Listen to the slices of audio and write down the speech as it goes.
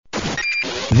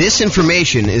This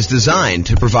information is designed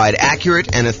to provide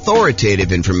accurate and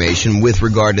authoritative information with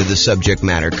regard to the subject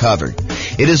matter covered.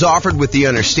 It is offered with the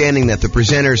understanding that the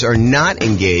presenters are not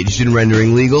engaged in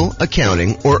rendering legal,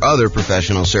 accounting, or other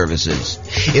professional services.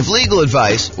 If legal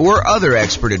advice or other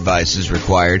expert advice is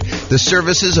required, the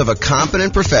services of a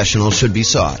competent professional should be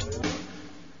sought.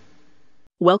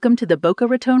 Welcome to the Boca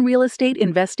Raton Real Estate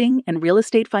Investing and Real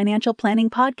Estate Financial Planning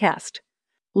Podcast.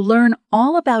 Learn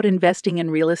all about investing in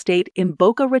real estate in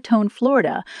Boca Raton,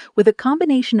 Florida, with a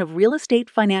combination of real estate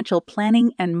financial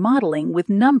planning and modeling with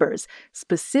numbers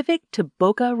specific to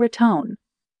Boca Raton,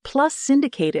 plus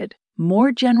syndicated,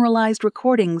 more generalized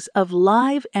recordings of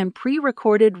live and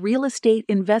pre-recorded real estate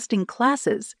investing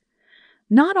classes,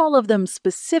 not all of them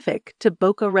specific to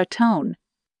Boca Raton.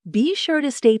 Be sure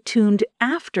to stay tuned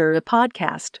after the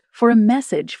podcast for a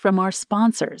message from our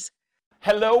sponsors.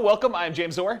 Hello, welcome. I'm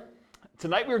James Orr.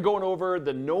 Tonight we're going over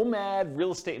the Nomad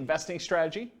real estate investing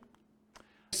strategy.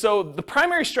 So the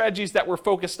primary strategies that we're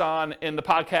focused on in the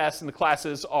podcast and the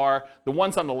classes are the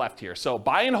ones on the left here. So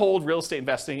buy and hold real estate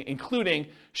investing, including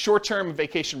short-term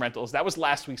vacation rentals. That was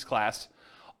last week's class.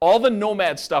 All the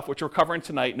Nomad stuff, which we're covering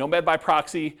tonight, Nomad by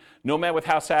proxy, Nomad with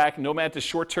house hack, Nomad to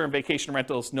short-term vacation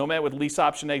rentals, Nomad with lease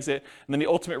option exit, and then the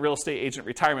ultimate real estate agent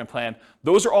retirement plan.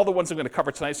 Those are all the ones I'm going to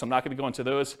cover tonight, so I'm not going to go into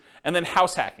those. And then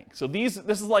house hacking. So this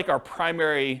is like our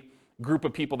primary group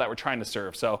of people that we're trying to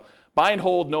serve. So buy and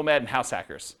hold, Nomad, and house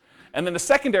hackers. And then the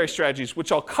secondary strategies,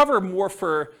 which I'll cover more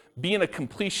for being a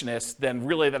completionist than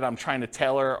really that I'm trying to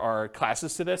tailor our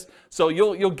classes to this. So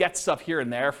you'll get stuff here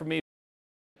and there from me.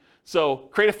 So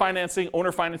creative financing,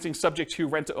 owner financing subject to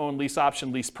rent to own, lease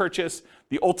option, lease purchase,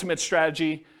 the ultimate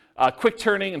strategy, quick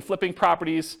turning and flipping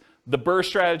properties, the BRRRR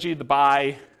strategy, the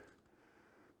buy,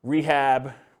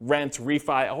 rehab, rent, refi.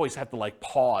 I always have to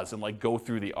pause and go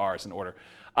through the R's in order.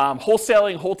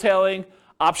 Wholesaling, wholetailing,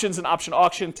 options and option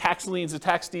auction, tax liens and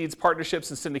tax deeds, partnerships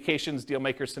and syndications, deal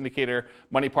maker, syndicator,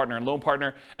 money partner, and loan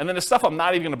partner. And then the stuff I'm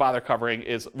not even going to bother covering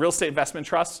is real estate investment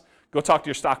trusts. Go talk to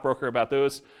your stockbroker about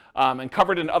those, and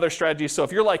covered in other strategies. So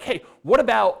if you're like, hey, what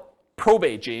about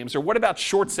probate, James? Or what about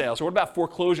short sales? Or what about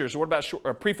foreclosures? Or what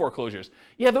about pre-foreclosures?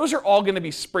 Yeah, those are all going to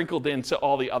be sprinkled into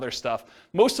all the other stuff.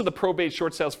 Most of the probate,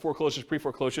 short sales, foreclosures,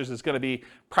 pre-foreclosures is going to be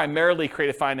primarily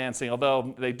creative financing,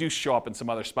 although they do show up in some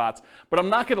other spots. But I'm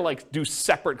not going to do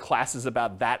separate classes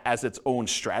about that as its own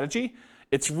strategy.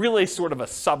 It's really sort of a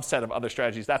subset of other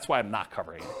strategies. That's why I'm not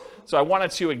covering it. So I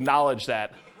wanted to acknowledge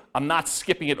that I'm not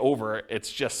skipping it over.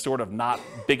 It's just sort of not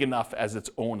big enough as its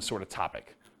own sort of topic.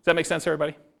 Does that make sense,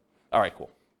 everybody? All right, cool.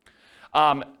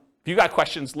 If you got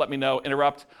questions, let me know.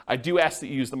 Interrupt. I do ask that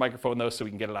you use the microphone, though, so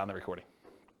we can get it on the recording.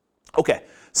 Okay,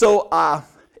 so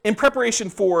in preparation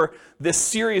for this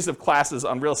series of classes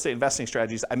on real estate investing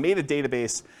strategies, I made a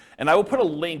database, and I will put a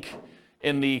link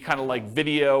in the kind of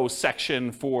video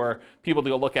section for people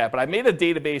to go look at. But I made a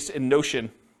database in Notion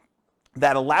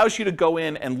that allows you to go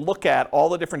in and look at all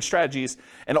the different strategies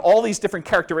and all these different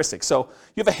characteristics. So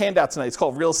you have a handout tonight. It's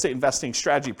called Real Estate Investing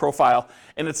Strategy Profile,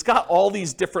 and it's got all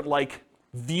these different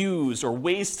views or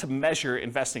ways to measure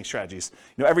investing strategies.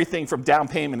 Everything from down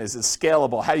payment is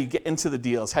scalable, how you get into the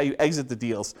deals, how you exit the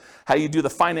deals, how you do the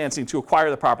financing to acquire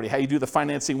the property, how you do the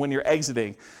financing when you're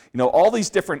exiting. All these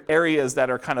different areas that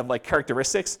are kind of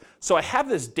characteristics. So I have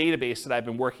this database that I've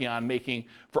been working on making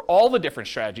for all the different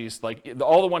strategies,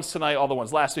 all the ones tonight, all the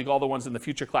ones last week, all the ones in the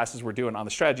future classes we're doing on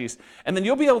the strategies. And then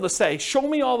you'll be able to say, show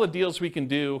me all the deals we can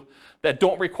do that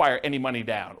don't require any money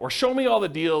down, or show me all the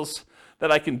deals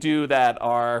that I can do that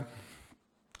are,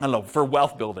 for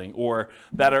wealth building, or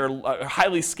that are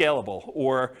highly scalable,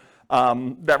 or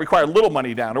that require little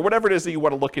money down, or whatever it is that you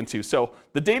want to look into. So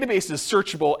the database is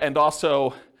searchable and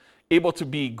also able to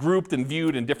be grouped and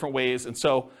viewed in different ways. And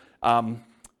so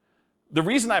the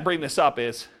reason I bring this up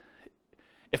is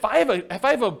if I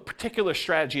have a particular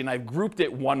strategy and I've grouped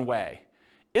it one way,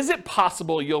 is it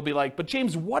possible you'll be like, but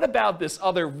James, what about this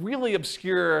other really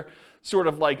obscure sort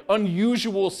of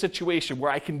unusual situation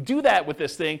where I can do that with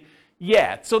this thing?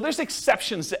 Yeah, so there's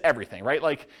exceptions to everything,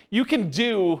 right? You can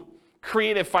do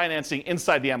creative financing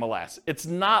inside the MLS. It's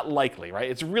not likely, right?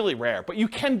 It's really rare, but you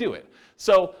can do it.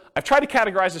 So I've tried to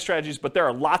categorize the strategies, but there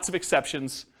are lots of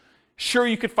exceptions. Sure,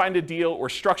 you could find a deal or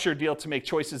structure a deal to make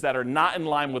choices that are not in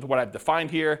line with what I've defined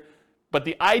here. But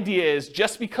the idea is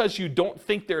just because you don't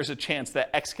think there's a chance that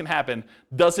X can happen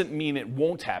doesn't mean it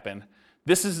won't happen.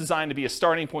 This is designed to be a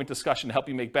starting point discussion to help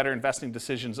you make better investing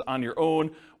decisions on your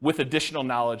own with additional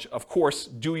knowledge. Of course,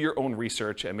 do your own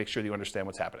research and make sure that you understand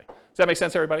what's happening. Does that make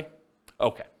sense, everybody?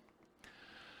 Okay.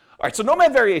 All right, so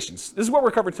Nomad variations. This is what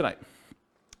we're covering tonight.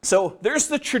 So there's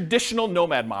the traditional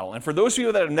Nomad model. And for those of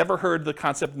you that have never heard the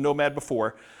concept of Nomad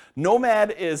before,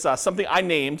 Nomad is something I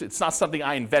named. It's not something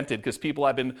I invented because people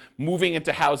have been moving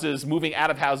into houses, moving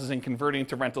out of houses and converting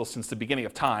to rentals since the beginning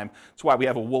of time. That's why we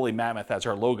have a woolly mammoth as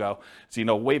our logo. So, you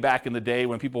know, way back in the day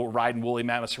when people were riding woolly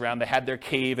mammoths around, they had their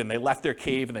cave and they left their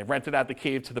cave and they rented out the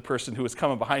cave to the person who was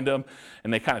coming behind them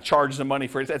and they kind of charged them money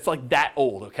for it. It's like that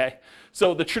old, okay?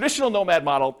 So the traditional Nomad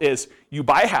model is you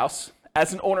buy a house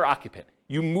as an owner-occupant.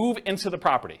 You move into the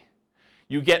property.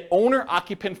 You get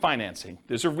owner-occupant financing.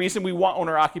 There's a reason we want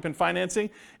owner-occupant financing.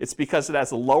 It's because it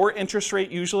has a lower interest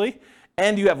rate usually,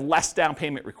 and you have less down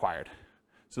payment required.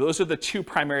 So those are the two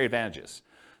primary advantages.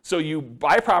 So you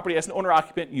buy a property as an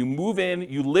owner-occupant, you move in,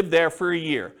 you live there for a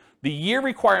year. The year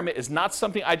requirement is not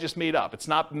something I just made up. It's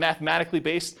not mathematically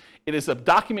based. It is a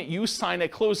document you sign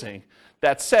at closing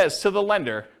that says to the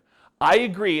lender, I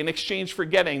agree in exchange for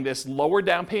getting this lower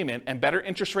down payment and better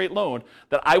interest rate loan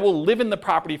that I will live in the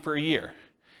property for a year.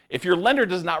 If your lender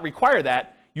does not require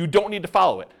that, you don't need to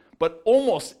follow it. But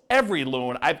almost every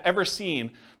loan I've ever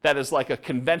seen that is like a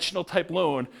conventional type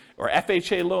loan or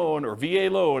FHA loan or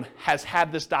VA loan has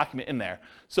had this document in there.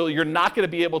 So you're not going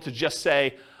to be able to just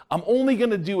say, I'm only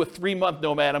going to do a 3-month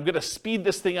Nomad. I'm going to speed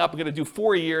this thing up. I'm going to do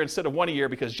 4 a year instead of 1 a year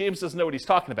because James doesn't know what he's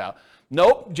talking about.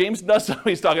 Nope, James does know what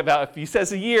he's talking about. If he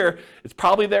says a year, it's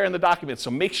probably there in the document. So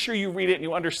make sure you read it and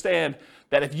you understand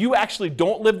that if you actually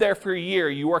don't live there for a year,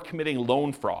 you are committing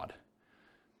loan fraud.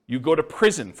 You go to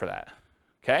prison for that,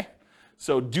 okay?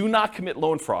 So do not commit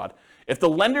loan fraud. If the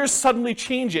lenders suddenly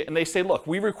change it and they say, look,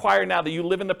 we require now that you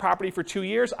live in the property for 2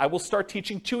 years, I will start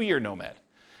teaching 2-year Nomad.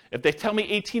 If they tell me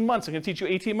 18 months, I'm going to teach you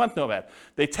 18-month Nomad.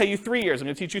 They tell you 3 years, I'm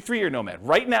going to teach you 3-year Nomad.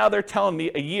 Right now, they're telling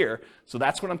me a year, so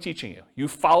that's what I'm teaching you. You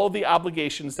follow the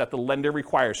obligations that the lender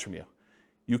requires from you.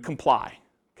 You comply,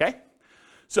 okay?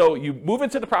 So you move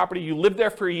into the property, you live there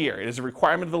for a year. It is a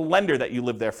requirement of the lender that you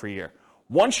live there for a year.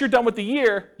 Once you're done with the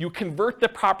year, you convert the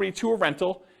property to a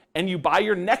rental, and you buy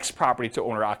your next property to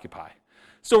owner-occupy.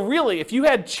 So really, if you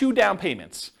had 2 down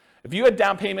payments, if you had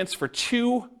down payments for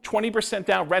 2 20%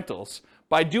 down rentals,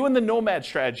 by doing the Nomad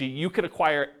strategy, you could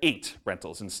acquire 8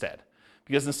 rentals instead.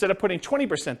 Because instead of putting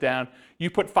 20% down, you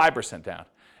put 5% down.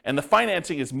 And the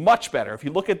financing is much better. If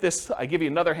you look at this, I give you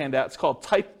another handout. It's called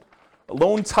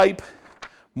loan type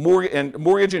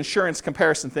mortgage insurance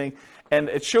comparison thing. And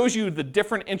it shows you the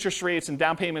different interest rates and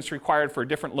down payments required for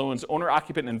different loans,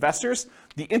 owner-occupant investors.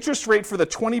 The interest rate for the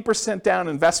 20% down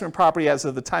investment property as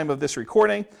of the time of this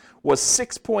recording was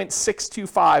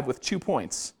 6.625 with 2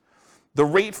 points. The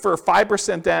rate for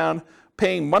 5% down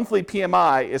paying monthly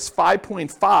PMI is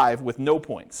 5.5 with no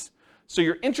points. So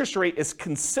your interest rate is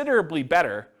considerably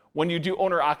better when you do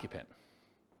owner-occupant,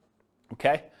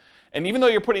 okay? And even though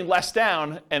you're putting less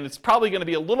down, and it's probably going to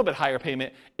be a little bit higher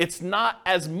payment, it's not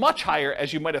as much higher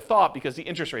as you might have thought because the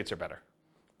interest rates are better,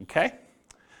 okay?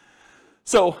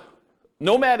 So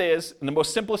Nomad is, in the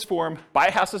most simplest form, buy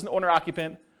a house as an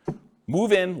owner-occupant,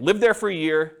 move in, live there for a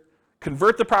year,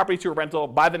 convert the property to a rental,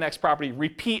 buy the next property,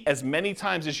 repeat as many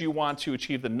times as you want to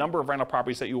achieve the number of rental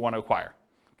properties that you want to acquire,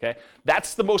 okay?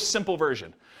 That's the most simple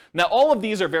version. Now, all of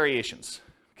these are variations,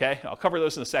 okay? I'll cover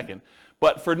those in a second.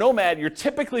 But for Nomad, you're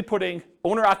typically putting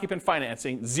owner-occupant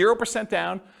financing, 0%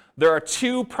 down. There are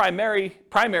 2 primary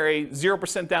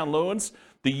 0% down loans.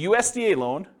 The USDA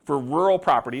loan for rural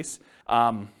properties.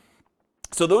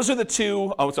 So those are the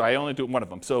 2, oh, sorry, I only do one of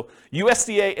them. So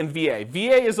USDA and VA.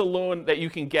 VA is a loan that you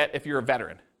can get if you're a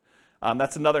veteran.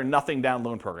 That's another nothing down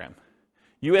loan program.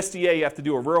 USDA, you have to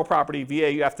do a rural property.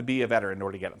 VA, you have to be a veteran in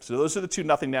order to get them. So those are the 2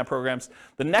 nothing down programs.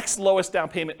 The next lowest down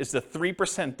payment is the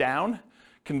 3% down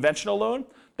conventional loan.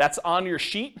 That's on your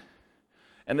sheet.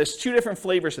 And there's 2 different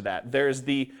flavors of that. There's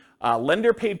the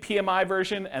lender paid PMI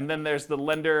version, and then there's the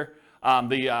lender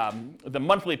the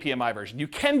monthly PMI version. You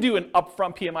can do an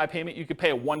upfront PMI payment. You could pay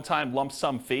a one-time lump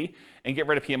sum fee and get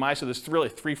rid of PMI. So there's really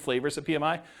 3 flavors of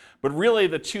PMI. But really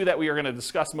the 2 that we are going to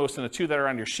discuss most and the 2 that are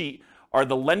on your sheet are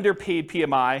the lender paid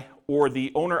PMI or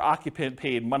the owner occupant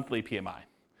paid monthly PMI.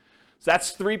 So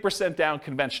that's 3% down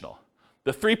conventional.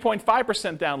 The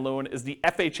 3.5% down loan is the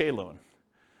FHA loan.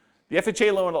 The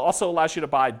FHA loan also allows you to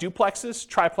buy duplexes,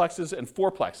 triplexes, and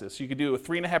fourplexes. So you could do a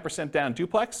 3.5% down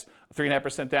duplex, a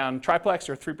 3.5% down triplex,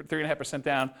 or 3.5%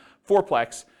 down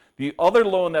fourplex. The other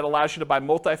loan that allows you to buy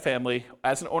multifamily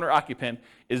as an owner-occupant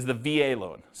is the VA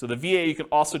loan. So the VA, you can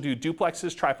also do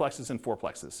duplexes, triplexes, and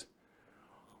fourplexes.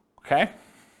 Okay?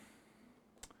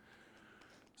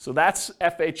 So that's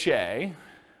FHA.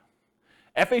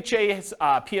 FHA's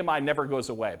PMI never goes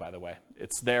away, by the way.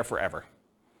 It's there forever.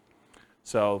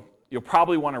 So you'll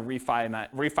probably want to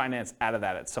refinance out of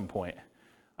that at some point.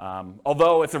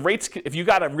 Although if you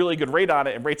got a really good rate on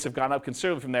it and rates have gone up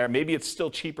considerably from there, maybe it's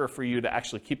still cheaper for you to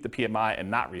actually keep the PMI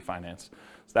and not refinance.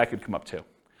 So that could come up too.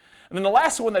 And then the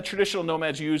last one that traditional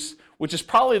nomads use, which is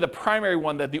probably the primary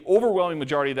one that the overwhelming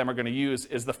majority of them are going to use,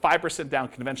 is the 5% down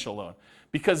conventional loan.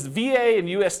 Because VA and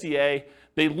USDA,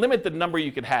 they limit the number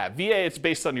you can have. VA, it's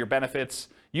based on your benefits.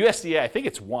 USDA, I think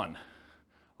it's 1.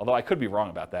 Although I could be wrong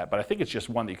about that, but I think it's just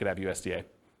 1 that you could have USDA.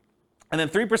 And then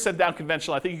 3% down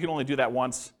conventional, I think you can only do that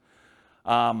once.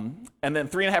 And then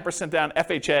 3.5% down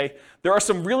FHA. There are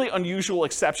some really unusual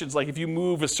exceptions, like if you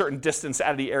move a certain distance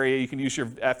out of the area, you can use your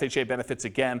FHA benefits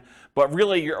again. But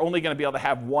really, you're only going to be able to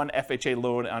have 1 FHA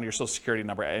loan on your Social Security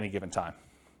number at any given time.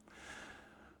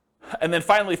 And then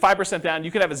finally, 5% down,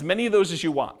 you can have as many of those as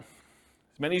you want,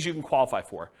 as many as you can qualify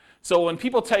for. So when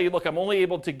people tell you, look, I'm only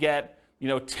able to get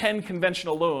 10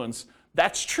 conventional loans,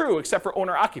 that's true, except for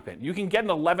owner-occupant. You can get an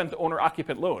 11th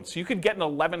owner-occupant loan. So you could get an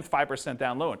 11th 5%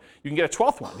 down loan. You can get a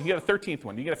 12th one. You can get a 13th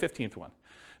one. You can get a 15th one.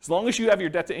 As long as you have your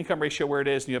debt-to-income ratio where it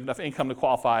is and you have enough income to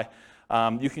qualify,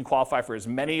 you can qualify for as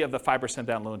many of the 5%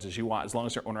 down loans as you want, as long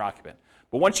as they're owner-occupant.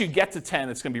 But once you get to 10,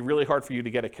 it's going to be really hard for you to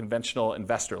get a conventional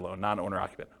investor loan,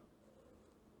 non-owner-occupant.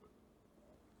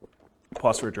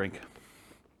 Pause for a drink.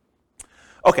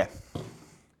 Okay.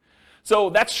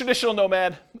 So that's traditional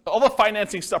nomad. All the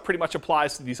financing stuff pretty much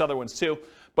applies to these other ones too.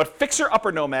 But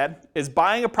fixer-upper nomad is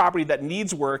buying a property that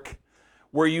needs work,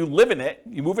 where you live in it,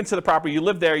 you move into the property, you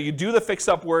live there, you do the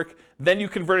fix-up work, then you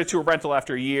convert it to a rental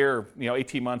after a year,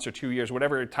 18 months or 2 years,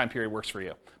 whatever time period works for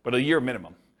you, but a year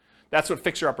minimum. That's what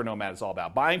fixer-upper nomad is all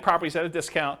about. Buying properties at a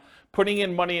discount, putting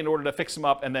in money in order to fix them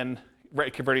up, and then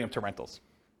converting them to rentals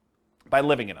by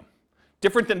living in them.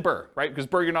 Different than Burr, right? Because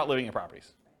Burr, you're not living in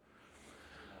properties.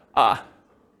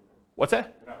 What's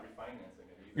that? You're not refinancing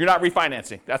it. You're not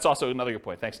refinancing. That's also another good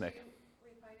point. Thanks, Nick.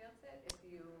 Refinance it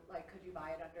if you could you buy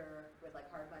it with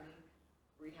hard money,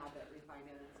 rehab it,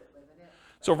 refinance it, live in it?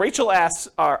 So Rachel asks,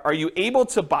 are you able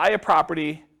to buy a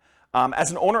property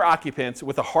as an owner-occupant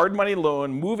with a hard money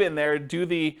loan, move in there, do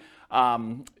the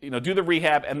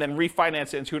rehab, and then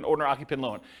refinance it into an owner-occupant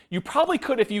loan? You probably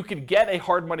could if you could get a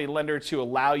hard money lender to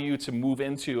allow you to move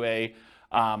into a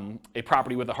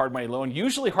property with a hard money loan.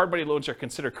 Usually hard money loans are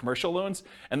considered commercial loans,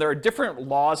 and there are different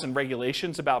laws and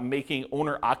regulations about making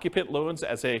owner-occupant loans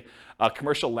as a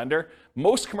commercial lender.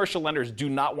 Most commercial lenders do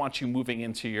not want you moving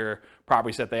into your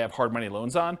properties that they have hard money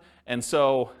loans on, and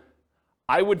so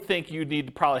I would think you need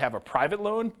to probably have a private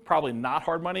loan, probably not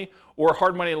hard money, or a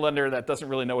hard money lender that doesn't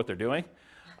really know what they're doing,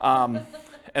 and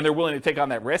they're willing to take on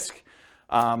that risk.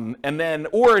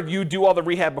 Or you do all the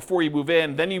rehab before you move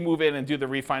in, then you move in and do the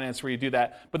refinance where you do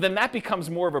that. But then that becomes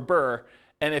more of a Burr.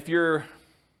 And if you're,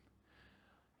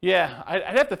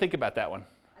 I'd have to think about that one.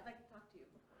 I'd like to talk to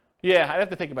you. Yeah, I'd have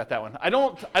to think about that one. I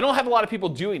don't have a lot of people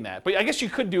doing that, but I guess you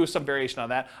could do some variation on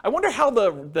that. I wonder how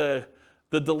the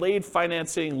delayed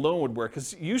financing loan would work,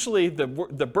 because usually the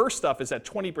Burr stuff is at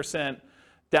 20%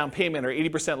 down payment or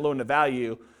 80% loan to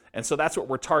value. And so that's what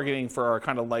we're targeting for our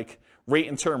kind of like rate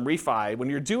and term refi. When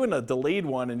you're doing a delayed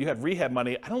one and you have rehab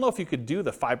money, I don't know if you could do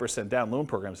the 5% down loan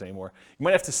programs anymore. You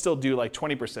might have to still do like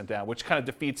 20% down, which kind of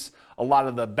defeats a lot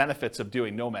of the benefits of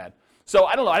doing Nomad. So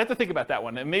I don't know, I'd have to think about that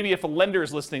one. And maybe if a lender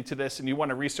is listening to this and you want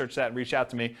to research that and reach out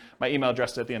to me, my email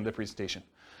address is at the end of the presentation.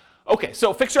 Okay,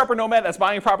 so fixer-upper Nomad, that's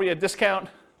buying a property at a discount,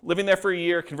 living there for a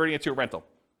year, converting it to a rental.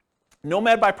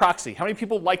 Nomad by proxy. How many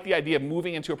people like the idea of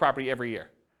moving into a property every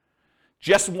year?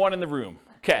 Just one in the room.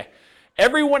 Okay.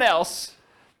 Everyone else,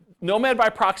 Nomad by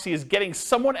proxy is getting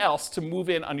someone else to move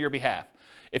in on your behalf.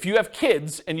 If you have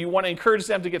kids and you want to encourage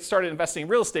them to get started investing in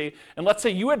real estate, and let's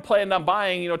say you had planned on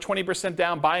buying 20%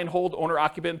 down, buy and hold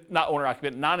owner-occupant,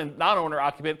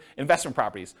 non-owner-occupant investment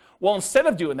properties. Well, instead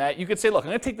of doing that, you could say, look,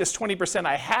 I'm going to take this 20%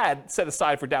 I had set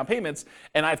aside for down payments,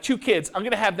 and I have 2 kids. I'm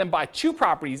going to have them buy 2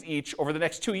 properties each over the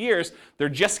next 2 years. They're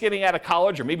just getting out of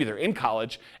college, or maybe they're in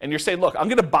college, and you're saying, look, I'm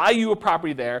going to buy you a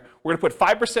property there. We're going to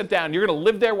put 5% down. You're going to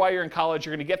live there while you're in college.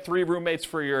 You're going to get 3 roommates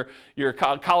for your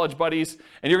college buddies,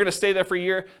 and you're going to stay there for a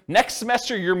year. Next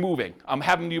semester, you're moving. I'm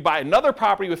having you buy another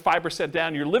property with 5%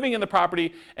 down. You're living in the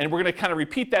property, and we're going to kind of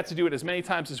repeat that to do it as many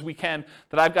times as we can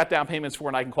that I've got down payments for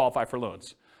and I can qualify for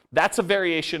loans. That's a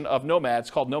variation of Nomad.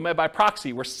 It's called Nomad by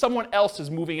proxy, where someone else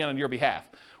is moving in on your behalf.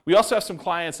 We also have some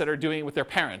clients that are doing it with their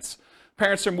parents.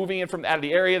 Parents are moving in from out of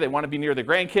the area. They want to be near their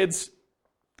grandkids.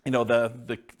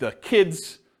 The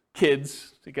kids,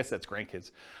 I guess that's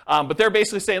grandkids. But they're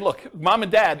basically saying, look, mom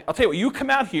and dad, I'll tell you what, you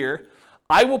come out here.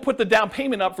 I will put the down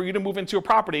payment up for you to move into a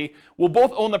property. We'll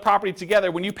both own the property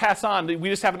together. When you pass on, we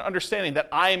just have an understanding that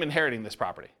I am inheriting this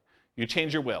property. You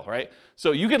change your will, right?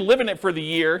 So you can live in it for the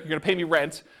year. You're going to pay me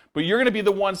rent, but you're going to be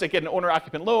the ones that get an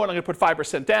owner-occupant loan. I'm going to put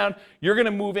 5% down. You're going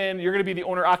to move in. You're going to be the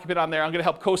owner-occupant on there. I'm going to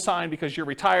help co-sign because you're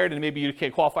retired and maybe you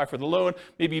can't qualify for the loan.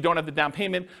 Maybe you don't have the down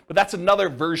payment, but that's another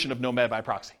version of Nomad by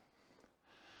proxy.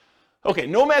 Okay,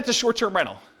 Nomad's a short-term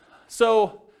rental.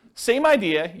 So same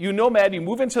idea. You Nomad, you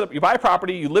you buy a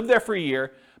property, you live there for a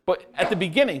year. But at the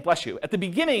beginning, bless you, at the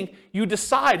beginning, you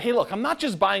decide, hey, look, I'm not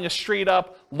just buying a straight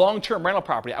up long-term rental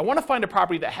property. I want to find a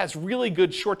property that has really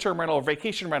good short-term rental or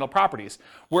vacation rental properties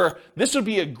where this would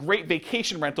be a great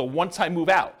vacation rental once I move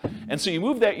out. And so you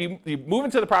move there, you move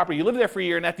into the property, you live there for a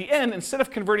year, and at the end, instead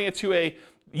of converting it to a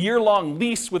year-long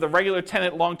lease with a regular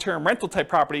tenant long-term rental type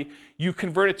property, you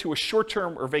convert it to a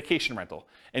short-term or vacation rental.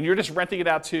 And you're just renting it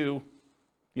out to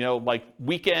like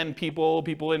weekend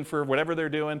people in for whatever they're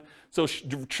doing. So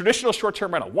traditional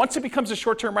short-term rental. Once it becomes a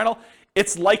short-term rental,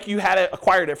 it's like you had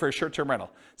acquired it for a short-term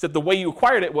rental. Except the way you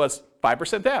acquired it was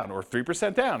 5% down, or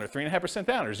 3% down, or 3.5%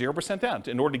 down, or 0% down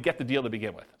in order to get the deal to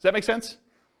begin with. Does that make sense?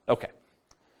 Okay.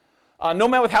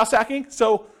 Nomad with house hacking.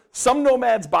 So some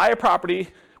nomads buy a property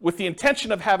with the intention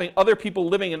of having other people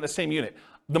living in the same unit.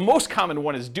 The most common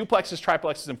one is duplexes,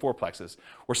 triplexes, and fourplexes,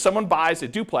 where someone buys a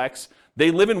duplex,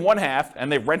 they live in one half, and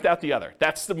they rent out the other.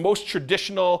 That's the most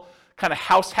traditional kind of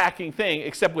house hacking thing,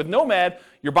 except with Nomad,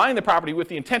 you're buying the property with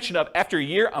the intention of, after a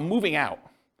year, I'm moving out,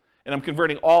 and I'm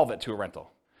converting all of it to a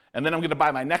rental. And then I'm going to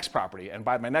buy my next property, and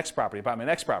buy my next property, buy my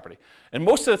next property. And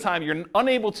most of the time, you're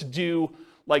unable to do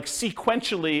like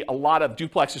sequentially a lot of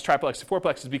duplexes, triplexes,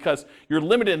 fourplexes because you're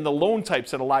limited in the loan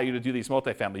types that allow you to do these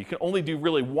multifamily. You can only do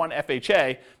really one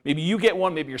FHA. Maybe you get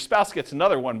one, maybe your spouse gets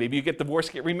another one. Maybe you get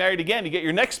divorced, get remarried again, you get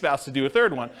your next spouse to do a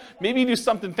third one. Maybe you do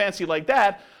something fancy like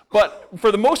that, but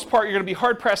for the most part, you're going to be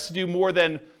hard-pressed to do more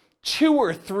than 2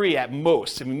 or 3 at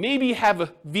most. I mean, maybe you have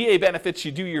a VA benefits,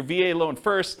 you do your VA loan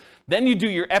first, then you do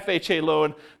your FHA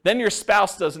loan, then your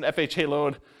spouse does an FHA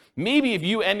loan. Maybe if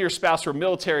you and your spouse were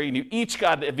military and you each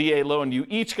got a VA loan, you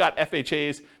each got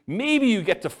FHAs, maybe you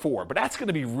get to 4, but that's going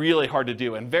to be really hard to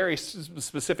do and very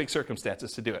specific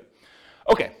circumstances to do it.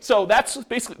 Okay, so that's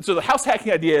basically, so the house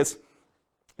hacking idea is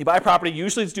you buy a property,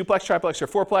 usually it's duplex, triplex, or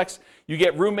fourplex, you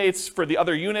get roommates for the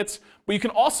other units, but you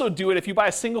can also do it if you buy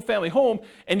a single family home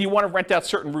and you want to rent out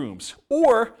certain rooms.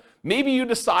 Or maybe you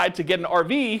decide to get an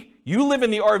RV, you live in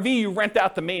the RV, you rent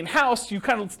out the main house, you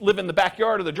kind of live in the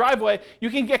backyard or the driveway, you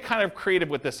can get kind of creative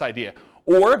with this idea.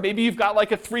 Or maybe you've got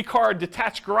like a 3-car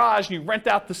detached garage and you rent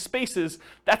out the spaces.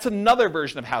 That's another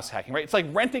version of house hacking, right? It's like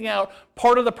renting out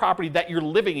part of the property that you're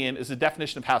living in is the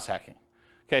definition of house hacking.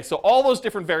 Okay, so all those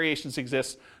different variations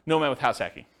exist, Nomad with house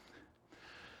hacking.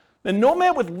 The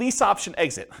Nomad with lease option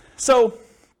exit. So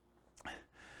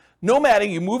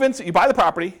nomading, you buy the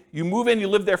property, you move in, you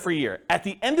live there for a year. At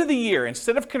the end of the year,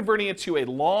 instead of converting it to a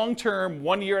long-term,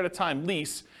 1 year at a time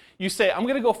lease, you say, I'm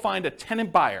going to go find a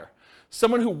tenant buyer,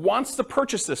 someone who wants to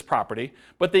purchase this property,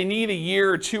 but they need a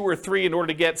year or 2 or 3 in order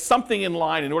to get something in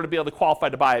line in order to be able to qualify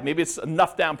to buy it. Maybe it's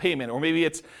enough down payment, or maybe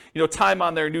it's time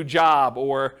on their new job,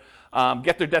 or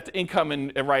get their debt to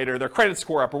income right, or their credit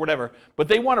score up, or whatever. But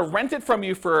they want to rent it from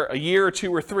you for a year or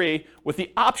 2 or 3 with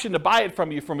the option to buy it from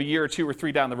you from a year or 2 or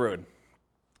 3 down the road.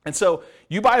 And so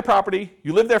you buy a property,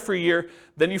 you live there for a year,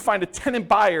 then you find a tenant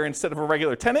buyer instead of a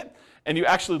regular tenant, and you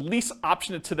actually lease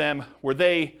option it to them where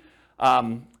they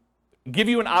give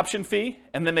you an option fee,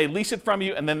 and then they lease it from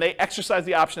you, and then they exercise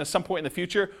the option at some point in the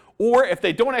future. Or if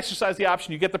they don't exercise the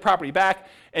option, you get the property back,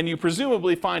 and you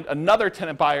presumably find another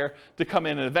tenant buyer to come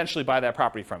in and eventually buy that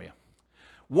property from you.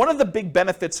 One of the big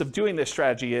benefits of doing this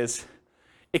strategy is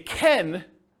it can,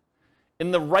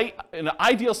 in an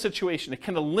ideal situation, it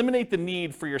can eliminate the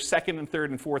need for your second and third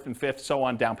and fourth and fifth, so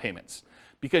on, down payments.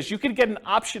 Because you can get an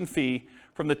option fee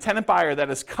from the tenant buyer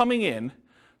that is coming in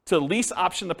to lease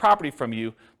option the property from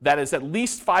you that is at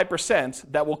least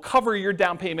 5% that will cover your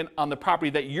down payment on the property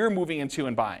that you're moving into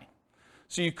and buying.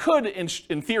 So you could,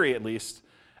 in theory at least,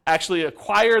 actually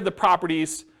acquire the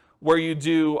properties where you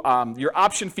do, your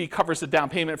option fee covers the down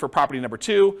payment for property number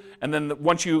 2, and then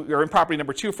once you're in property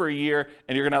number 2 for a year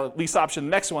and you're going to lease option the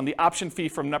next one, the option fee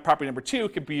from property number 2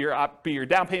 could be your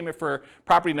down payment for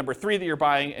property number 3 that you're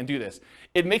buying, and do this.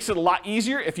 It makes it a lot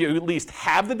easier if you at least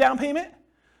have the down payment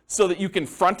so that you can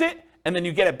front it and then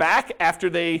you get it back after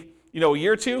a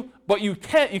year or 2, but you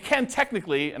can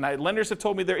technically, and lenders have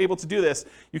told me they're able to do this,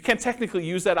 you can technically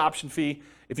use that option fee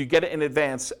if you get it in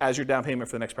advance as your down payment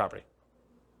for the next property.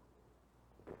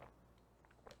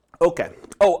 Okay.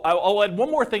 Oh, I'll add one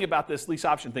more thing about this lease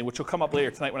option thing, which will come up later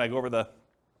tonight when I go over the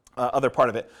other part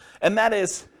of it. And that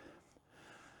is,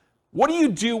 What do you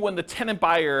do when the tenant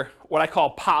buyer, what I call,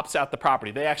 pops out the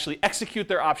property? They actually execute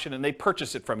their option and they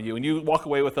purchase it from you, and you walk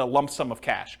away with a lump sum of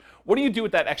cash. What do you do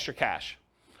with that extra cash?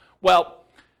 Well,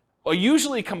 I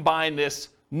usually combine this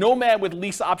Nomad with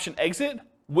lease option exit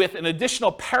with an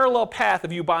additional parallel path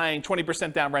of you buying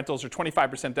 20% down rentals or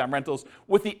 25% down rentals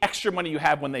with the extra money you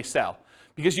have when they sell.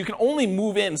 Because you can only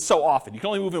move in so often. You can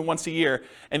only move in once a year,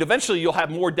 and eventually you'll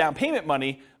have more down payment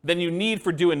money than you need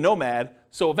for doing Nomad.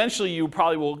 So eventually you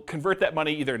probably will convert that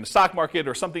money either in the stock market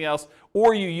or something else,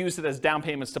 or you use it as down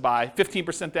payments to buy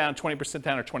 15% down, 20%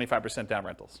 down, or 25% down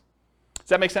rentals. Does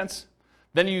that make sense?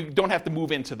 Then you don't have to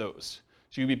move into those.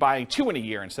 So you'd be buying 2 in a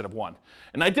year instead of 1.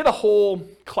 And I did a whole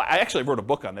class, I actually wrote a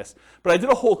book on this, but I did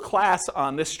a whole class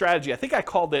on this strategy. I think I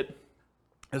called it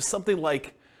as something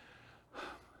like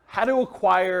how to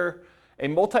acquire a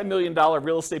multi-million-dollar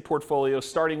real estate portfolio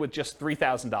starting with just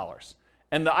 $3,000.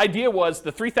 And the idea was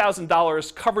the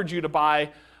 $3,000 covered you to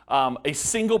buy a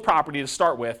single property to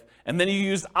start with, and then you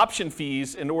used option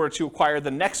fees in order to acquire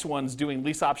the next ones doing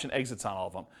lease option exits on all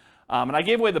of them. And I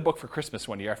gave away the book for Christmas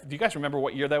one year. Do you guys remember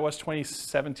what year that was?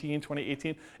 2017,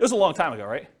 2018? It was a long time ago,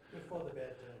 right? Before the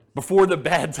bad times. Before the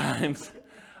bad times.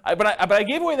 But I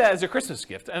gave away that as a Christmas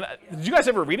gift. And did you guys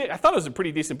ever read it? I thought it was a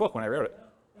pretty decent book when I wrote it.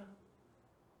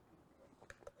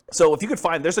 So if you could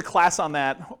find, there's a class on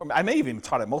that. I may have even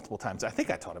taught it multiple times. I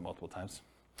think I taught it multiple times.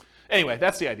 Anyway,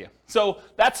 that's the idea. So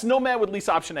that's Nomad with lease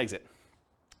option exit.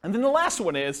 And then the last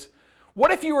one is, what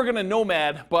if you were going to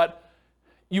Nomad, but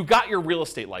you got your real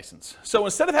estate license? So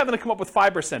instead of having to come up with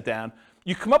 5% down,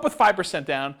 you come up with 5%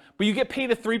 down, but you get paid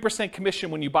a 3%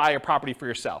 commission when you buy a property for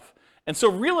yourself. And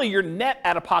so really you're net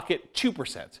out of pocket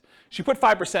 2%. So you put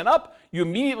 5% up, you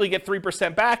immediately get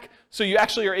 3% back, so you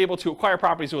actually are able to acquire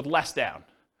properties with less down.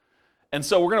 And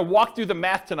so we're going to walk through the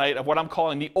math tonight of what I'm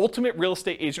calling the ultimate real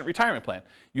estate agent retirement plan.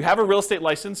 You have a real estate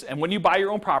license, and when you buy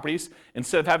your own properties,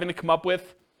 instead of having to come up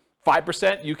with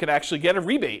 5%, you can actually get a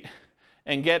rebate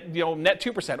and get net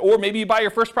 2%. Or maybe you buy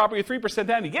your first property with 3%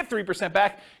 down, you get 3%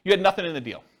 back, you had nothing in the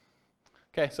deal.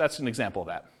 Okay, so that's an example of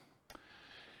that.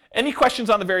 Any questions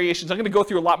on the variations? I'm going to go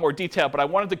through a lot more detail, but I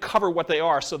wanted to cover what they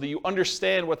are so that you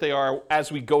understand what they are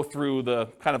as we go through the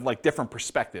kind of like different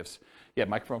perspectives. Yeah,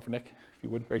 microphone for Nick, if you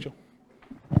would, Rachel.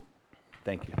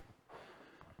 Thank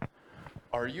you.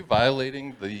 Are you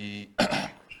violating the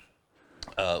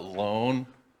loan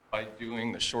by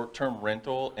doing the short-term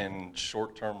rental and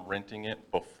short-term renting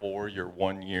it before your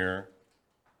 1 year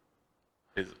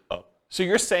is up? So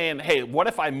you're saying, hey, what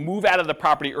if I move out of the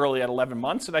property early at 11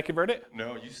 months and I convert it?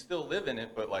 No, you still live in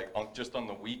it, but like just on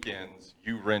the weekends,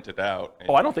 you rent it out.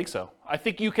 Oh, I don't think so. I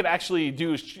think you could actually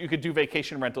do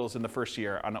vacation rentals in the first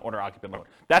year on an owner-occupant loan.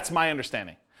 That's my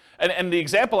understanding. And the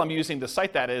example I'm using to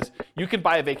cite that is you could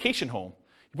buy a vacation home.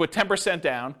 You put 10%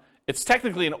 down. It's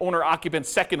technically an owner-occupant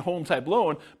second home type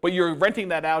loan, but you're renting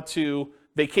that out to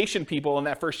vacation people in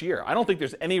that first year. I don't think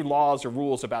there's any laws or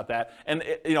rules about that. And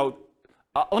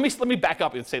let me back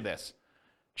up and say this.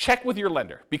 Check with your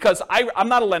lender, because I'm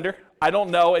not a lender. I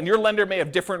don't know, and your lender may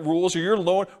have different rules, or your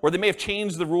loan, or they may have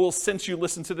changed the rules since you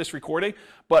listened to this recording.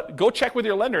 But go check with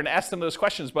your lender and ask them those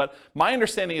questions. But my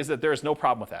understanding is that there is no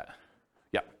problem with that.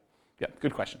 Yeah,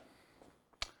 good question.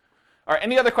 All right,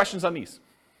 any other questions on these?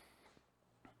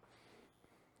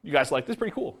 You guys like this?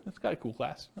 Pretty cool. It's got a cool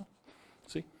class.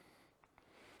 See?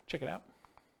 Check it out.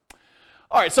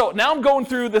 All right, so now I'm going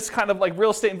through this kind of like real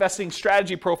estate investing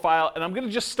strategy profile, and I'm going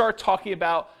to just start talking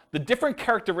about the different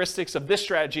characteristics of this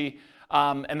strategy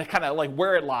and kind of like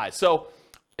where it lies. So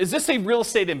is this a real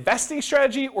estate investing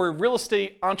strategy or a real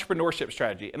estate entrepreneurship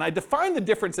strategy? And I define the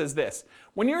difference as this.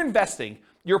 When you're investing,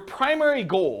 your primary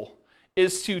goal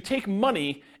is to take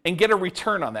money and get a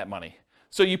return on that money.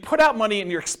 So you put out money and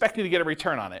you're expecting to get a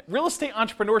return on it. Real estate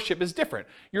entrepreneurship is different.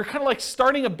 You're kind of like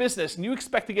starting a business and you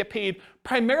expect to get paid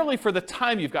primarily for the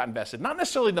time you've got invested. Not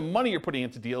necessarily the money you're putting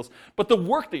into deals, but the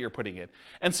work that you're putting in.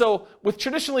 And so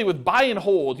traditionally with buy and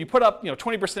hold, you put up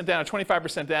 20% down,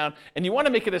 25% down, and you want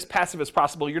to make it as passive as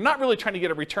possible. You're not really trying to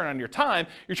get a return on your time.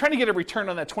 You're trying to get a return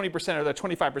on that 20% or that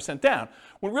 25% down.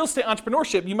 When real estate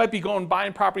entrepreneurship, you might be going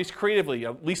buying properties creatively,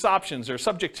 lease options or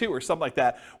subject to or something like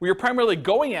that, where you're primarily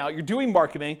going out, you're doing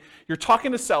marketing, you're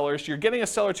talking to sellers, you're getting a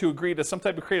seller to agree to some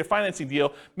type of creative financing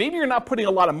deal. Maybe you're not putting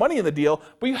a lot of money in the deal,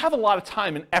 but you have a lot of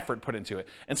time and effort put into it.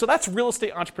 And so that's real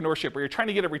estate entrepreneurship, where you're trying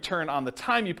to get a return on the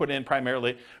time you put in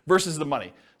primarily versus the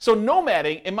money. So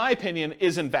nomading, in my opinion,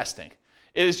 is investing.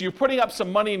 Is you're putting up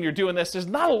some money and you're doing this. There's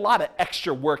not a lot of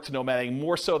extra work to nomading,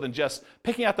 more so than just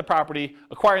picking out the property,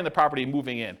 acquiring the property, and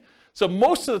moving in. So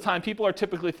most of the time, people are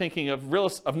typically thinking of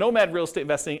nomad real estate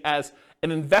investing as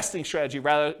an investing strategy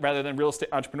rather than real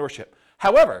estate entrepreneurship.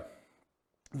 However,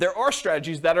 there are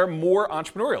strategies that are more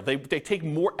entrepreneurial. They take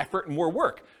more effort and more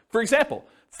work. For example,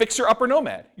 fixer-upper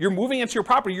nomad. You're moving into your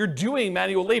property, you're doing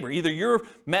manual labor. Either you're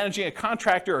managing a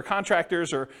contractor or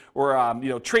contractors or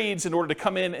trades in order to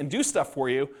come in and do stuff for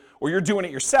you, or you're doing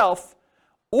it yourself,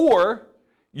 or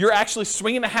you're actually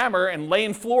swinging a hammer and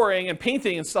laying flooring and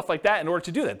painting and stuff like that in order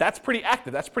to do that. That's pretty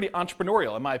active. That's pretty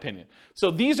entrepreneurial, in my opinion.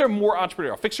 So these are more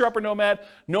entrepreneurial. Fixer-upper nomad,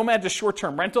 nomad to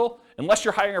short-term rental. Unless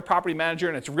you're hiring a property manager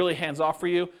and it's really hands-off for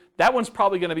you, that one's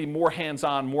probably going to be more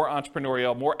hands-on, more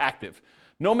entrepreneurial, more active.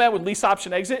 Nomad with lease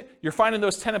option exit, you're finding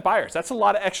those tenant buyers. That's a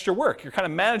lot of extra work. You're kind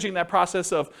of managing that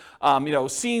process of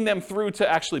seeing them through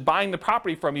to actually buying the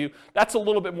property from you. That's a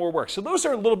little bit more work. So those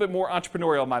are a little bit more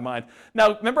entrepreneurial in my mind.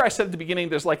 Now, remember I said at the beginning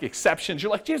there's like exceptions.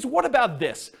 You're like, James, what about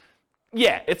this?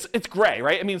 Yeah, it's gray,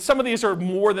 right? I mean, some of these are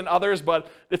more than others,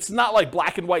 but it's not like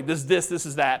black and white. This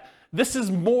is that. This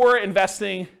is more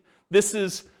investing.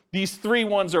 These three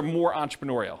ones are more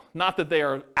entrepreneurial. Not that they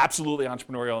are absolutely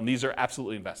entrepreneurial and these are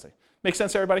absolutely investing. Make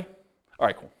sense, everybody? All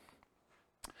right, cool.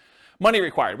 Money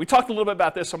required. We talked a little bit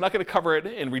about this, so I'm not going to cover it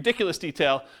in ridiculous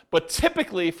detail, but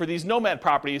typically for these Nomad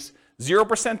properties,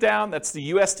 0% down, that's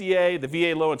the USDA, the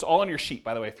VA loan, it's all on your sheet,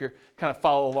 by the way, if you're kind of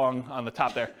follow along on the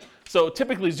top there. So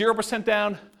typically 0%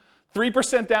 down,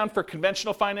 3% down for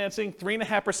conventional financing,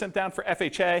 3.5% down for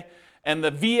FHA, and the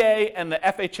VA and the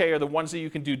FHA are the ones that you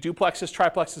can do duplexes,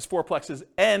 triplexes, fourplexes,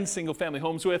 and single-family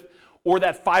homes with, or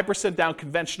that 5% down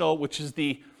conventional, which is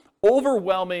the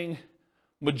overwhelming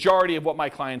majority of what my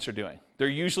clients are doing. They're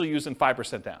usually using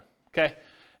 5% down, okay?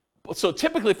 So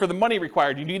typically for the money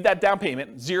required, you need that down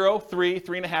payment, 0, 3,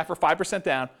 3.5, or 5%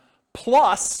 down,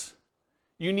 plus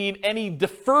you need any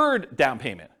deferred down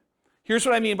payment. Here's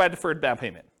what I mean by deferred down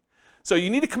payment. So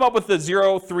you need to come up with the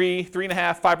 0, 3,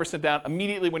 3.5, 5% down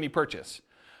immediately when you purchase.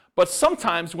 But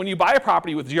sometimes when you buy a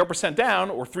property with 0% down,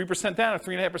 or 3% down, or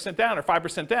 3.5% down, or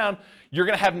 5% down, you're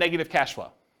gonna have negative cash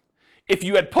flow. If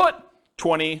you had put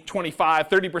 20, 25,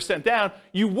 30% down,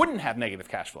 you wouldn't have negative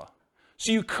cash flow.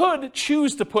 So you could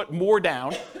choose to put more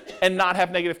down and not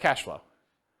have negative cash flow.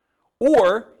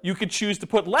 Or you could choose to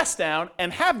put less down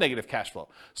and have negative cash flow.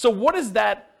 So what is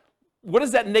that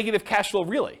negative cash flow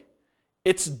really?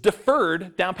 It's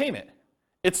deferred down payment.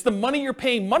 It's the money you're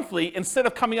paying monthly instead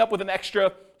of coming up with an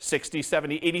extra $60,000,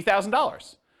 $70,000,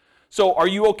 $80,000. So are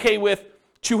you okay with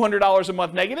 $200 a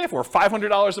month negative or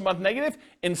 $500 a month negative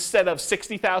instead of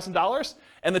 $60,000?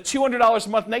 And the $200 a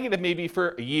month negative may be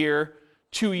for a year,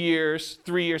 2 years,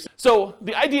 3 years. So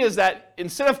the idea is that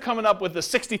instead of coming up with the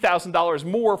 $60,000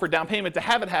 more for down payment to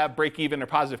have break even or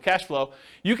positive cash flow,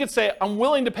 you could say, I'm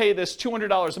willing to pay this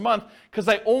 $200 a month because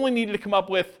I only needed to come up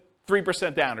with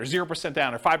 3% down or 0%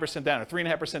 down or 5% down or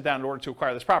 3.5% down in order to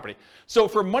acquire this property. So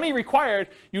for money required,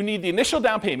 you need the initial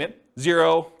down payment,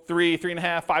 0, 3,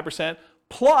 3.5, 5%,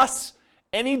 plus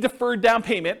any deferred down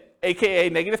payment, aka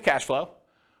negative cash flow,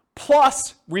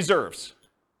 plus reserves.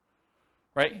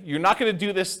 Right? You're not going to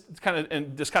do this kind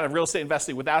of real estate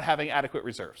investing without having adequate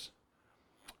reserves.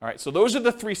 All right, so those are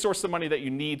the three sources of money that you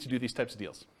need to do these types of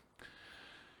deals.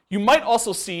 You might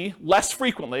also see less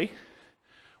frequently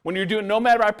when you're doing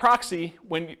Nomad by proxy,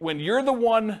 when you're the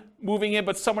one moving in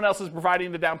but someone else is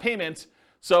providing the down payment.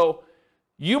 So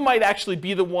you might actually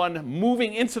be the one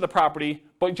moving into the property,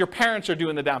 but your parents are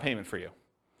doing the down payment for you.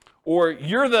 Or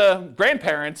you're the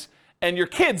grandparents and your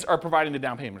kids are providing the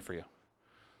down payment for you.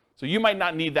 So you might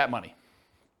not need that money.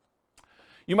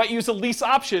 You might use a lease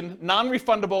option,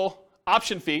 non-refundable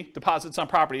option fee, deposits on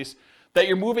properties, that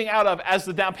you're moving out of as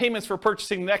the down payments for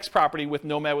purchasing the next property with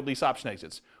Nomad with lease option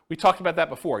exits. We talked about that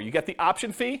before. You get the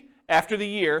option fee after the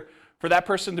year for that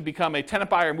person to become a tenant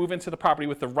buyer, move into the property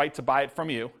with the right to buy it from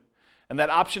you. And that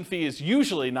option fee is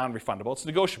usually non-refundable. It's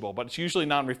negotiable, but it's usually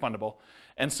non-refundable.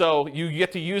 And so you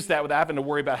get to use that without having to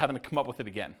worry about having to come up with it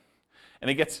again. And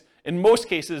it gets, in most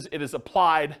cases, it is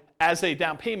applied as a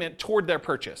down payment toward their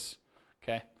purchase.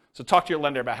 Okay? So talk to your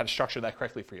lender about how to structure that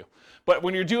correctly for you. But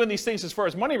when you're doing these things as far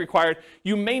as money required,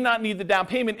 you may not need the down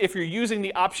payment if you're using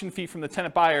the option fee from the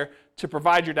tenant buyer to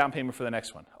provide your down payment for the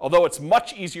next one. Although it's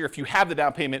much easier if you have the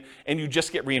down payment and you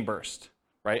just get reimbursed,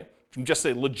 right? From just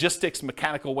a logistics,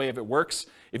 mechanical way of it works.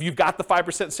 If you've got the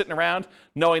 5% sitting around,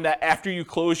 knowing that after you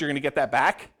close, you're going to get that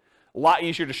back, a lot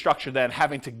easier to structure than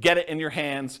having to get it in your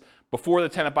hands before the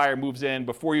tenant buyer moves in,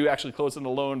 before you actually close on the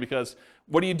loan, because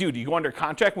what do? Do you go under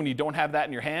contract when you don't have that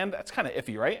in your hand? That's kind of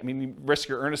iffy, right? I mean, you risk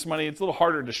your earnest money. It's a little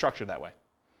harder to structure that way.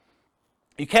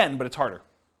 You can, but it's harder.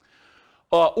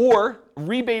 Or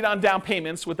rebate on down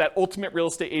payments with that ultimate real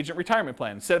estate agent retirement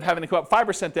plan. Instead of having to come up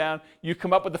 5% down, you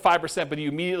come up with the 5%, but you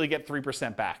immediately get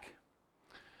 3% back.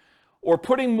 Or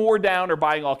putting more down or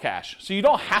buying all cash. So you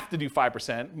don't have to do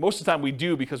 5%. Most of the time we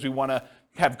do because we want to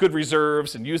have good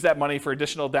reserves and use that money for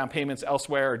additional down payments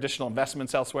elsewhere, or additional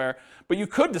investments elsewhere. But you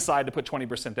could decide to put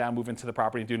 20% down, move into the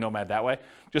property, and do Nomad that way.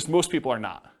 Just most people are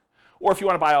not. Or if you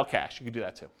want to buy all cash, you could do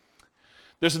that too.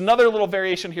 There's another little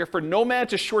variation here for Nomad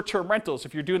to short-term rentals.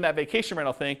 If you're doing that vacation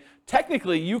rental thing,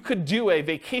 technically you could do a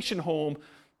vacation home.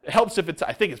 It helps if it's,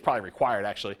 I think it's probably required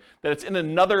actually, that it's in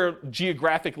another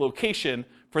geographic location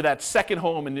for that second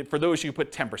home, and for those you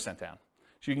put 10% down.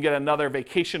 So you can get another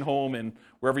vacation home in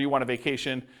wherever you want to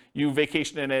vacation. You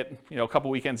vacation in it, a couple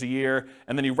weekends a year,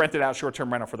 and then you rent it out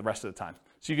short-term rental for the rest of the time.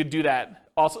 So you could do that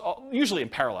also, usually in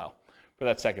parallel for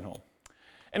that second home.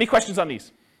 Any questions on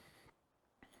these?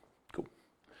 Cool.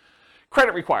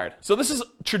 Credit required. So this is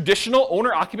traditional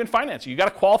owner-occupant financing. You got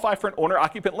to qualify for an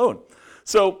owner-occupant loan.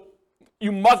 So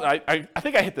you must, I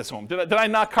think I hit this home. Did I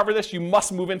not cover this? You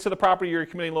must move into the property or you're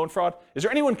committing loan fraud. Is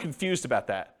there anyone confused about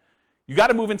that? You got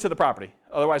to move into the property,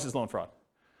 otherwise it's loan fraud.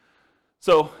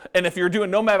 So, and if you're doing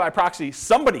Nomad by proxy,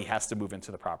 somebody has to move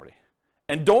into the property.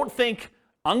 And don't think,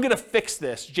 I'm going to fix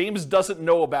this. James doesn't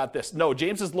know about this. No,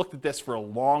 James has looked at this for a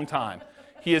long time.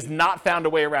 He has not found a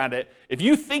way around it. If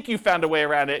you think you found a way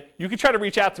around it, you can try to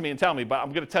reach out to me and tell me, but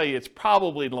I'm going to tell you it's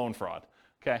probably loan fraud.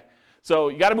 Okay? So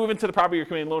you got to move into the property you're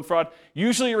committing loan fraud.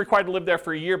 Usually you're required to live there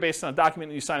for a year based on a document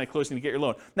that you sign at closing to get your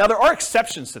loan. Now there are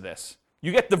exceptions to this.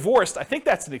 You get divorced, I think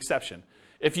that's an exception.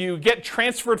 If you get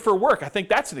transferred for work, I think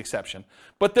that's an exception.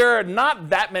 But there are not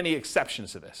that many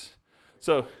exceptions to this.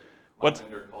 So, what? My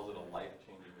lender calls it a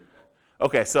life-changing event.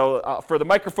 Okay, so for the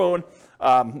microphone,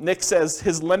 Nick says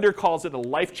his lender calls it a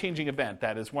life-changing event.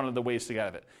 That is one of the ways to get out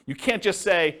of it. You can't just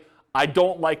say, I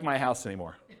don't like my house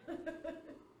anymore.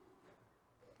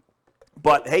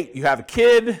 But hey, you have a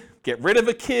kid, get rid of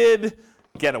a kid,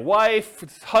 get a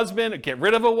wife, husband, or get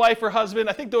rid of a wife or husband.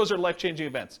 I think those are life-changing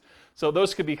events. So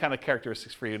those could be kind of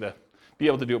characteristics for you to be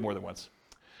able to do it more than once.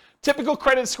 Typical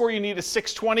credit score you need is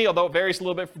 620, although it varies a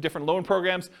little bit for different loan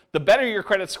programs. The better your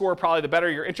credit score, probably the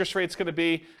better your interest rate's going to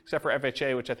be, except for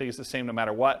FHA, which I think is the same no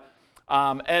matter what.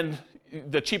 And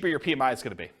the cheaper your PMI is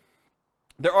going to be.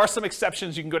 There are some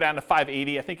exceptions. You can go down to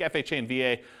 580. I think FHA and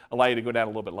VA allow you to go down a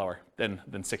little bit lower than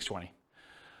 620.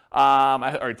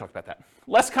 I already talked about that.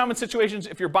 Less common situations,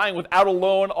 if you're buying without a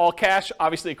loan, all cash,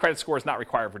 obviously a credit score is not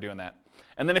required for doing that.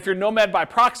 And then if you're Nomad by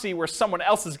proxy, where someone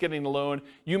else is getting the loan,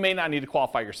 you may not need to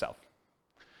qualify yourself.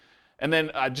 And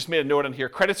then I just made a note on here,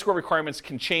 credit score requirements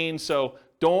can change, so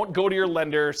don't go to your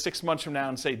lender 6 months from now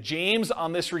and say, James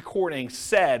on this recording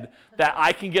said that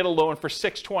I can get a loan for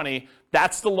 620,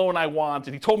 that's the loan I want,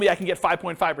 and he told me I can get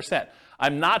 5.5%.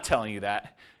 I'm not telling you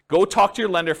that. Go talk to your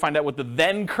lender, find out what the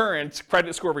then current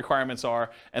credit score requirements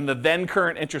are, and the then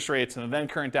current interest rates, and the then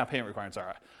current down payment requirements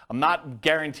are. I'm not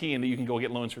guaranteeing that you can go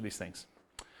get loans for these things.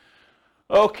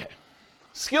 Okay,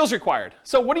 skills required.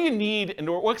 So what do you need,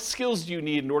 what skills do you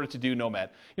need in order to do Nomad?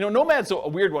 Nomad's a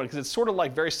weird one because it's sort of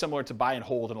like very similar to buy and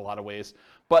hold in a lot of ways.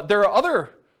 But there are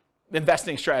other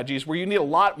investing strategies where you need a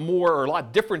lot more or a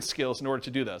lot different skills in order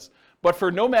to do this. But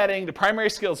for nomading, the primary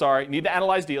skills are you need to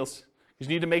analyze deals. You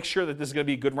need to make sure that this is going to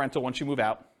be a good rental once you move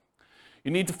out.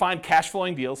 You need to find cash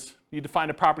flowing deals. You need to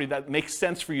find a property that makes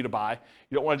sense for you to buy.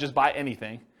 You don't want to just buy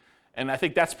anything. And I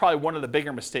think that's probably one of the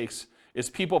bigger mistakes is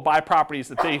people buy properties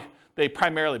that they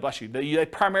primarily, bless you, they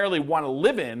primarily want to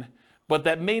live in, but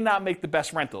that may not make the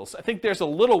best rentals. I think there's a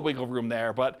little wiggle room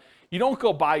there, but you don't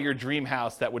go buy your dream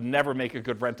house that would never make a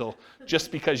good rental just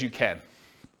because you can.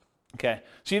 Okay,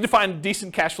 so you need to find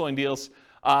decent cash flowing deals.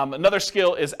 Another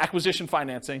skill is acquisition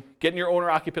financing, getting your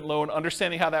owner-occupant loan,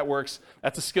 understanding how that works.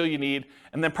 That's a skill you need.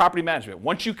 And then property management.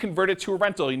 Once you convert it to a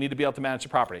rental, you need to be able to manage the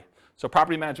property. So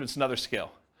property management is another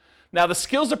skill. Now, the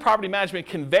skills of property management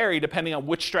can vary depending on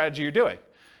which strategy you're doing.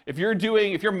 If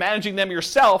you're managing them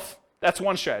yourself, that's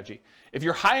one strategy. If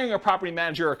you're hiring a property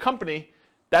manager or a company,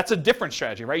 that's a different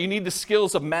strategy, right? You need the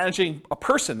skills of managing a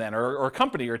person then, or a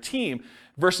company or a team,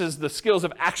 versus the skills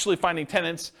of actually finding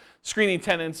tenants, screening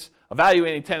tenants,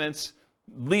 evaluating tenants,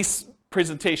 lease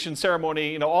presentation,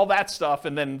 ceremony, all that stuff,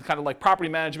 and then kind of like property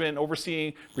management,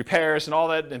 overseeing repairs and all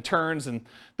that, and turns and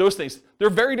those things. They're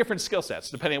very different skill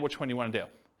sets depending on which one you want to do.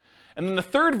 And then the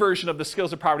third version of the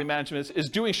skills of property management is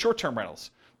doing short-term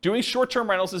rentals. Doing short-term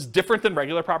rentals is different than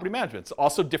regular property management. It's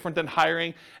also different than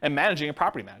hiring and managing a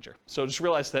property manager. So just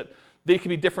realize that they can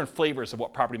be different flavors of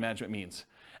what property management means.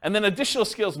 And then additional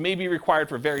skills may be required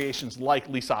for variations like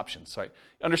lease options. Right?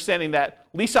 Understanding that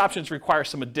lease options require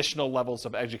some additional levels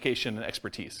of education and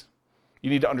expertise. You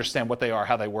need to understand what they are,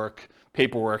 how they work,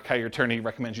 paperwork, how your attorney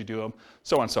recommends you do them,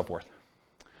 so on and so forth.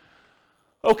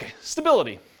 Okay,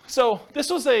 stability. So this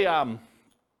was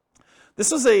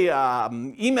This was a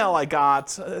email I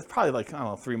got probably like, I don't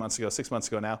know, 3 months ago, 6 months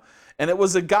ago now. And it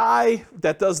was a guy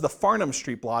that does the Farnham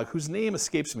Street blog, whose name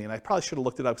escapes me, and I probably should have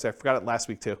looked it up because I forgot it last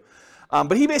week too.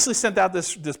 But he basically sent out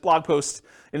this blog post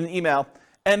in an email,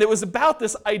 and it was about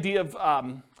this idea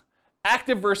of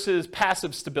active versus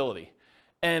passive stability.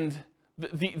 And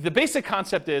the basic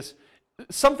concept is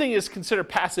something is considered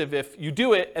passive if you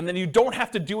do it and then you don't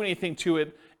have to do anything to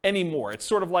it anymore. It's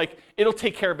sort of like it'll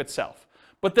take care of itself.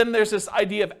 But then there's this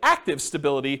idea of active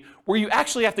stability where you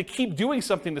actually have to keep doing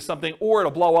something to something, or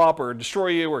it'll blow up or destroy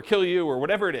you or kill you or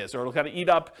whatever it is, or it'll kind of eat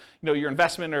up, your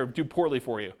investment or do poorly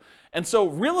for you. And so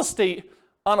real estate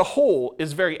on a whole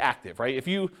is very active, right? If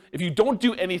you don't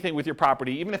do anything with your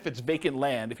property, even if it's vacant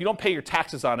land, if you don't pay your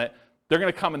taxes on it, they're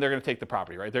going to come and they're going to take the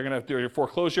property, right? They're going to do your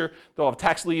foreclosure, they'll have a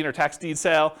tax lien or tax deed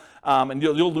sale, and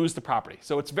you'll lose the property.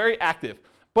 So it's very active.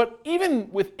 But even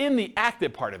within the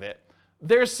active part of it,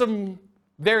 there's some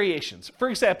variations. For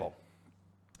example,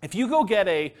 if you go get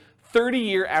a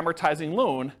 30-year amortizing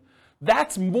loan,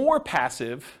 that's more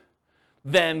passive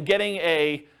than getting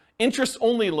a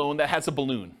interest-only loan that has a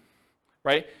balloon,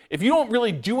 right? If you don't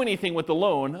really do anything with the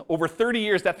loan, over 30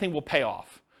 years, that thing will pay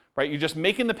off, right? You're just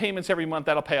making the payments every month,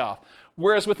 that'll pay off.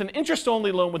 Whereas with an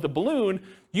interest-only loan with a balloon,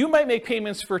 you might make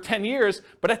payments for 10 years,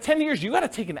 but at 10 years, you got to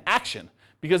take an action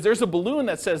because there's a balloon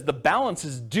that says the balance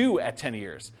is due at 10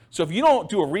 years. So if you don't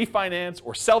do a refinance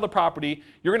or sell the property,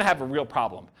 you're going to have a real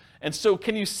problem. And so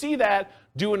can you see that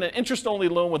doing an interest-only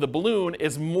loan with a balloon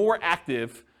is more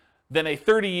active than a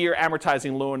 30-year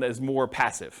amortizing loan that is more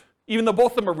passive? Even though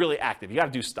both of them are really active, you got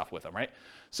to do stuff with them, right?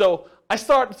 So I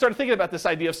started thinking about this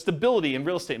idea of stability in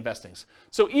real estate investings.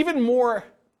 So even more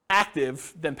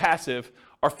active than passive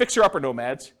are fixer-upper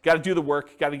nomads. Got to do the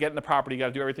work, got to get in the property, got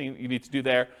to do everything you need to do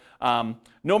there.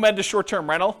 Nomad to short-term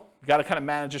rental. You got to kind of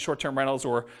manage the short-term rentals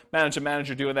or manage a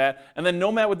manager doing that. And then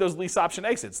nomad with those lease option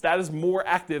exits. That is more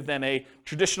active than a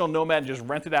traditional nomad just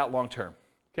rent it out long-term.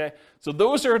 Okay, so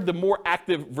those are the more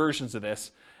active versions of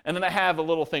this. And then I have a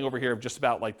little thing over here of just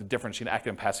about like the difference between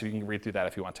active and passive. You can read through that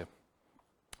if you want to.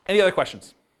 Any other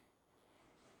questions?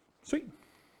 Sweet.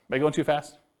 Am I going too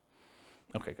fast?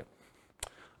 Okay, good.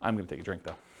 I'm going to take a drink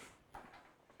though.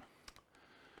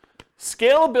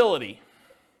 Scalability.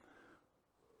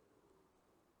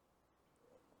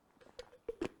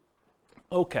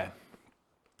 Okay.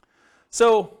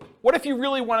 So what if you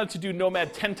really wanted to do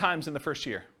Nomad 10 times in the first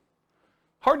year?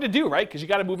 Hard to do, right? Because you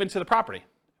got to move into the property.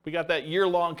 We got that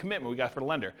year-long commitment we got for the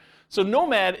lender. So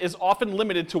Nomad is often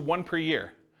limited to one per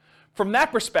year. From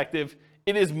that perspective,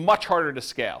 it is much harder to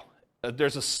scale.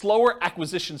 There's a slower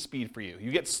acquisition speed for you.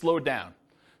 You get slowed down.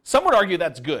 Some would argue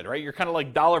that's good, right? You're kind of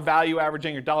like dollar value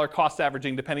averaging or dollar cost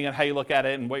averaging, depending on how you look at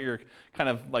it and what you're kind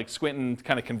of like squinting to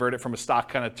kind of convert it from a stock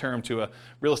kind of term to a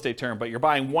real estate term. But you're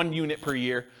buying 1 unit per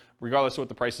year, regardless of what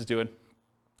the price is doing.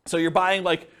 So you're buying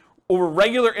like over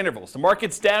regular intervals. The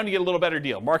market's down, you get a little better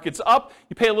deal. Market's up,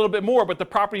 you pay a little bit more, but the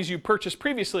properties you purchased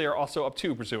previously are also up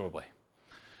too, presumably.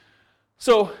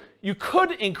 So you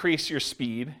could increase your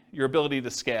speed, your ability to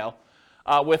scale,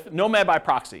 with Nomad by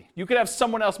proxy. You could have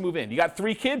someone else move in. You got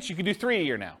 3 kids, you can do 3 a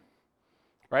year now,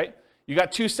 right? You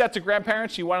got 2 sets of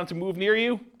grandparents, you want them to move near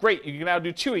you, great, you can now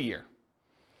do 2 a year.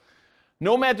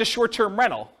 Nomad to short-term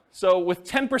rental. So with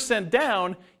 10%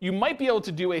 down, you might be able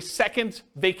to do a second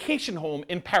vacation home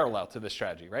in parallel to this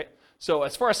strategy, right? So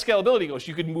as far as scalability goes,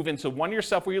 you could move into one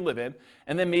yourself where you live in,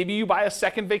 and then maybe you buy a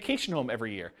second vacation home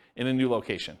every year in a new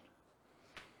location.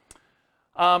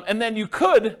 And then you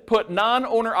could put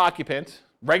non-owner occupant,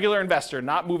 regular investor,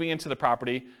 not moving into the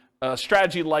property, a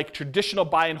strategy like traditional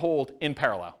buy and hold in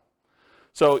parallel.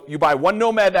 So you buy 1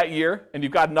 Nomad that year, and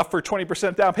you've got enough for a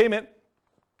 20% down payment.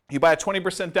 You buy a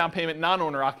 20% down payment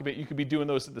non-owner occupant, you could be doing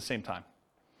those at the same time.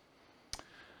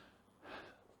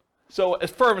 So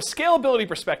as from a scalability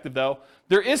perspective, though,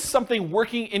 there is something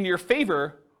working in your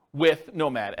favor with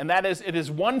Nomad, and that is it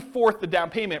is 1/4 the down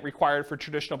payment required for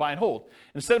traditional buy and hold.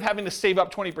 Instead of having to save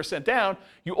up 20% down,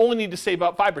 you only need to save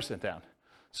up 5% down.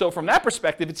 So from that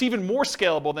perspective, it's even more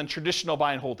scalable than traditional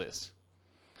buy and hold is.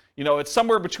 You know, it's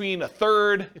somewhere between a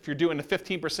third if you're doing the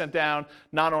 15% down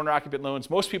non-owner occupant loans.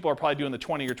 Most people are probably doing the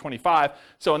 20 or 25.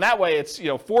 So in that way, it's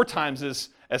 4 times as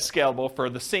scalable. For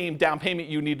the same down payment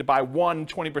you need to buy 1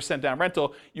 20% down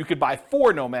rental, you could buy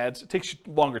 4 Nomads. It takes you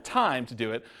longer time to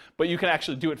do it, but you can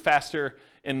actually do it faster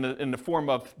in the form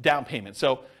of down payment.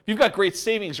 So if you've got great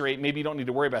savings rate, maybe you don't need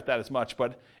to worry about that as much.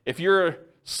 But if you're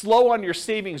slow on your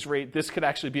savings rate, this could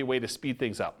actually be a way to speed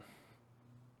things up.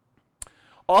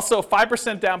 Also,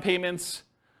 5% down payments,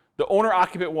 the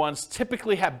owner-occupant ones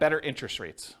typically have better interest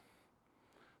rates.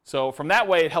 So from that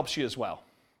way, it helps you as well.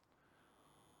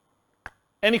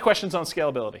 Any questions on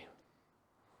scalability?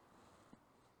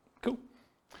 Cool.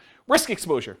 Risk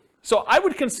exposure. So I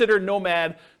would consider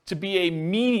Nomad to be a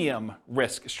medium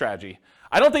risk strategy.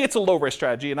 I don't think it's a low risk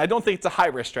strategy, and I don't think it's a high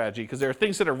risk strategy, because there are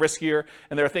things that are riskier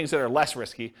and there are things that are less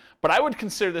risky. But I would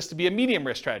consider this to be a medium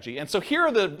risk strategy. And so here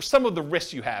are some of the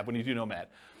risks you have when you do Nomad.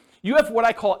 You have what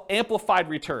I call amplified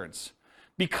returns.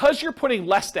 Because you're putting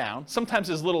less down, sometimes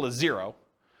as little as 0,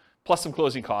 plus some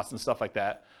closing costs and stuff like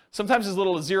that, sometimes as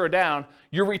little as 0 down,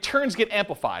 your returns get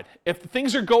amplified. If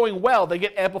things are going well, they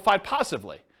get amplified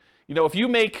positively. You know, if you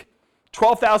make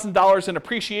 $12,000 in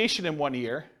appreciation in 1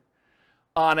 year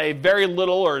on a very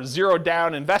little or 0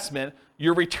 down investment,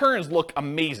 your returns look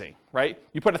amazing, right?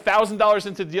 You put $1,000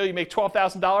 into the deal, you make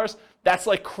 $12,000, that's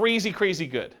like crazy, crazy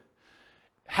good.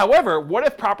 However, what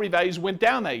if property values went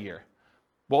down that year?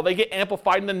 Well, they get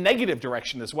amplified in the negative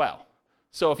direction as well.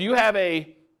 So if you have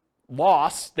a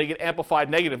loss, they get amplified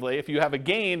negatively. If you have a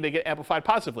gain, they get amplified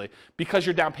positively because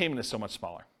your down payment is so much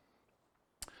smaller.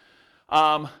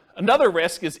 Another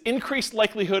risk is increased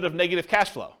likelihood of negative cash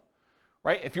flow,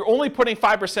 right? If you're only putting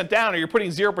 5% down or you're putting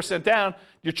 0% down,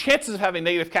 your chances of having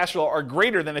negative cash flow are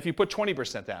greater than if you put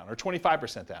 20% down or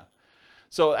 25% down.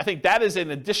 So I think that is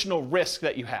an additional risk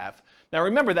that you have. Now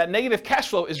remember, that negative cash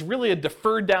flow is really a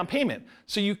deferred down payment.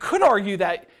 So you could argue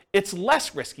that it's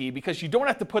less risky because you don't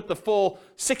have to put the full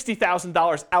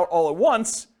 $60,000 out all at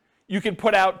once. You can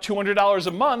put out $200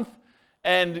 a month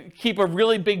and keep a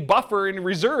really big buffer in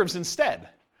reserves instead,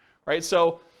 right?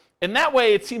 So in that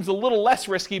way, it seems a little less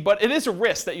risky, but it is a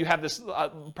risk that you have this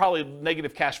probably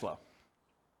negative cash flow.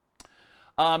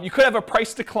 You could have a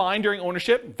price decline during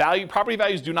ownership. Property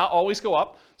values do not always go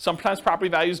up. Sometimes property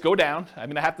values go down. I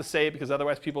mean, I have to say it because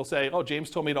otherwise people say, oh, James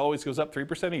told me it always goes up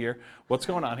 3% a year. What's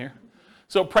going on here?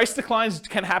 So price declines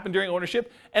can happen during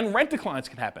ownership, and rent declines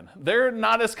can happen. They're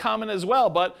not as common as well,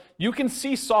 but you can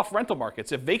see soft rental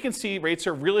markets. If vacancy rates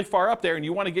are really far up there and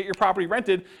you want to get your property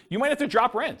rented, you might have to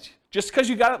drop rent. Just because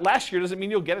you got it last year doesn't mean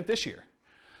you'll get it this year.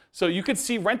 So you could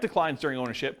see rent declines during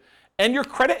ownership. And your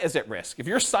credit is at risk. If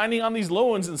you're signing on these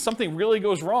loans and something really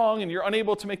goes wrong and you're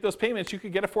unable to make those payments, you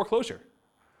could get a foreclosure.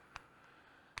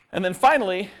 And then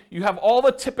finally, you have all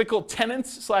the typical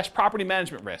tenants/property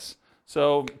management risks.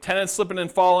 So tenants slipping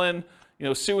and falling,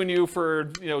 suing you for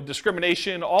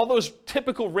discrimination, all those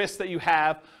typical risks that you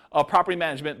have of property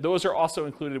management, those are also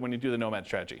included when you do the Nomad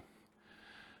strategy.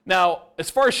 Now, as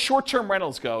far as short-term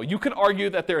rentals go, you could argue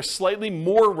that there's slightly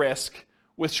more risk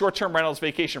with short-term rentals,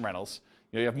 vacation rentals.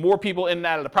 You have more people in and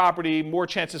out of the property, more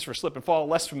chances for slip and fall,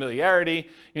 less familiarity.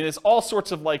 There's all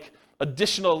sorts of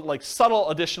additional, subtle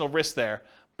additional risks there.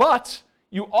 But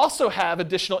you also have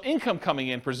additional income coming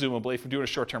in, presumably, from doing a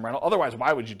short-term rental. Otherwise,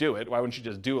 why would you do it? Why wouldn't you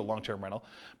just do a long-term rental?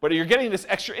 But you're getting this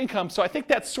extra income, so I think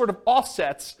that sort of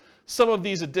offsets some of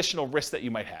these additional risks that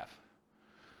you might have.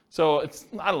 So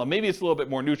I don't know, maybe it's a little bit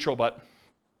more neutral, but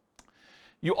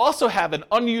you also have an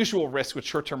unusual risk with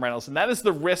short-term rentals, and that is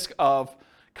the risk of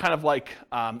kind of like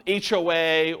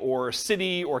HOA or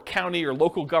city or county or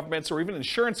local governments or even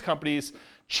insurance companies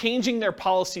changing their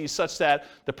policies such that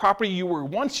the property you were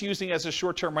once using as a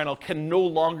short-term rental can no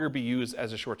longer be used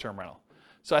as a short-term rental.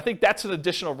 So I think that's an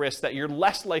additional risk that you're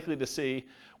less likely to see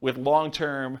with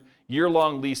long-term,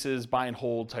 year-long leases, buy and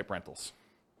hold type rentals.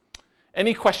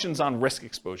 Any questions on risk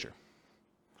exposure?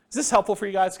 Is this helpful for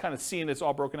you guys, kind of seeing it's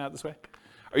all broken out this way?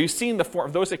 Are you seeing the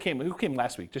form, those that came, who came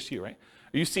last week? Just you, right?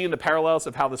 Are you seeing the parallels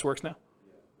of how this works now?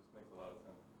 Yeah, this makes a lot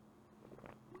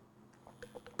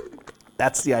of sense.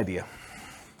 That's the idea.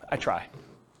 I try.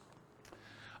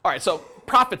 All right, so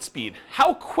profit speed.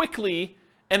 How quickly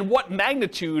and what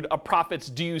magnitude of profits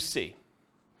do you see?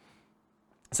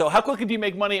 So how quickly do you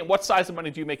make money and what size of money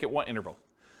do you make at what interval?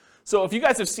 So if you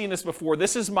guys have seen this before,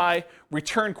 this is my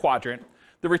return quadrant.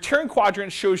 The return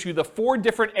quadrant shows you the 4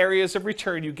 different areas of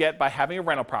return you get by having a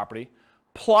rental property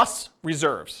plus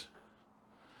reserves.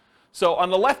 So on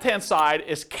the left-hand side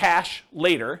is cash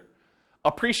later,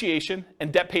 appreciation,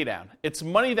 and debt paydown. It's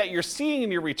money that you're seeing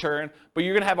in your return, but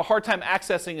you're going to have a hard time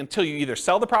accessing until you either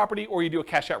sell the property or you do a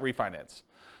cash-out refinance.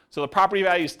 So the property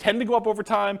values tend to go up over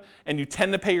time, and you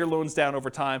tend to pay your loans down over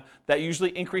time. That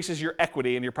usually increases your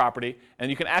equity in your property,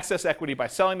 and you can access equity by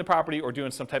selling the property or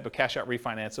doing some type of cash-out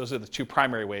refinance. Those are the 2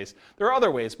 primary ways. There are other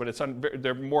ways, but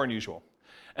they're more unusual.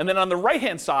 And then on the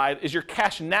right-hand side is your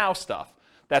cash now stuff.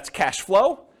 That's cash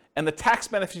flow and the tax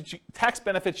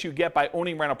benefits you get by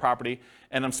owning rental property,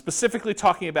 and I'm specifically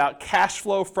talking about cash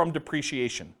flow from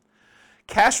depreciation.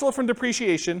 Cash flow from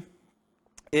depreciation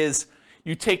is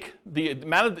you take the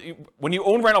amount of, when you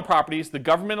own rental properties, the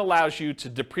government allows you to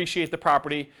depreciate the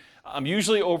property,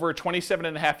 usually over 27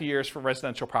 and a half years for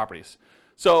residential properties.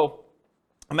 So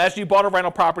imagine you bought a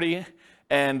rental property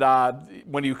And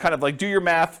when you kind of like do your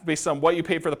math based on what you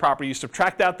paid for the property, you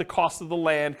subtract out the cost of the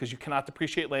land because you cannot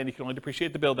depreciate land, you can only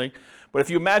depreciate the building. But if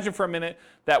you imagine for a minute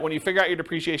that when you figure out your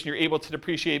depreciation, you're able to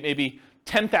depreciate maybe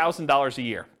 $10,000 a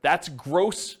year. That's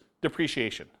gross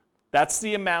depreciation. That's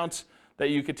the amount that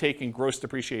you could take in gross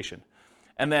depreciation.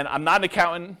 And then I'm not an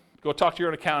accountant, go talk to your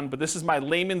own accountant, but this is my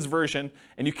layman's version,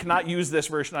 and you cannot use this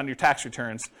version on your tax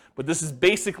returns, but this is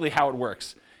basically how it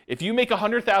works. If you make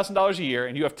 $100,000 a year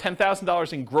and you have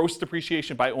 $10,000 in gross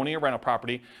depreciation by owning a rental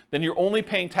property, then you're only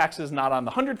paying taxes not on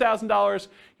the $100,000,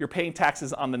 you're paying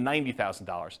taxes on the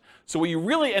 $90,000. So what you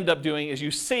really end up doing is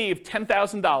you save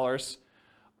 $10,000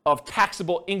 of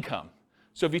taxable income.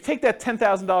 So if you take that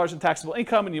 $10,000 in taxable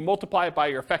income and you multiply it by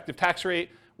your effective tax rate,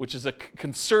 which is a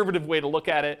conservative way to look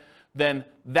at it, then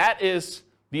that is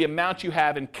the amount you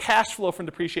have in cash flow from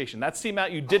depreciation. That's the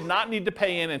amount you did not need to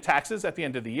pay in taxes at the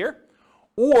end of the year,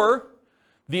 or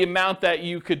the amount that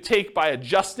you could take by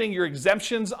adjusting your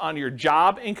exemptions on your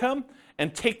job income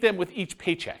and take them with each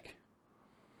paycheck.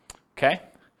 Okay?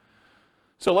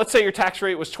 So let's say your tax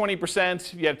rate was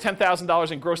 20%, you had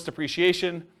 $10,000 in gross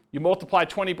depreciation, you multiply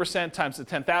 20% times the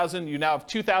 $10,000, you now have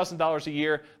 $2,000 a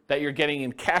year that you're getting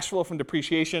in cash flow from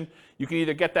depreciation. You can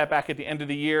either get that back at the end of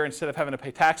the year instead of having to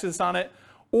pay taxes on it,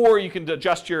 or you can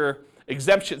adjust your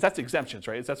exemptions. That's exemptions,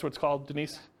 right? That's what it's called,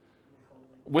 Denise?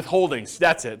 Withholdings,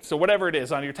 that's it. So whatever it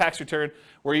is on your tax return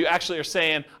where you actually are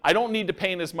saying, I don't need to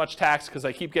pay in as much tax because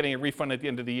I keep getting a refund at the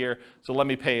end of the year, so let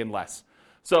me pay in less.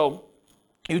 So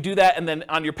you do that, and then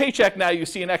on your paycheck now you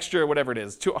see an extra, whatever it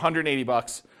is,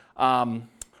 $180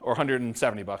 or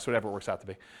 170 bucks, whatever it works out to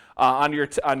be, on your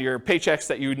paychecks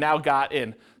that you now got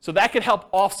in. So that could help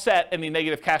offset any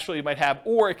negative cash flow you might have,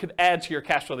 or it could add to your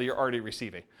cash flow that you're already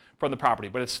receiving from the property.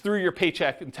 But it's through your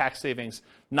paycheck and tax savings,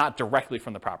 not directly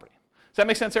from the property. Does that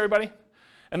make sense, everybody?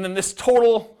 And then this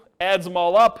total adds them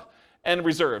all up and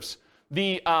reserves.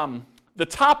 The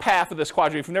top half of this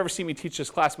quadrant, if you've never seen me teach this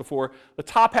class before, the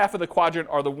top half of the quadrant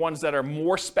are the ones that are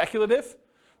more speculative.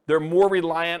 They're more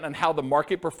reliant on how the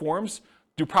market performs.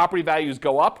 Do property values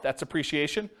go up? That's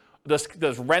appreciation.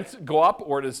 Does rent go up,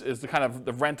 or is the kind of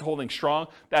the rent holding strong?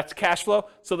 That's cash flow.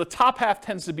 So the top half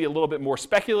tends to be a little bit more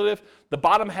speculative. The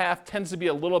bottom half tends to be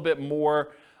a little bit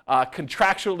more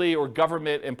contractually or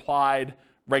government implied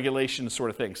regulation sort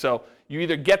of thing. So you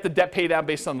either get the debt pay down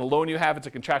based on the loan you have, it's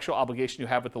a contractual obligation you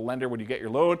have with the lender when you get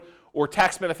your loan, or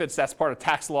tax benefits, that's part of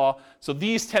tax law. So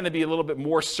these tend to be a little bit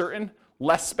more certain,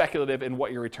 less speculative in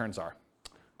what your returns are.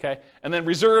 Okay? And then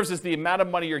reserves is the amount of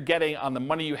money you're getting on the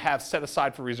money you have set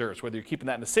aside for reserves, whether you're keeping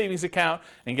that in a savings account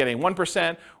and getting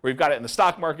 1%, or you've got it in the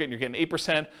stock market and you're getting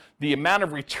 8%. The amount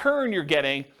of return you're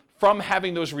getting from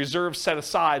having those reserves set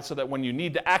aside so that when you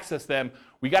need to access them,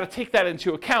 we got to take that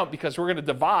into account because we're going to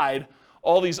divide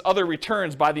all these other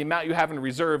returns by the amount you have in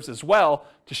reserves as well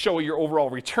to show what your overall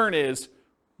return is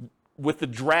with the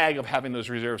drag of having those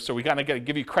reserves. So we got to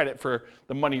give you credit for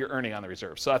the money you're earning on the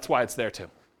reserves. So that's why it's there too.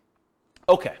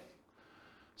 Okay,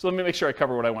 so let me make sure I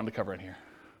cover what I wanted to cover in here.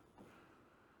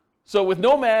 So with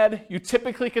Nomad, you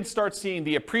typically can start seeing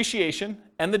the appreciation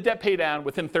and the debt pay down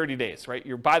within 30 days, right?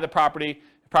 You buy the property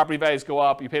values go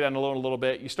up, you pay down the loan a little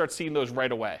bit, you start seeing those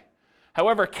right away.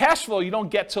 However, cash flow you don't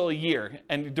get till a year,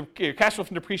 and your cash flow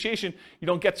from depreciation you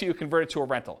don't get till you convert it to a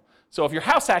rental. So if you're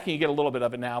house hacking, you get a little bit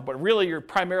of it now, but really you're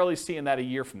primarily seeing that a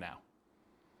year from now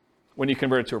when you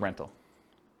convert it to a rental.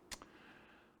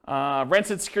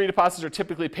 Rents and security deposits are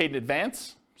typically paid in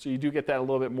advance, so you do get that a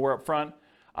little bit more up front.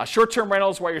 Short-term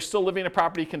rentals, while you're still living in a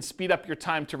property, can speed up your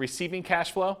time to receiving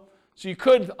cash flow. So you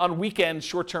could, on weekends,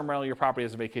 short-term rental your property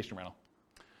as a vacation rental.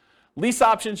 Lease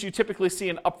options, you typically see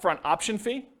an upfront option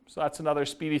fee. So that's another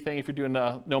speedy thing if you're doing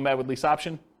a Nomad with lease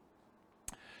option.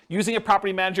 Using a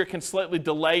property manager can slightly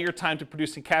delay your time to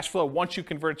producing cash flow once you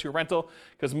convert it to a rental,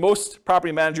 because most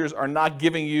property managers are not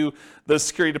giving you the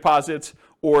security deposits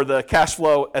or the cash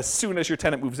flow as soon as your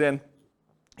tenant moves in.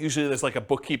 Usually there's like a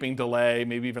bookkeeping delay,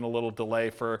 maybe even a little delay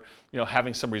for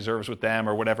having some reserves with them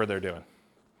or whatever they're doing.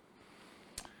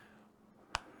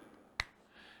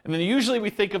 And then usually we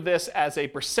think of this as a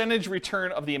percentage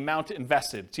return of the amount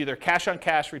invested. It's either cash on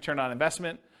cash return on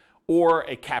investment or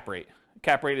a cap rate.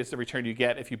 Cap rate is the return you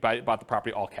get if you bought the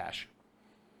property all cash.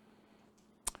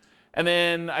 And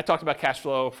then I talked about cash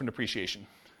flow from depreciation.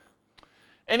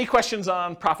 Any questions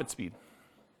on profit speed?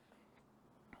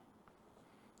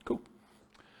 Cool.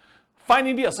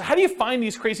 Finding deals. So how do you find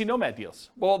these crazy Nomad deals?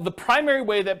 Well, the primary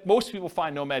way that most people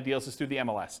find Nomad deals is through the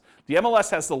MLS. The MLS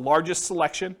has the largest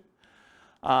selection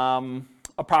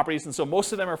of properties, and so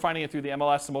most of them are finding it through the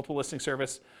MLS, the multiple listing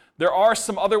service. There are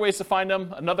some other ways to find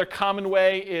them. Another common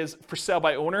way is for sale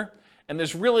by owner, And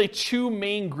there's really two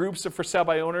main groups of for sale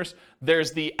by owners.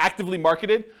 There's the actively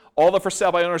marketed, all the for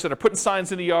sale by owners that are putting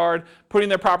signs in the yard, putting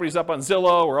their properties up on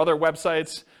Zillow or other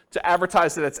websites to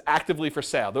advertise that it's actively for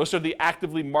sale. Those are the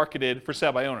actively marketed for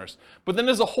sale by owners. But then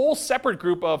there's a whole separate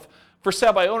group of for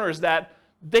sale by owners that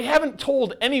they haven't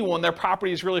told anyone their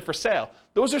property is really for sale.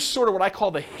 Those are sort of what I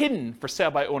call the hidden for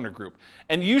sale by owner group.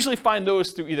 And you usually find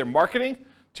those through either marketing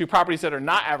to properties that are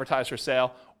not advertised for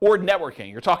sale or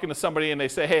networking. You're talking to somebody and they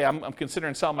say, hey, I'm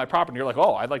considering selling my property. You're like,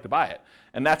 oh, I'd like to buy it.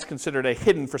 And that's considered a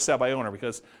hidden for sale by owner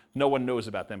because no one knows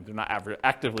about them. They're not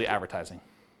actively advertising.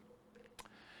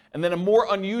 And then a more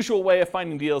unusual way of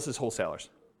finding deals is wholesalers.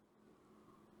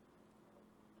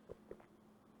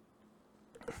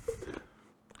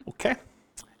 Okay.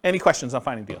 Any questions on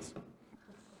finding deals?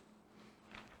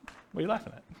 What are you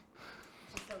laughing at?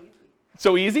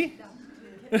 So easy?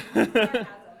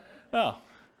 Oh.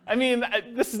 I mean,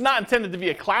 this is not intended to be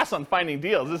a class on finding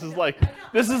deals. This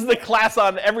is the class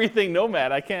on everything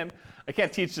Nomad. I can't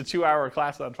teach the 2-hour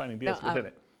class on finding deals within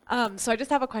it. So I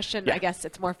just have a question. Yeah. I guess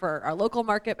it's more for our local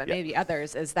market, but maybe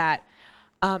others, is that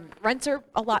rents are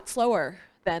a lot slower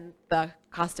than the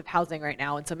cost of housing right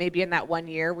now. And so maybe in that 1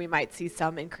 year, we might see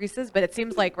some increases, but it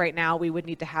seems like right now we would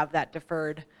need to have that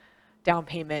deferred down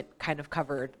payment kind of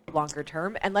covered longer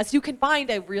term, unless you can find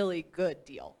a really good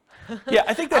deal. Yeah,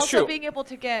 I think that's also, true. being able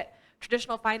to get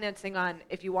traditional financing on,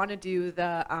 if you want to do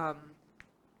the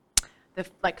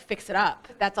like fix it up,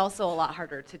 that's also a lot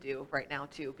harder to do right now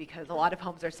too, because a lot of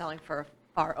homes are selling for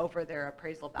far over their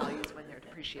appraisal values when they're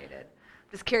depreciated.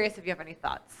 Just curious if you have any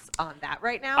thoughts on that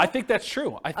right now. I think that's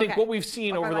true. I think what we've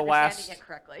seen over the last, it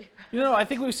correctly. I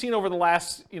think we've seen over the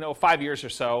last, 5 years or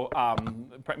so,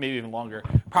 maybe even longer,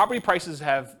 property prices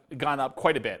have gone up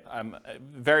quite a bit,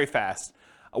 very fast.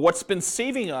 What's been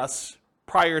saving us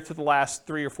prior to the last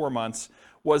 3 or 4 months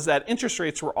was that interest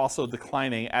rates were also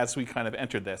declining as we kind of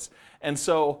entered this. And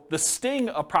so the sting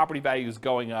of property values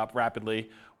going up rapidly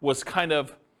was kind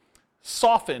of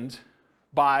softened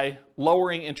by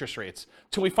lowering interest rates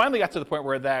till we finally got to the point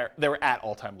where they were at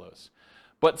all-time lows.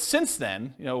 But since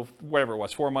then, whatever it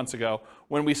was, 4 months ago,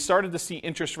 when we started to see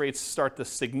interest rates start to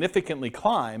significantly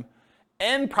climb,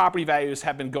 and property values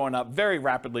have been going up very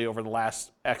rapidly over the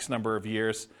last X number of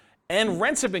years, and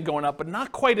rents have been going up, but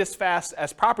not quite as fast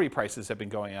as property prices have been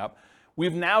going up,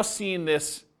 we've now seen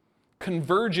this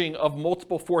converging of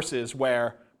multiple forces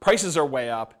where prices are way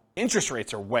up, interest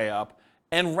rates are way up,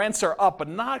 and rents are up, but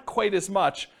not quite as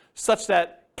much, such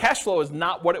that cash flow is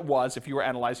not what it was if you were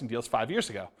analyzing deals 5 years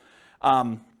ago.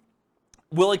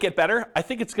 Will it get better? I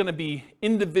think it's going to be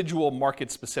individual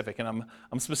market specific, and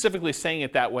I'm specifically saying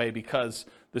it that way because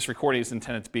this recording is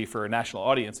intended to be for a national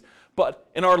audience. But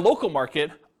in our local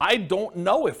market, I don't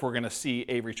know if we're going to see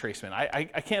a retracement. I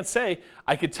can't say.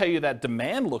 I could tell you that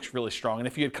demand looks really strong, and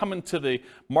if you had come into the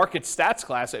market stats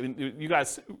class, I mean,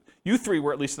 you three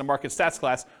were at least in the market stats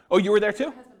class. Oh, you were there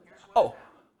too? Oh,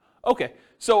 okay.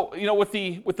 So with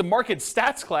the market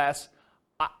stats class,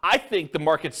 I think the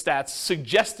market stats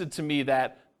suggested to me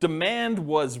that demand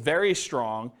was very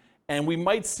strong, and we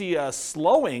might see a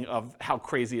slowing of how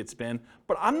crazy it's been,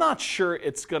 but I'm not sure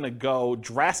it's going to go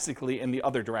drastically in the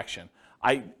other direction.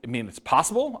 I mean, it's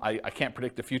possible. I can't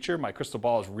predict the future. My crystal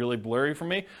ball is really blurry for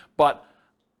me, but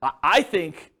I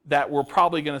think that we're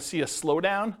probably going to see a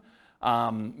slowdown,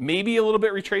 maybe a little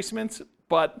bit retracement,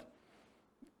 but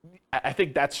I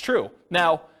think that's true.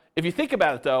 Now, if you think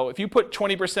about it, though, if you put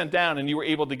 20% down and you were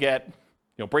able to get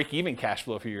break-even cash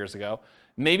flow a few years ago,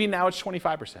 maybe now it's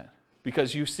 25%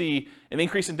 because you see an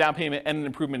increase in down payment and an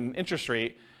improvement in interest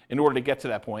rate in order to get to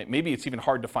that point. Maybe it's even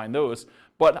hard to find those.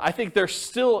 But I think there's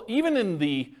still, even in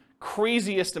the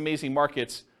craziest, amazing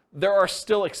markets, there are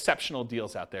still exceptional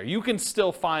deals out there. You can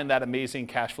still find that amazing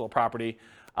cash flow property.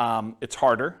 It's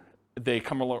harder. They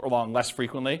come along less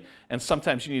frequently, and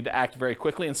sometimes you need to act very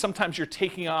quickly, and sometimes you're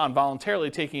voluntarily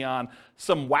taking on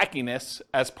some wackiness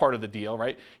as part of the deal,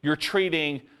 right? You're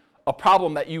trading a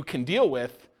problem that you can deal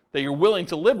with, that you're willing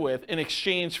to live with, in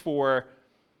exchange for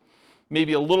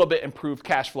maybe a little bit improved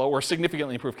cash flow or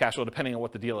significantly improved cash flow, depending on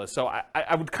what the deal is. So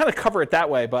I would kind of cover it that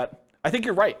way, but I think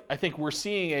you're right. I think we're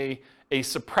seeing a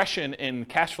suppression in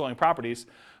cash flowing properties,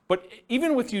 but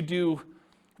even with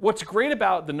what's great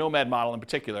about the Nomad model in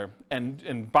particular,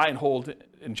 and buy and hold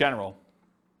in general,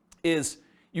 is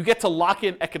you get to lock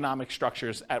in economic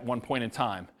structures at one point in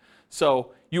time.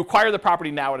 So you acquire the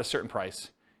property now at a certain price.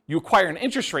 You acquire an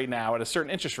interest rate now at a certain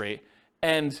interest rate,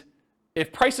 and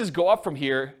if prices go up from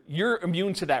here, you're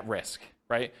immune to that risk,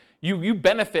 right? You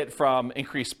benefit from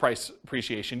increased price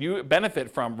appreciation. You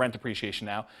benefit from rent appreciation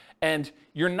now. And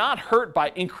you're not hurt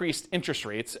by increased interest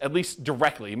rates, at least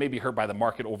directly. You may be hurt by the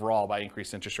market overall by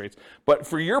increased interest rates. But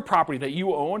for your property that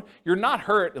you own, you're not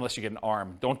hurt unless you get an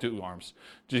ARM. Don't do ARMs.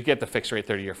 Just get the fixed rate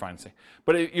 30-year financing.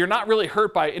 But you're not really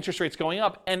hurt by interest rates going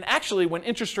up. And actually, when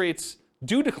interest rates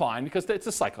do decline, because it's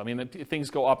a cycle. I mean, things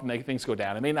go up and things go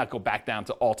down. It may not go back down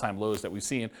to all-time lows that we've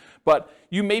seen, but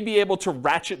you may be able to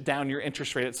ratchet down your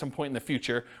interest rate at some point in the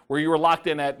future where you were locked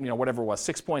in at, whatever it was,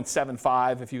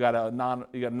 6.75 if you got a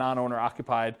non-owner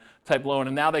occupied type loan,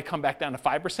 and now they come back down to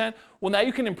 5%. Well, now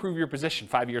you can improve your position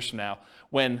 5 years from now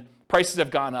when prices have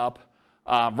gone up,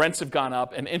 rents have gone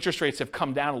up, and interest rates have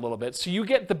come down a little bit. So you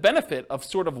get the benefit of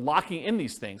sort of locking in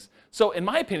these things. So in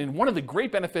my opinion, one of the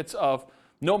great benefits of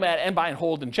Nomad and buy and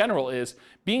hold in general is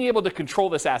being able to control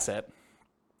this asset,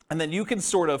 and then you can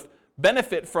sort of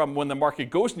benefit from when the market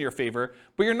goes in your favor,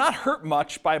 but you're not hurt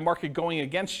much by a market going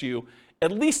against you,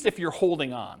 at least if you're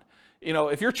holding on.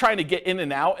 If you're trying to get in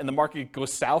and out and the market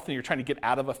goes south and you're trying to get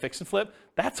out of a fix and flip,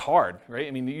 that's hard, right?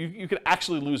 I mean, you could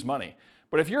actually lose money.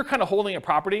 But if you're kind of holding a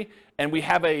property and we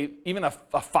have even a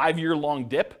 5-year long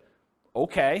dip,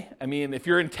 okay. I mean, if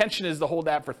your intention is to hold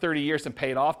that for 30 years and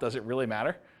pay it off, does it really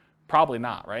matter? Probably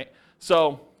not, right?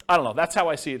 So I don't know. That's how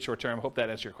I see it short term. Hope that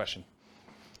answered your question.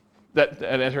 That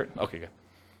answered? Okay, good.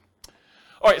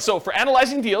 All right, so for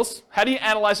analyzing deals, how do you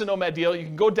analyze a Nomad deal? You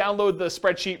can go download the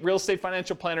spreadsheet,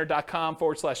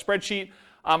 realestatefinancialplanner.com/spreadsheet.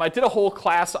 I did a whole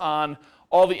class on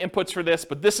all the inputs for this,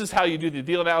 but this is how you do the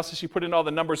deal analysis. You put in all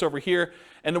the numbers over here.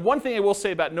 And the one thing I will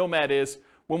say about Nomad is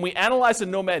when we analyze a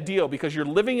Nomad deal, because you're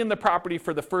living in the property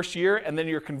for the first year and then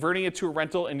you're converting it to a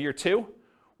rental in year 2,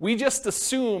 we just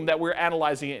assume that we're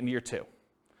analyzing it in year 2.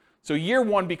 So year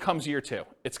 1 becomes year 2.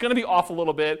 It's going to be off a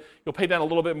little bit. You'll pay down a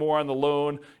little bit more on the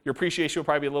loan. Your appreciation will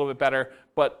probably be a little bit better,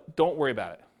 but don't worry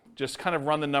about it. Just kind of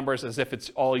run the numbers as if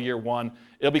it's all year 1.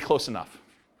 It'll be close enough,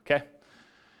 okay?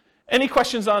 Any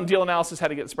questions on deal analysis, how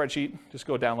to get the spreadsheet? Just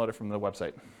go download it from the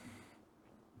website.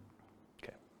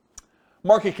 Okay.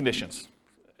 Market conditions.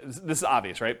 This is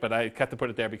obvious, right? But I had to put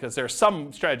it there because there are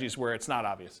some strategies where it's not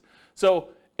obvious. So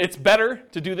it's better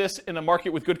to do this in a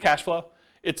market with good cash flow.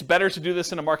 It's better to do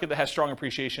this in a market that has strong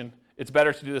appreciation. It's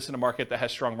better to do this in a market that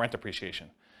has strong rent appreciation.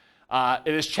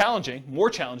 It is challenging, more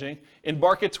challenging, in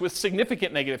markets with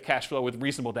significant negative cash flow with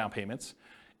reasonable down payments.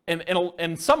 And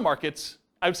in some markets,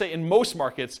 I would say in most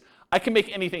markets, I can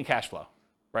make anything cash flow,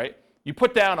 right? You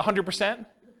put down 100%,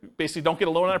 basically don't get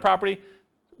a loan on a property,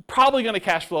 probably going to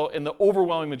cash flow in the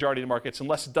overwhelming majority of the markets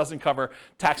unless it doesn't cover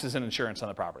taxes and insurance on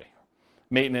the property.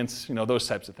 Maintenance, those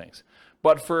types of things.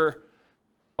 But for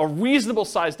a reasonable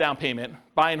size down payment,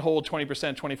 buy and hold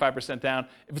 20%, 25% down,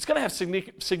 if it's going to have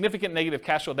significant negative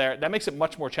cash flow there, that makes it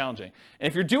much more challenging. And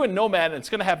if you're doing Nomad and it's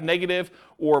going to have negative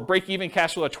or break-even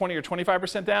cash flow at 20 or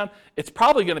 25% down, it's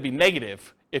probably going to be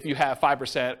negative if you have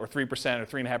 5% or 3% or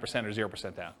 3.5% or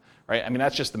 0% down, right? I mean,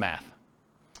 that's just the math.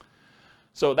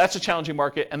 So that's a challenging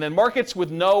market. And then markets with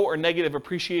no or negative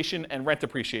appreciation and rent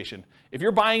appreciation. If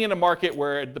you're buying in a market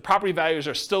where the property values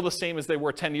are still the same as they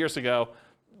were 10 years ago,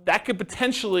 that could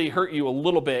potentially hurt you a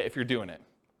little bit if you're doing it,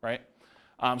 right?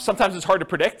 Sometimes it's hard to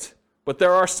predict, but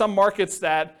there are some markets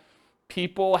that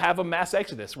people have a mass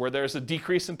exodus where there's a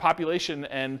decrease in population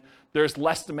and there's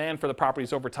less demand for the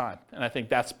properties over time. And I think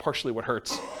that's partially what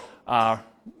hurts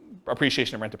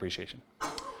appreciation and rent appreciation.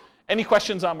 Any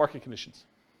questions on market conditions?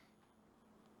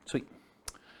 Sweet.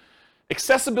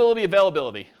 Accessibility,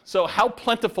 availability. So how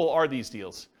plentiful are these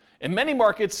deals? In many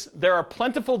markets, there are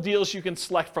plentiful deals you can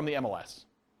select from the MLS.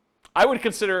 I would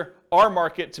consider our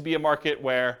market to be a market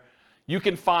where you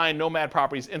can find Nomad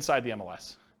properties inside the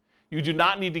MLS. You do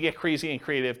not need to get crazy and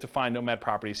creative to find Nomad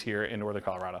properties here in Northern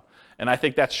Colorado. And I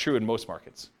think that's true in most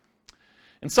markets.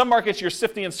 In some markets, you're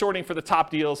sifting and sorting for the top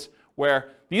deals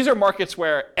where these are markets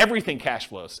where everything cash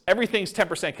flows. Everything's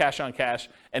 10% cash on cash.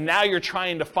 And now you're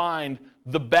trying to find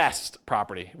the best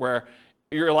property where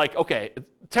you're like, okay,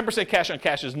 10% cash on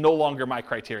cash is no longer my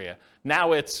criteria.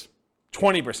 Now it's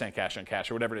 20% cash on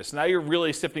cash or whatever it is. So now you're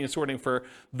really sifting and sorting for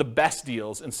the best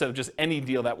deals instead of just any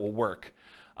deal that will work.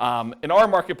 In our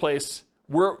marketplace,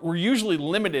 we're usually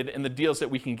limited in the deals that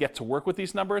we can get to work with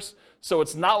these numbers. So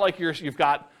it's not like you've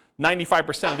got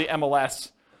 95% of the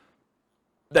MLS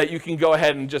that you can go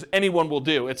ahead and just anyone will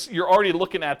do. You're already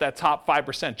looking at that top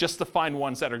 5% just to find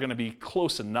ones that are going to be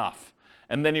close enough.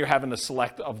 And then you're having to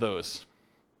select of those.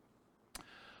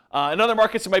 In other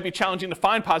markets, it might be challenging to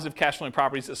find positive cash flowing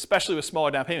properties, especially with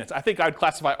smaller down payments. I think I'd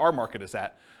classify our market as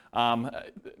that.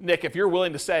 Nick, if you're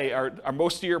willing to say, are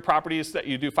most of your properties that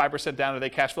you do 5% down, are they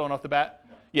cash flowing off the bat?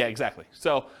 Yeah, exactly.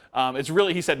 So it's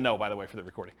really, he said no, by the way, for the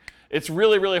recording. It's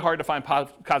really, really hard to find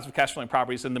positive cash flowing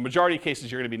properties. In the majority of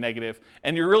cases, you're going to be negative,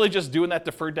 and you're really just doing that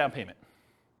deferred down payment.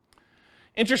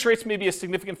 Interest rates may be a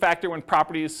significant factor when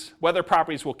whether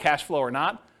properties will cash flow or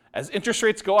not. As interest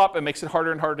rates go up, it makes it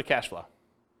harder and harder to cash flow.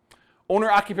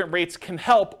 Owner-occupant rates can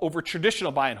help over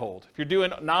traditional buy and hold. If you're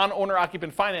doing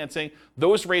non-owner-occupant financing,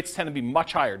 those rates tend to be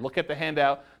much higher. Look at the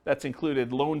handout that's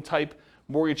included, loan type,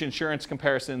 mortgage insurance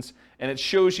comparisons, and it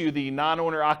shows you the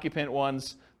non-owner-occupant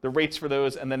ones, the rates for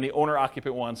those, and then the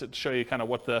owner-occupant ones that show you kind of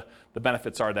what the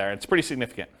benefits are there. It's pretty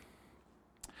significant.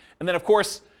 And then, of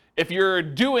course, if you're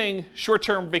doing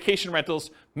short-term vacation rentals,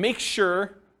 make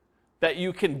sure that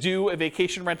you can do a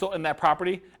vacation rental in that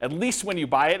property, at least when you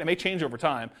buy it. It may change over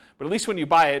time, but at least when you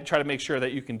buy it, try to make sure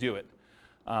that you can do it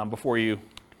before you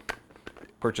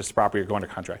purchase the property or go under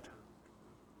contract.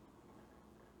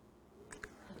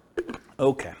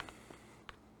 Okay.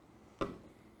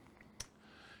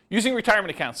 Using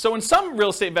retirement accounts. So in some real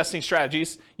estate investing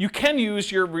strategies, you can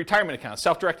use your retirement account,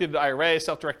 self-directed IRA,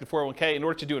 self-directed 401k, in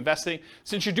order to do investing.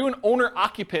 Since you're doing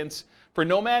owner-occupants for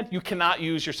Nomad, you cannot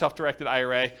use your self-directed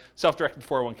IRA, self-directed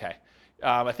 401k.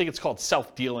 I think it's called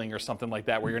self-dealing or something like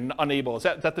that, where you're unable. Is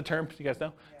that the term? Do you guys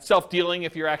know? Yeah. Self-dealing,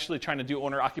 if you're actually trying to do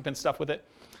owner-occupant stuff with it.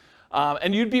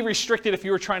 And you'd be restricted if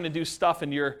you were trying to do stuff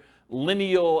in your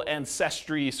lineal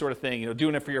ancestry sort of thing,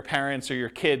 doing it for your parents or your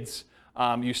kids.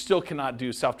 You still cannot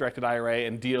do self-directed IRA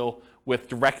and deal with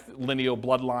direct lineal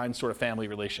bloodline sort of family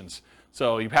relations.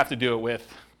 So you have to do it with,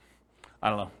 I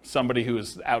don't know, somebody who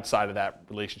is outside of that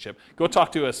relationship. Go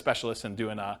talk to a specialist in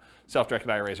doing self-directed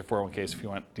IRAs or 401ks if you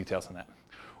want details on that.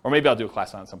 Or maybe I'll do a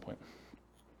class on it at some point.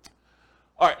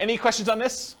 All right, any questions on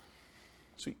this?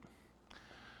 Sweet.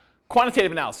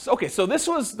 Quantitative analysis. Okay, so this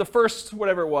was the first,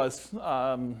 whatever it was.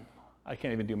 I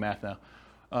can't even do math now.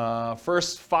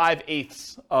 First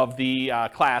 5/8 of the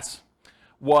class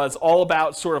was all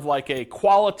about sort of like a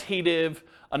qualitative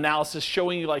analysis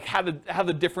showing you like how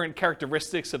the different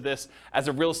characteristics of this as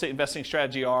a real estate investing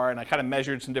strategy are, and I kind of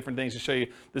measured some different things to show you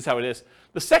this is how it is.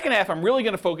 The second half, I'm really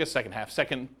going to focus, second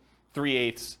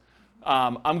 3/8,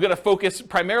 I'm going to focus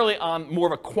primarily on more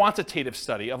of a quantitative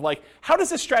study of like, how does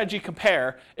this strategy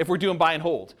compare if we're doing buy and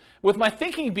hold? With my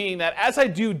thinking being that as I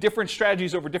do different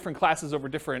strategies over different classes, over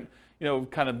different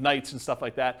kind of nights and stuff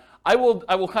like that, I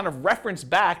will kind of reference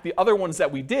back the other ones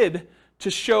that we did to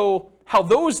show how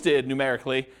those did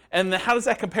numerically, and then how does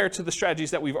that compare to the strategies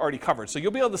that we've already covered. So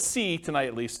you'll be able to see tonight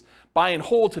at least buy and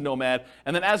hold to Nomad,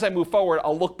 and then as I move forward,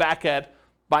 I'll look back at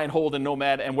buy and hold and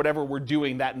Nomad and whatever we're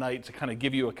doing that night to kind of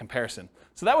give you a comparison.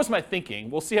 So that was my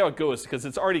thinking. We'll see how it goes because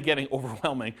it's already getting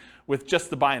overwhelming with just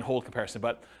the buy and hold comparison,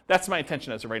 but that's my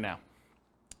intention as of right now.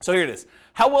 So here it is.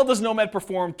 How well does Nomad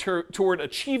perform toward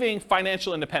achieving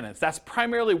financial independence? That's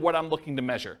primarily what I'm looking to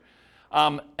measure.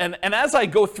 And as I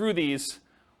go through these,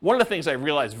 one of the things I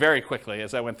realized very quickly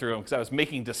as I went through them, because I was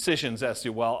making decisions as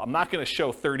to, well, I'm not going to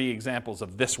show 30 examples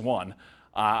of this one.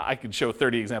 I could show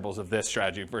 30 examples of this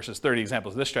strategy versus 30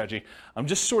 examples of this strategy. I'm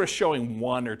just sort of showing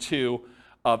one or two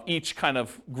of each kind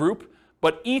of group,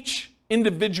 but each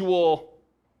individual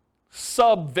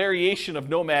sub-variation of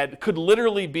Nomad could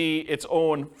literally be its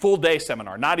own full-day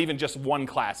seminar, not even just one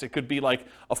class. It could be like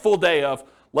a full day of,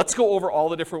 let's go over all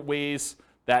the different ways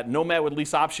that Nomad with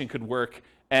lease option could work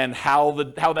and how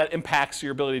that impacts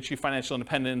your ability to achieve financial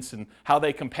independence and how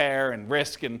they compare and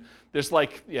risk. And there's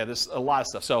there's a lot of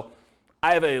stuff. So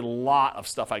I have a lot of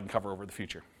stuff I can cover over the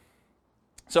future.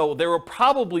 So there will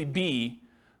probably be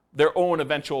their own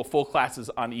eventual full classes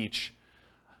on each.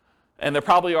 And there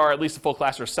probably are at least a full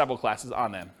class or several classes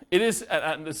on them. It is,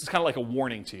 and this is kind of like a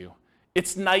warning to you,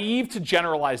 it's naive to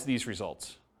generalize these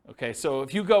results. Okay, so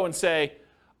if you go and say,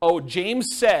 oh,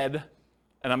 James said,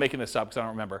 and I'm making this up because I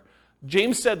don't remember,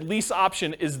 James said lease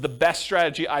option is the best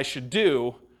strategy I should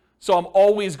do, so I'm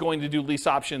always going to do lease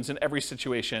options in every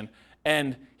situation.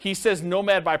 And he says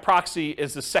Nomad by proxy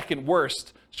is the second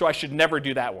worst, so I should never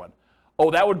do that one. Oh,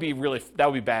 that would be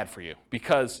bad for you,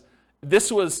 because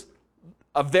this was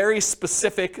a very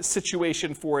specific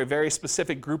situation for a very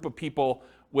specific group of people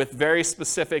with very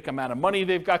specific amount of money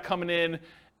they've got coming in,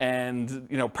 and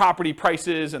property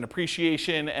prices and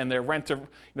appreciation and their rent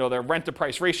to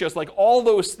price ratios. Like all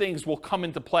those things will come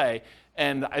into play.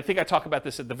 And I think I talk about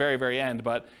this at the very, very end,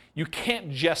 but you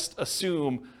can't just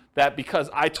assume that because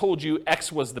I told you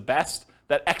X was the best,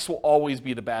 that X will always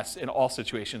be the best in all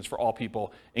situations for all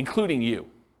people, including you.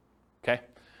 Okay?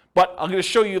 But I'm going to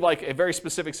show you like a very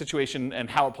specific situation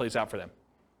and how it plays out for them.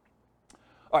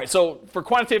 All right, so for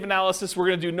quantitative analysis, we're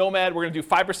going to do Nomad. We're going to do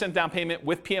 5% down payment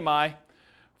with PMI.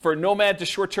 For Nomad to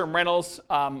short-term rentals,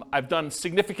 I've done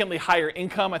significantly higher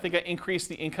income. I think I increased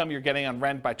the income you're getting on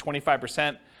rent by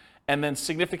 25%, and then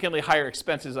significantly higher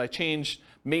expenses. I changed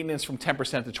maintenance from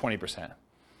 10% to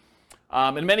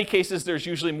 20%. In many cases, there's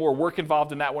usually more work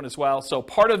involved in that one as well. So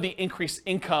part of the increased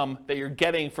income that you're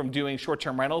getting from doing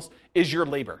short-term rentals is your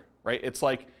labor, right? It's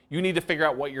like you need to figure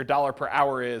out what your dollar per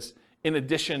hour is in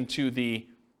addition to the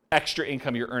extra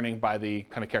income you're earning by the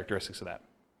kind of characteristics of that.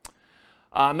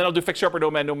 Then I'll do fixer upper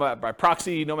Nomad, Nomad by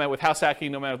proxy, Nomad with house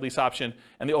hacking, Nomad with lease option,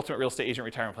 and the ultimate real estate agent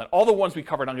retirement plan. All the ones we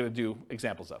covered I'm going to do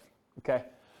examples of. Okay.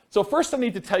 So first I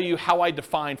need to tell you how I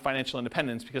define financial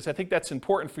independence, because I think that's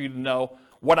important for you to know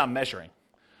what I'm measuring.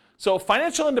 So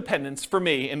financial independence for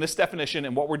me in this definition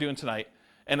and what we're doing tonight,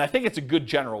 and I think it's a good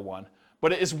general one,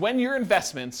 but it is when your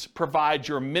investments provide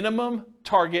your minimum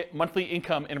target monthly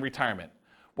income in retirement.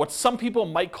 What some people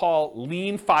might call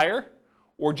lean FIRE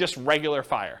or just regular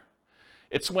FIRE.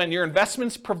 It's when your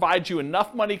investments provide you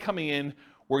enough money coming in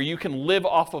where you can live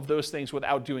off of those things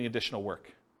without doing additional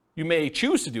work. You may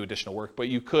choose to do additional work, but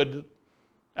you could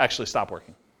actually stop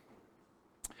working.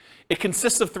 It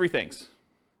consists of three things.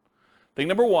 Thing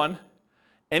number one,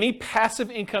 any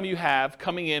passive income you have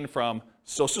coming in from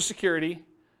Social Security,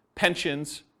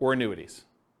 pensions, or annuities.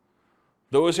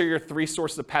 Those are your three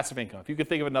sources of passive income. If you could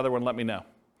think of another one, let me know.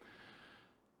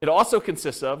 It also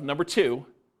consists of, number two,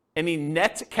 any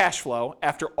net cash flow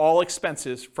after all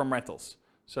expenses from rentals.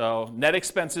 So net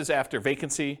expenses after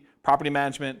vacancy, property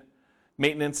management,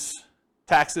 maintenance,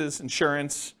 taxes,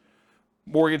 insurance,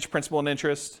 mortgage, principal, and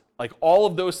interest. Like all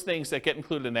of those things that get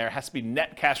included in there has to be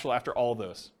net cash flow after all of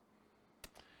those.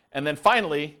 And then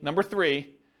finally, number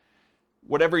three,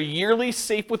 whatever yearly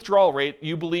safe withdrawal rate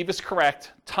you believe is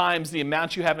correct times the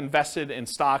amount you have invested in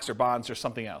stocks or bonds or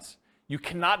something else. You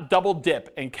cannot double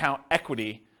dip and count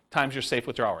equity times your safe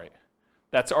withdrawal rate.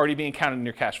 That's already being counted in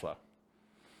your cash flow.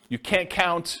 You can't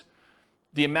count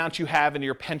the amount you have in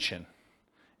your pension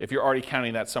if you're already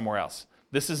counting that somewhere else.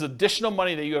 This is additional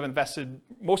money that you have invested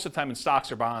most of the time in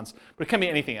stocks or bonds, but it can be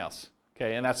anything else,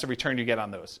 okay? And that's the return you get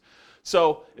on those.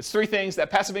 So it's three things: that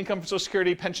passive income from Social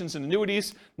Security, pensions, and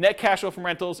annuities, net cash flow from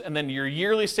rentals, and then your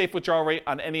yearly safe withdrawal rate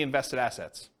on any invested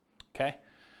assets, okay?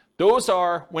 Those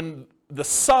are when the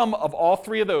sum of all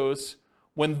three of those,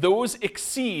 when those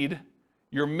exceed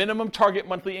your minimum target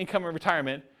monthly income in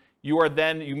retirement, you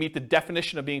meet the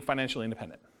definition of being financially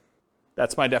independent.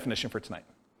 That's my definition for tonight.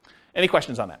 Any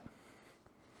questions on that?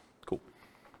 Cool.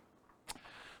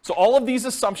 So all of these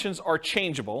assumptions are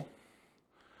changeable.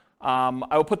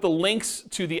 I will put the links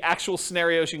to the actual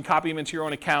scenarios. You can copy them into your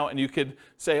own account, and you could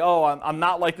say, oh, I'm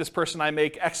not like this person. I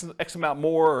make X amount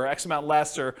more or X amount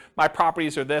less, or my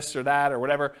properties are this or that or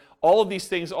whatever. All of these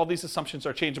things, all these assumptions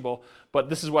are changeable, but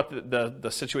this is what the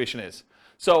situation is.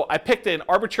 So I picked an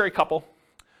arbitrary couple.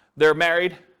 They're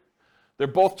married. They're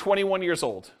both 21 years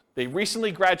old. They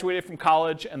recently graduated from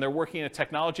college, and they're working in a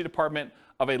technology department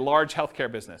of a large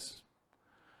healthcare business.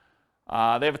 They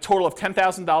have a total of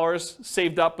 $10,000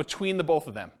 saved up between the both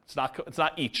of them. It's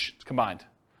not each, it's combined.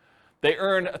 They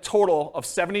earn a total of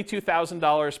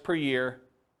 $72,000 per year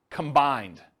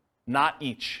combined, not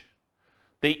each.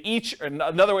 They each,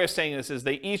 another way of saying this is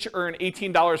they each earn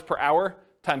 $18 per hour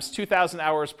times 2,000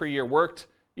 hours per year worked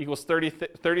equals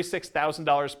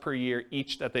 $36,000 per year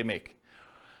each that they make.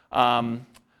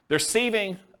 They're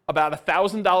saving about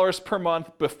 $1,000 per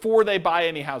month before they buy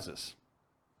any houses.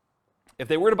 If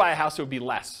they were to buy a house, it would be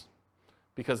less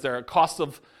because their cost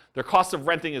of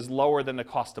renting is lower than the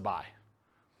cost to buy.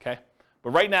 Okay?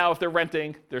 But right now, if they're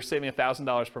renting, they're saving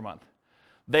 $1,000 per month.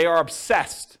 They are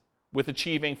obsessed with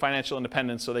achieving financial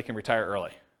independence so they can retire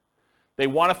early. They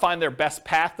want to find their best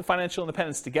path to financial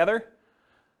independence together.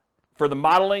 For the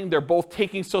modeling, they're both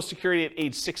taking Social Security at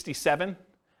age 67,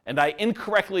 and I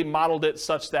incorrectly modeled it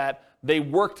such that they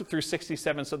worked through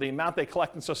 67, so the amount they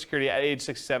collect in Social Security at age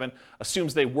 67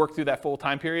 assumes they work through that full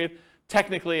time period.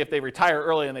 Technically, if they retire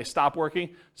early and they stop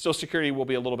working, Social Security will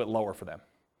be a little bit lower for them.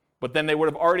 But then they would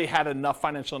have already had enough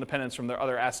financial independence from their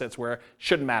other assets where it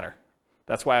shouldn't matter.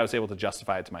 That's why I was able to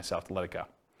justify it to myself to let it go.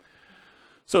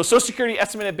 So Social Security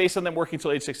estimated based on them working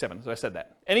until age 67, so I said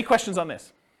that. Any questions on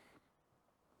this?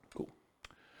 Cool.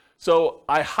 So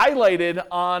I highlighted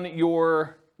on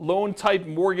your loan type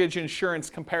mortgage insurance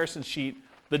comparison sheet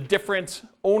the different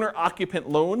owner-occupant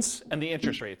loans and the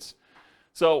interest rates.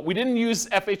 So we didn't use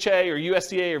FHA or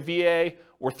USDA or VA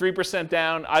or 3%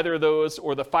 down, either of those,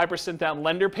 or the 5% down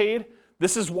lender paid.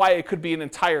 This is why it could be an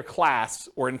entire class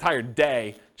or an entire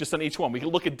day just on each one. We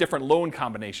could look at different loan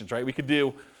combinations, right? We could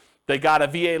do They got a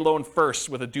VA loan first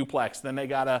with a duplex, then they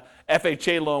got a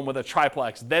FHA loan with a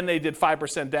triplex, then they did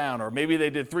 5% down, or maybe they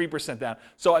did 3% down.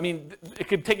 So, I mean, it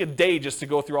could take a day just to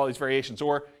go through all these variations,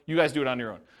 or you guys do it on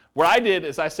your own. What I did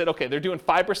is I said, okay, they're doing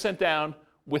 5% down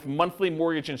with monthly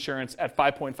mortgage insurance at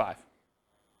 5.5.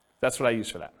 That's what I use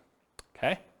for that,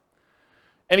 okay?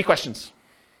 Any questions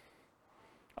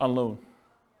on loan?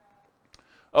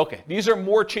 Okay, these are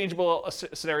more changeable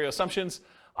scenario assumptions.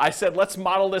 I said, let's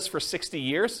model this for 60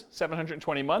 years,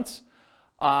 720 months.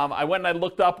 I went and I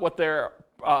looked up what their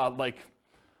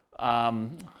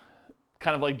kind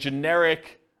of like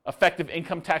generic effective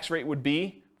income tax rate would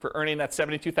be for earning that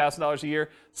 $72,000 a year.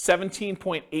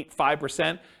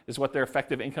 17.85% is what their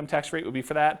effective income tax rate would be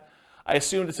for that. I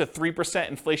assumed it's a 3%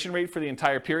 inflation rate for the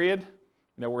entire period.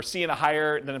 You know, we're seeing a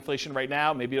higher than inflation right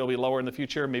now. Maybe it'll be lower in the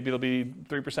future. Maybe it'll be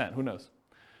 3%. Who knows?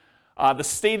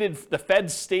 The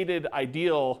Fed's stated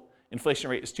ideal inflation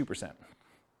rate is 2%,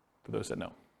 for those that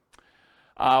know.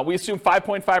 We assume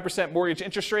 5.5% mortgage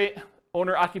interest rate,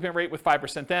 owner-occupant rate with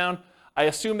 5% down. I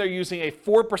assume they're using a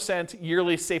 4%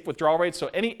 yearly safe withdrawal rate.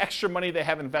 So any extra money they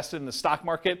have invested in the stock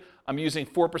market, I'm using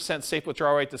 4% safe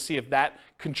withdrawal rate to see if that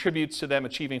contributes to them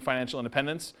achieving financial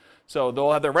independence. So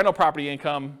they'll have their rental property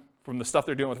income from the stuff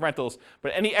they're doing with rentals,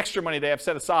 but any extra money they have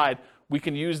set aside, we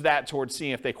can use that towards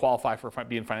seeing if they qualify for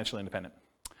being financially independent.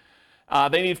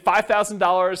 They need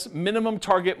 $5,000 minimum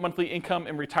target monthly income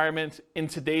in retirement in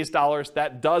today's dollars.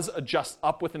 That does adjust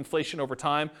up with inflation over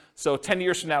time. So 10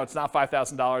 years from now, it's not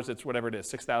 $5,000, it's whatever it is,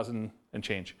 $6,000 and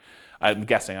change. I'm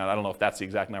guessing, I don't know if that's the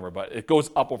exact number, but it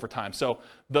goes up over time. So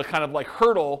the kind of like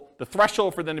hurdle, the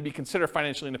threshold for them to be considered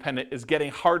financially independent is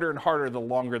getting harder and harder the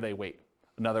longer they wait.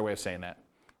 Another way of saying that,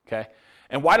 okay?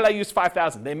 And why did I use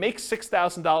 $5,000? They make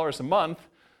 $6,000 a month.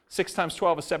 6 times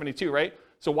 12 is 72, right?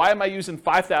 So why am I using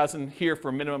 $5,000 here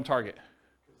for minimum target?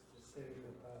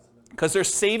 Because they're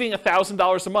saving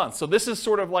 $1,000 a month. So this is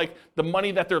sort of like the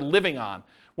money that they're living on.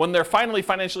 When they're finally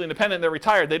financially independent, they're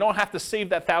retired, they don't have to save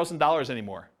that $1,000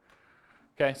 anymore.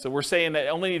 Okay, so we're saying that they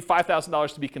only need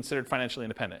 $5,000 to be considered financially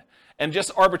independent. And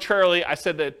just arbitrarily, I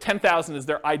said that $10,000 is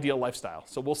their ideal lifestyle.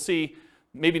 So we'll see,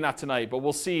 maybe not tonight, but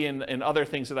we'll see in other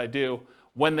things that I do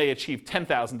when they achieve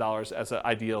 $10,000 as an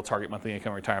ideal target monthly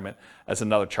income retirement as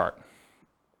another chart.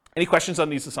 Any questions on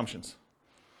these assumptions?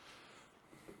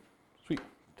 Sweet,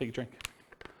 take a drink.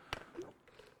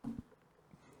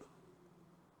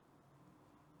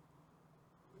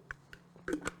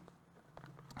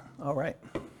 All right.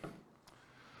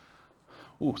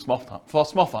 Ooh, small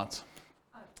fonts.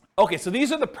 Okay, so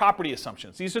these are the property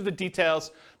assumptions. These are the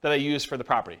details that I use for the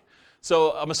property.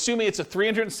 So I'm assuming it's a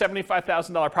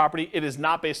 $375,000 property. It is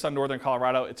not based on Northern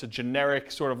Colorado. It's a generic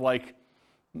sort of like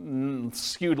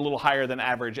skewed a little higher than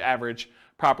average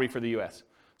property for the US.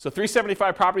 So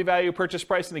 375 property value, purchase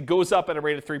price, and it goes up at a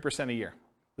rate of 3% a year.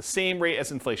 The same rate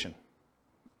as inflation.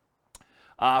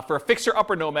 For a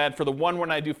fixer-upper Nomad, for the one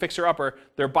when I do fixer-upper,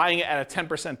 they're buying it at a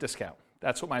 10% discount.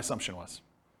 That's what my assumption was,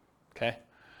 okay?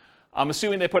 I'm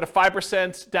assuming they put a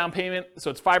 5% down payment,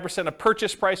 so it's 5% of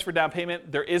purchase price for down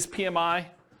payment. There is PMI.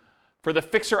 For the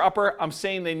fixer-upper, I'm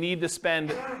saying they need to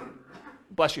spend,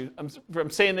 bless you, I'm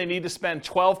saying they need to spend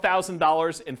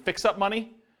 $12,000 in fix-up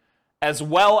money, as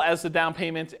well as the down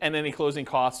payment and any closing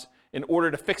costs in order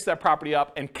to fix that property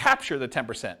up and capture the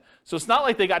 10%. So it's not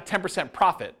like they got 10%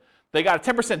 profit. They got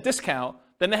a 10% discount,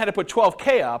 then they had to put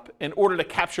 $12K up in order to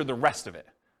capture the rest of it,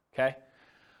 okay?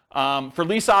 For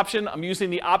lease option, I'm using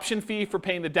the option fee for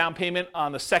paying the down payment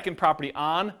on the second property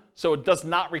on, so it does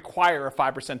not require a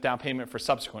 5% down payment for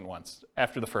subsequent ones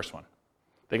after the first one.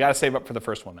 They got to save up for the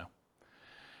first one now.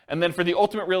 And then for the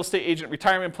ultimate real estate agent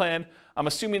retirement plan, I'm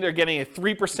assuming they're getting a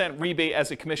 3% rebate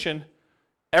as a commission.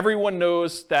 Everyone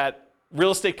knows that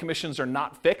real estate commissions are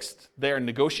not fixed. They are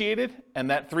negotiated, and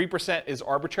that 3% is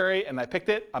arbitrary, and I picked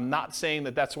it. I'm not saying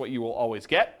that that's what you will always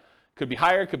get. Could be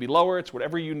higher, could be lower. It's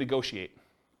whatever you negotiate.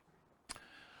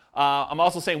 I'm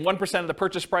also saying 1% of the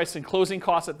purchase price and closing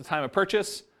costs at the time of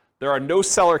purchase. There are no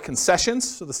seller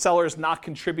concessions, so the seller is not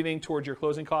contributing towards your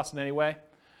closing costs in any way.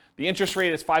 The interest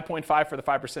rate is 5.5 for the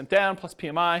 5% down plus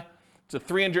PMI. It's a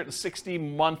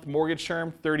 360-month mortgage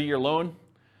term, 30-year loan.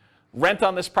 Rent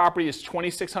on this property is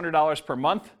 $2,600 per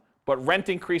month, but rent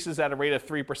increases at a rate of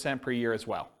 3% per year as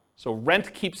well. So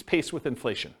rent keeps pace with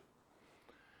inflation.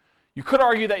 You could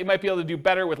argue that you might be able to do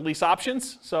better with lease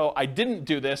options. So I didn't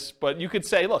do this, but you could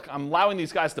say, look, I'm allowing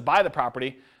these guys to buy the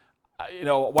property.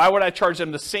 Why would I charge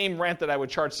them the same rent that I would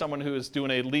charge someone who is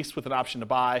doing a lease with an option to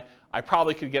buy? I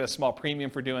probably could get a small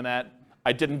premium for doing that.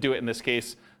 I didn't do it in this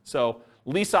case. So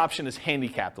lease option is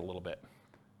handicapped a little bit.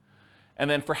 And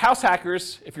then for house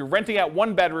hackers, if you're renting out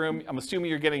 1 bedroom, I'm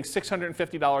assuming you're getting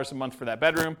 $650 a month for that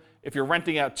bedroom. If you're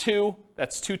renting out 2,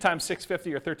 that's 2 times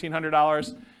 $650 or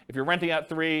 $1,300. If you're renting out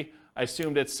 3, I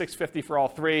assumed it's $650 for all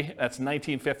 3. That's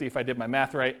 $1,950 if I did my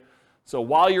math right. So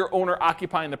while you're owner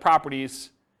occupying the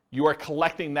properties, you are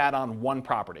collecting that on 1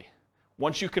 property.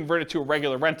 Once you convert it to a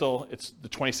regular rental, it's the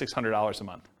 $2,600 a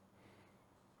month.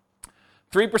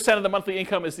 3% of the monthly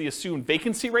income is the assumed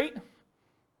vacancy rate.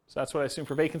 So that's what I assume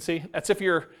for vacancy. That's if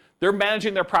they're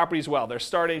managing their properties well. They're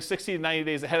starting 60 to 90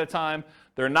 days ahead of time.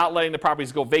 They're not letting the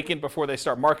properties go vacant before they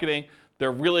start marketing.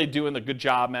 They're really doing a good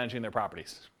job managing their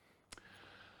properties.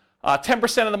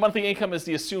 10% of the monthly income is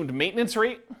the assumed maintenance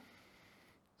rate.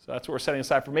 So that's what we're setting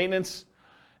aside for maintenance.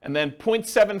 And then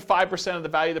 0.75% of the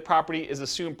value of the property is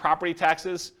assumed property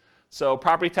taxes. So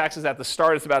property taxes at the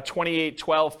start is about $28,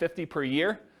 $12, $50 per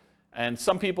year. And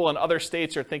some people in other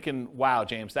states are thinking, wow,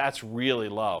 James, that's really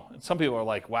low. And some people are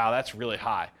like, wow, that's really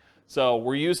high. So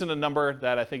we're using a number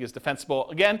that I think is defensible.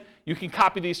 Again, you can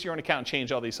copy these to your own account and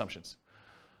change all the assumptions.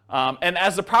 And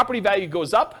as the property value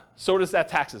goes up, so does that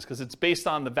taxes, because it's based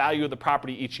on the value of the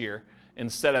property each year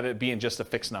instead of it being just a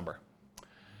fixed number.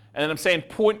 And then I'm saying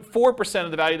 0.4%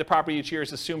 of the value of the property each year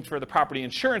is assumed for the property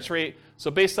insurance rate.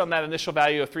 So based on that initial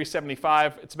value of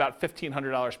 $375, it's about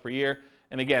 $1,500 per year.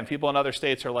 And again, people in other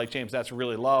states are like, James, that's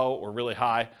really low or really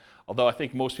high, although I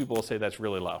think most people will say that's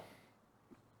really low.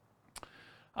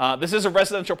 This is a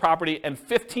residential property, and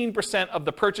 15% of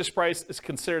the purchase price is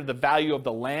considered the value of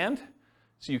the land.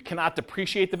 So you cannot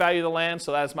depreciate the value of the land,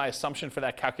 so that is my assumption for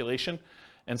that calculation.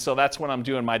 And so that's when I'm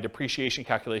doing my depreciation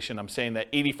calculation. I'm saying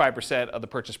that 85% of the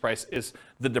purchase price is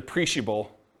the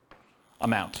depreciable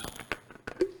amount.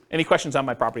 Any questions on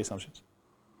my property assumptions?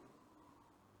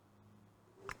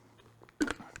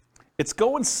 It's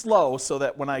going slow so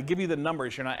that when I give you the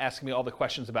numbers, you're not asking me all the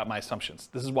questions about my assumptions.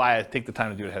 This is why I take the time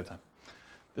to do it ahead of time.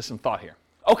 There's some thought here.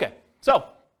 Okay, so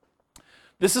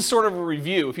this is sort of a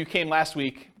review. If you came last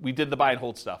week, we did the buy and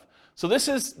hold stuff. So this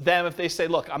is them if they say,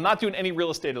 look, I'm not doing any real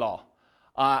estate at all.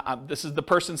 This is the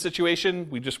person's situation.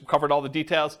 We just covered all the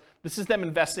details. This is them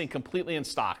investing completely in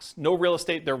stocks. No real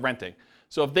estate, they're renting.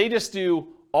 So if they just do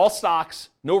all stocks,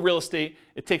 no real estate,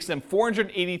 it takes them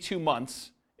 482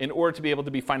 months in order to be able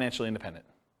to be financially independent.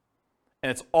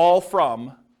 And it's all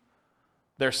from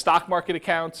their stock market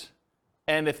account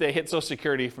and if they hit Social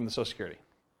Security, from the Social Security.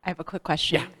 I have a quick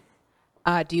question.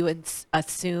 Yeah. Do you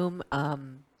assume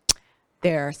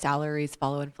their salaries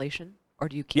follow inflation, or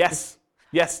do you keep? Yes.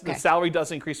 Yes, Okay. the salary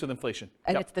does increase with inflation.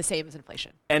 And Yep. it's the same as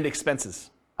inflation? And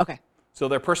expenses. Okay. So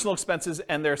their personal expenses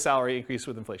and their salary increase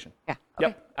with inflation. Yeah. Okay.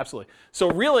 Yep, absolutely. So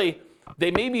really,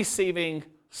 they may be saving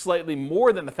slightly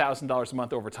more than $1,000 a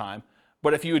month over time,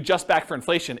 but if you adjust back for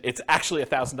inflation, it's actually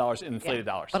 $1,000 in inflated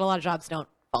dollars. But a lot of jobs don't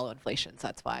follow inflation, so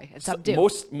that's why. And some So do.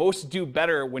 most do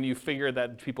better when you figure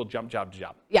that people jump job to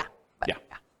job. Yeah. but- Yeah.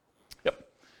 Yep.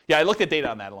 Yeah, I looked at data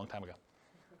on that a long time ago.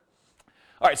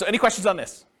 All right, so any questions on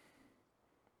this?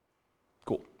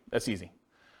 Cool, that's easy.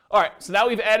 All right, so now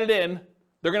we've added in,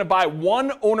 they're gonna buy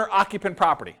 1 owner-occupant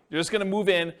property. They're just gonna move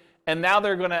in, and now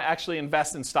they're gonna actually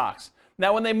invest in stocks.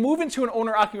 Now, when they move into an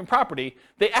owner-occupant property,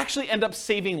 they actually end up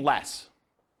saving less,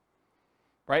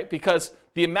 right? Because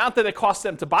the amount that it costs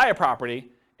them to buy a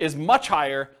property is much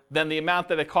higher than the amount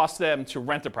that it costs them to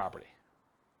rent a property.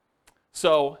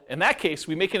 So in that case,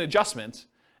 we make an adjustment,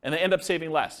 and they end up saving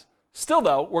less. Still,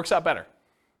 though, works out better.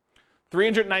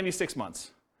 396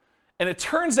 months. And it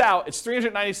turns out it's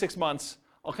 396 months.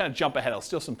 I'll kind of jump ahead. I'll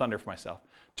steal some thunder for myself.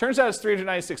 Turns out it's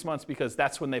 396 months because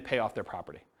that's when they pay off their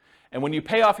property. And when you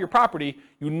pay off your property,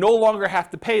 you no longer have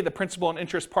to pay the principal and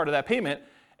interest part of that payment.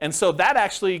 And so that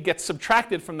actually gets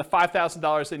subtracted from the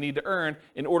 $5,000 they need to earn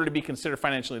in order to be considered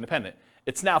financially independent.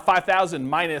 It's now $5,000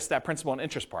 minus that principal and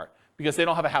interest part because they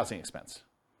don't have a housing expense.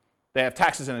 They have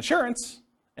taxes and insurance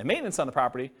and maintenance on the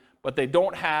property, but they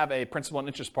don't have a principal and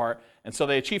interest part. And so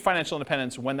they achieve financial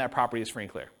independence when that property is free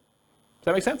and clear. Does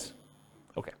that make sense?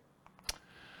 Okay.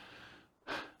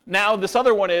 Now, this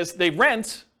other one is they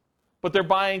rent, but they're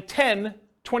buying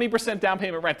 20% down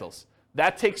payment rentals.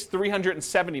 That takes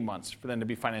 370 months for them to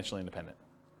be financially independent.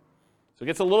 So it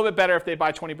gets a little bit better if they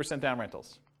buy 20% down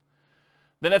rentals.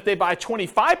 Then if they buy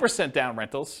 25% down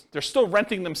rentals, they're still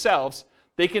renting themselves,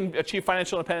 they can achieve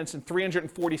financial independence in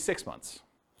 346 months.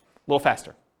 A little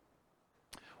faster.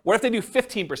 What if they do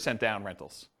 15% down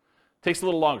rentals? Takes a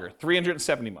little longer,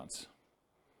 370 months.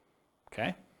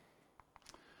 Okay?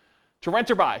 To rent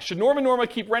or buy. Should Norma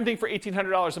keep renting for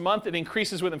 $1,800 a month? It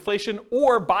increases with inflation,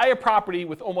 or buy a property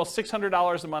with almost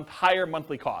 $600 a month higher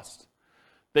monthly cost.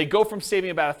 They go from saving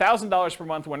about $1,000 per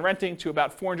month when renting to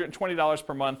about $420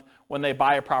 per month when they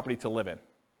buy a property to live in.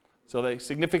 So they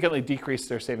significantly decrease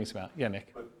their savings amount. Yeah,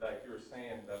 Nick? But like you were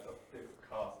saying, that's a fixed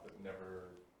cost that never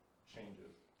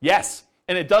changes. Yes,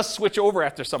 and it does switch over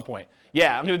after some point.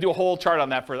 Yeah, I'm going to do a whole chart on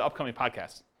that for the upcoming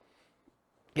podcast.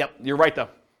 Yep, you're right though.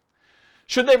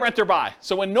 Should they rent or buy?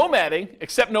 So when nomading,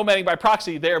 except nomading by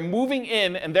proxy, they are moving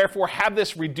in and therefore have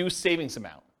this reduced savings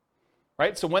amount.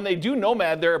 Right? So when they do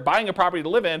nomad, they're buying a property to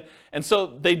live in, and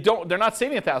so they're not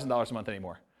saving $1,000 a month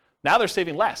anymore. Now they're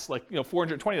saving less, like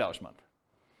 $420 a month.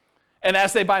 And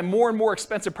as they buy more and more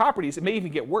expensive properties, it may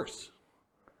even get worse.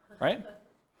 Right?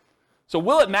 So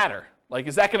will it matter? Like,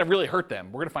 is that going to really hurt them?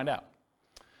 We're going to find out.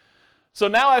 So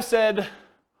now I've said,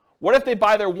 what if they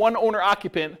buy their one owner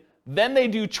occupant, then they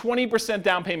do 20%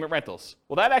 down payment rentals?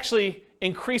 Well, that actually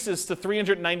increases to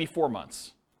 394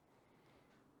 months.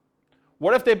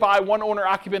 What if they buy one owner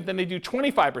occupant, then they do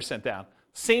 25% down?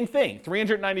 Same thing,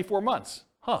 394 months.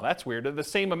 Huh, that's weird. They're the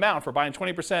same amount for buying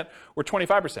 20% or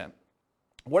 25%.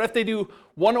 What if they do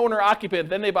one owner occupant,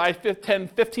 then they buy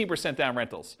 15% down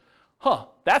rentals? Huh,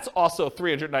 that's also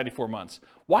 394 months.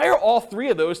 Why are all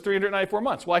three of those 394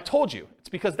 months? Well, I told you. It's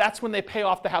because that's when they pay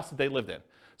off the house that they lived in.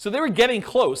 So they were getting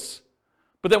close,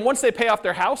 but then once they pay off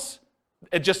their house,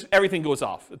 everything goes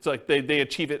off. It's like they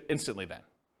achieve it instantly then.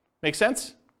 Make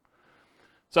sense?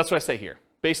 So that's what I say here.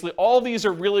 Basically, all these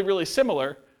are really, really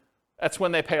similar. That's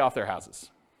when they pay off their houses.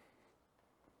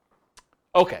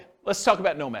 Okay, let's talk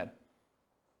about Nomad.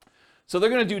 So they're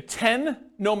going to do 10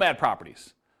 Nomad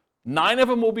properties. 9 of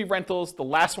them will be rentals. The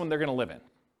last one they're going to live in.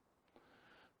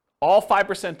 All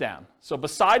 5% down. So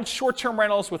besides short-term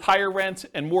rentals with higher rent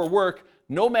and more work,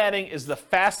 nomading is the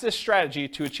fastest strategy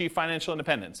to achieve financial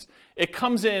independence. It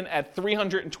comes in at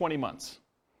 320 months.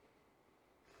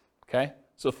 Okay?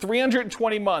 So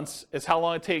 320 months is how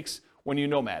long it takes when you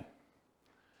nomad.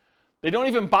 They don't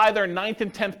even buy their 9th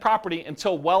and 10th property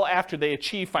until well after they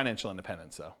achieve financial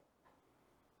independence, though.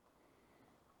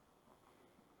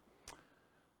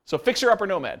 So fixer-upper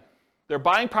nomad. They're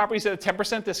buying properties at a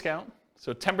 10% discount.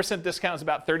 So 10% discount is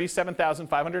about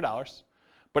 $37,500.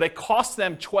 But it costs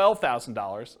them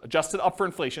 $12,000, adjusted up for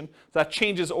inflation. So that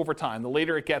changes over time. The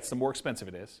later it gets, the more expensive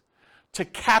it is, to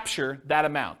capture that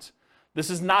amount. This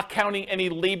is not counting any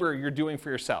labor you're doing for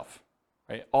yourself.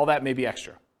 Right? All that may be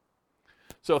extra.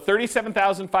 So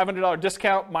 $37,500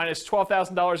 discount minus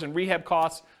 $12,000 in rehab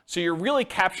costs. So you're really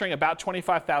capturing about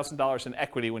 $25,000 in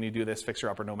equity when you do this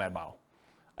fixer-upper nomad model.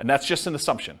 And that's just an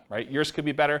assumption, right? Yours could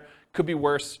be better, could be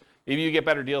worse. Maybe you get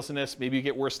better deals in this, maybe you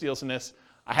get worse deals in this.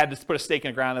 I had to put a stake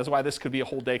in the ground. That's why this could be a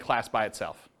whole day class by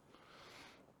itself.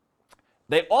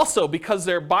 They also, because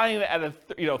they're buying it at a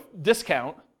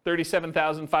discount,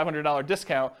 $37,500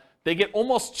 discount, they get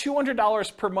almost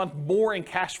 $200 per month more in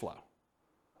cash flow.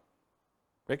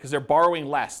 Right? Because they're borrowing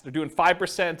less. They're doing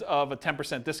 5% of a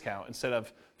 10% discount instead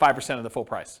of 5% of the full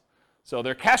price. So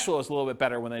their cash flow is a little bit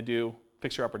better when they do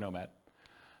fixer-upper nomad.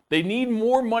 They need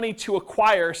more money to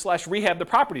acquire/rehab the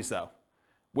properties, though,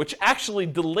 which actually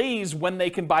delays when they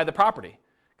can buy the property.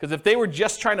 Because if they were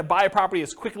just trying to buy a property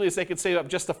as quickly as they could save up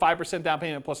just a 5% down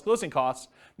payment plus closing costs,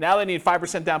 now they need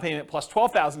 5% down payment plus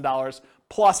 $12,000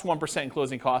 plus 1% in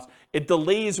closing costs. It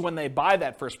delays when they buy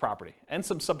that first property and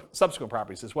some subsequent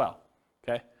properties as well.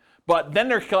 Okay? But then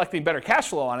they're collecting better cash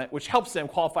flow on it, which helps them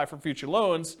qualify for future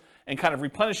loans and kind of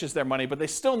replenishes their money, but they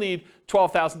still need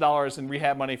 $12,000 in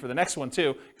rehab money for the next one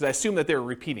too, because I assume that they're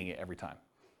repeating it every time.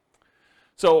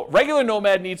 So regular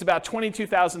nomad needs about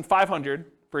 $22,500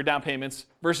 for down payments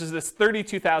versus this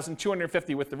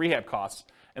 $32,250 with the rehab costs.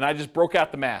 And I just broke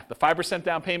out the math. The 5%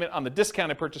 down payment on the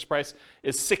discounted purchase price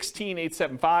is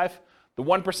 $16,875. The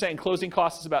 1% in closing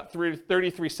costs is about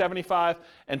 $33,775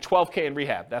 and $12K in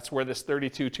rehab. That's where this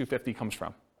 $32,250 comes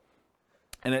from.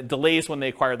 And it delays when they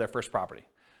acquire their first property.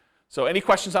 So any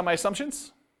questions on my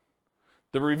assumptions?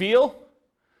 The reveal?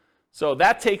 So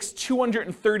that takes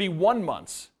 231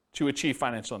 months to achieve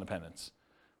financial independence.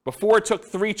 Before it took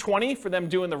 320 for them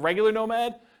doing the regular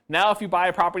nomad. Now if you buy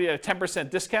a property at a 10%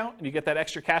 discount and you get that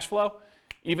extra cash flow,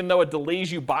 even though it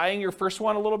delays you buying your first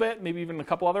one a little bit, maybe even a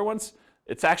couple other ones,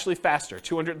 it's actually faster,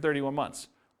 231 months.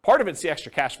 Part of it's the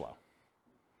extra cash flow.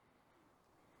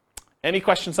 Any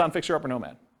questions on fixer-upper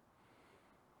nomad?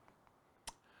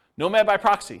 Nomad by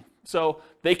proxy. So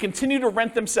they continue to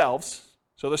rent themselves,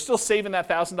 so they're still saving that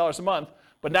 $1,000 a month,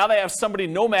 but now they have somebody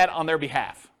nomad on their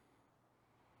behalf.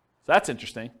 So that's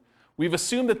interesting. We've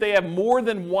assumed that they have more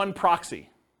than one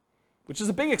proxy, which is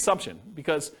a big assumption,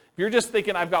 because if you're just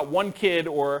thinking I've got one kid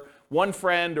or one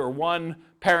friend or one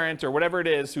parent or whatever it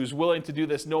is who's willing to do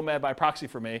this nomad by proxy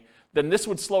for me, then this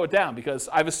would slow it down, because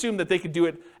I've assumed that they could do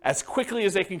it as quickly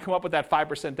as they can come up with that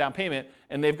 5% down payment,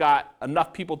 and they've got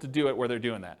enough people to do it where they're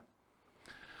doing that.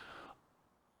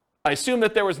 I assume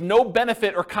that there was no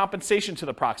benefit or compensation to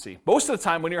the proxy. Most of the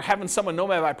time when you're having someone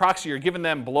nomad by proxy, you're giving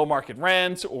them below market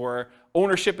rent or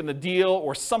ownership in the deal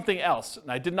or something else.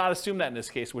 And I did not assume that in this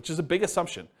case, which is a big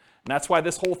assumption. And that's why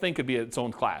this whole thing could be its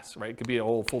own class, right? It could be a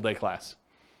whole full day class.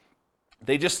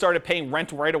 They just started paying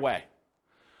rent right away.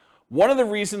 One of the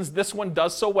reasons this one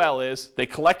does so well is they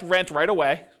collect rent right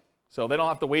away, so they don't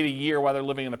have to wait a year while they're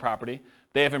living in the property.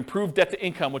 They have improved debt to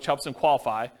income, which helps them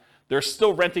qualify. They're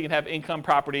still renting and have income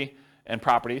property and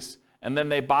properties, and then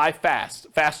they buy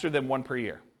faster than one per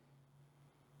year,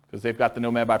 because they've got the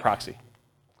Nomad by proxy.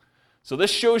 So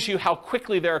this shows you how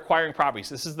quickly they're acquiring properties.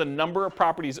 This is the number of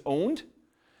properties owned,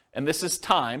 and this is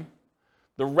time.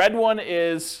 The red one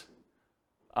is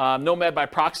Nomad by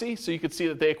proxy, so you can see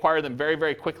that they acquire them very,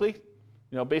 very quickly.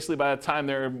 Basically by the time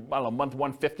they're, month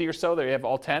 150 or so, they have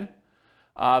all 10.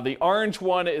 The orange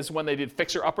one is when they did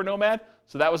Fixer Upper Nomad,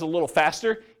 so that was a little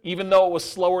faster, even though it was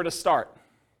slower to start.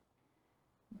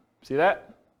 See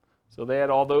that? So they had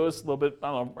all those, a little bit,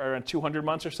 around 200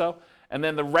 months or so. And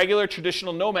then the regular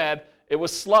traditional Nomad, it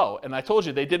was slow. And I told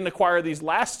you, they didn't acquire these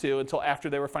last two until after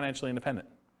they were financially independent.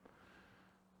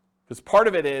 Because part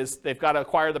of it is they've got to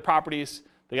acquire the properties,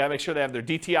 they got to make sure they have their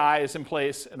DTIs in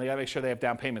place, and they got to make sure they have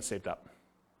down payments saved up.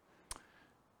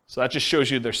 So that just shows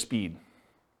you their speed.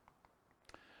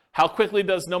 How quickly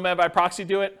does Nomad by proxy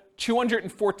do it?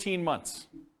 214 months.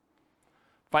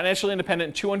 Financially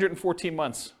independent, 214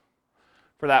 months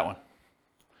for that one.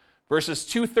 Versus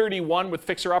 231 with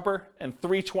Fixer Upper and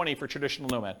 320 for traditional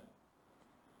Nomad.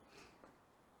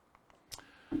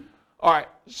 All right,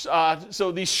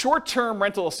 so these short-term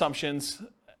rental assumptions,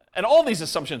 and all these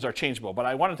assumptions are changeable, but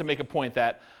I wanted to make a point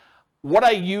that what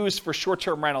I use for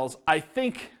short-term rentals, I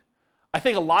think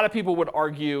a lot of people would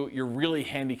argue you're really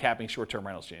handicapping short-term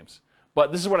rentals, James.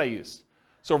 But this is what I use.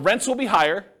 So rents will be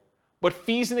higher, but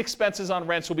fees and expenses on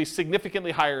rents will be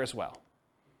significantly higher as well.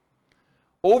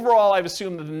 Overall, I've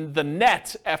assumed the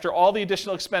net, after all the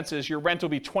additional expenses, your rent will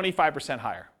be 25%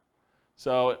 higher.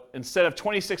 So instead of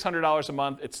 $2,600 a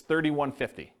month, it's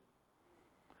 $3,150.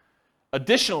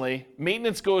 Additionally,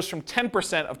 maintenance goes from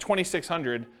 10% of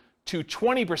 $2,600 to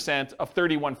 20% of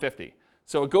 $3,150.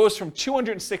 So it goes from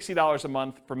 $260 a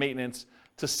month for maintenance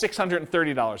to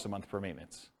 $630 a month for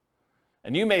maintenance.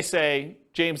 And you may say,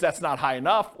 James, that's not high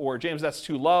enough, or James, that's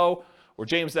too low, or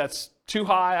James, that's too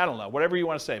high. I don't know, whatever you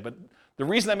want to say. But the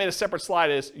reason I made a separate slide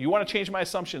is, you want to change my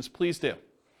assumptions, please do.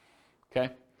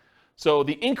 Okay? So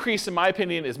the increase, in my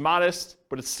opinion, is modest,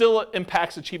 but it still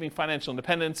impacts achieving financial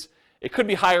independence. It could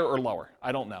be higher or lower.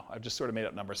 I don't know. I've just sort of made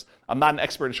up numbers. I'm not an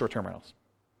expert in short-term rentals.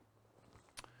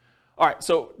 All right,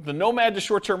 so the Nomad to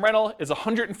short-term rental is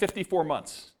 154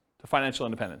 months to financial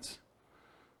independence.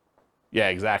 Yeah,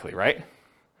 exactly, right?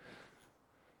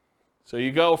 So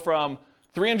you go from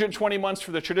 320 months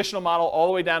for the traditional model all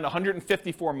the way down to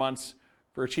 154 months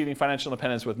for achieving financial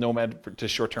independence with Nomad to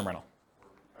short-term rental.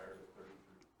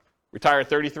 Retire at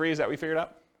 33, is that what we figured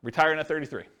out? Retiring at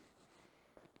 33.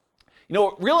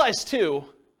 Realize too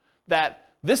that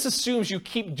this assumes you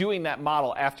keep doing that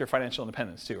model after financial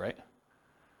independence too, right?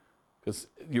 Because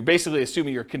you're basically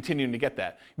assuming you're continuing to get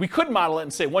that. We could model it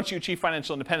and say, once you achieve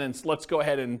financial independence, let's go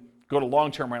ahead and go to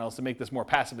long-term rentals to make this more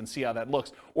passive and see how that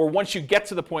looks. Or once you get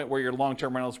to the point where your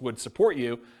long-term rentals would support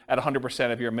you at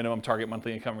 100% of your minimum target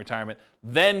monthly income retirement,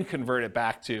 then convert it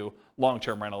back to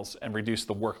long-term rentals and reduce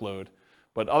the workload.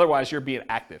 But otherwise, you're being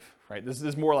active, right? This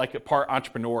is more like a part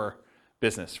entrepreneur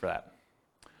business for that.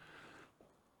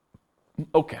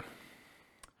 Okay.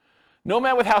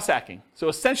 Nomad with house hacking. So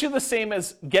essentially the same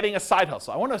as getting a side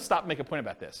hustle. I want to stop and make a point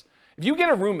about this. If you get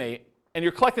a roommate and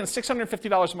you're collecting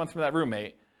 $650 a month from that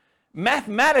roommate,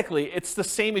 mathematically it's the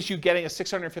same as you getting a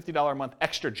 $650 a month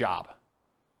extra job,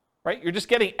 right? You're just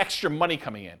getting extra money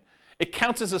coming in. It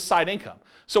counts as a side income.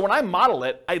 So when I model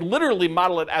it, I literally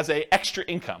model it as an extra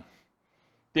income.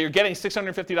 That you're getting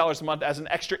 $650 a month as an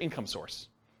extra income source.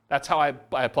 That's how I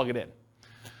plug it in.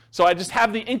 So I just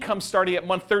have the income starting at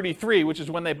month 33, which is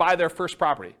when they buy their first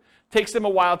property. Takes them a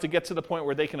while to get to the point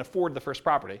where they can afford the first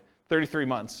property, 33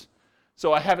 months.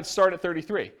 So I have it start at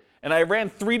 33. And I ran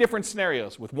 3 different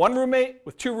scenarios, with 1 roommate,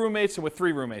 with 2 roommates, and with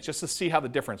 3 roommates, just to see how the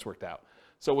difference worked out.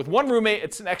 So with 1 roommate,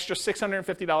 it's an extra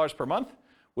 $650 per month.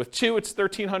 With 2, it's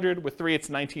 $1,300. With 3, it's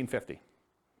 $1,950.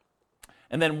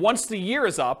 And then once the year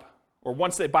is up, or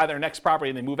once they buy their next property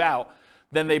and they move out,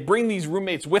 then they bring these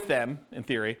roommates with them, in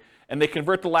theory, and they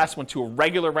convert the last one to a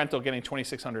regular rental getting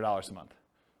 $2,600 a month.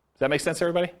 Does that make sense,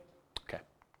 everybody? Okay.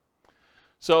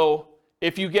 So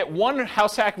if you get 1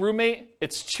 house hack roommate,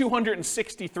 it's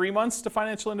 263 months to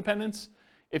financial independence.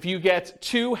 If you get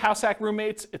 2 house hack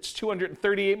roommates, it's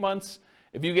 238 months.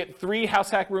 If you get 3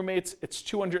 house hack roommates, it's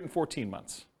 214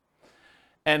 months.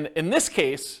 And in this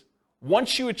case,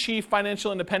 once you achieve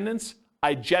financial independence,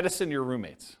 I jettison your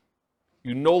roommates.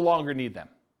 You no longer need them.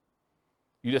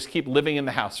 You just keep living in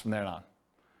the house from then on,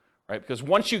 right? Because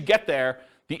once you get there,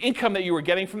 the income that you were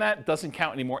getting from that doesn't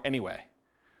count anymore anyway.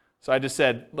 So I just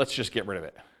said, let's just get rid of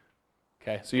it.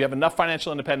 Okay, so you have enough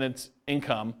financial independence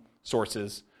income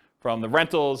sources from the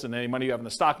rentals and any money you have in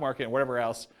the stock market and whatever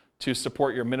else to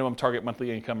support your minimum target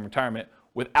monthly income in retirement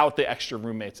without the extra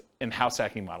roommates in house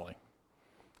hacking modeling.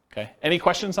 Okay, any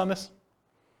questions on this?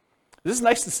 This is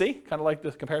nice to see, kind of like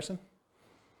the comparison.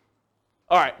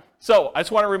 All right, so I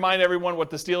just want to remind everyone what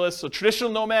this deal is. So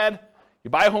traditional Nomad, you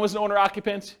buy a home as an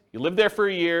owner-occupant, you live there for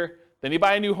a year, then you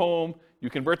buy a new home, you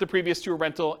convert the previous to a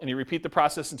rental, and you repeat the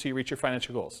process until you reach your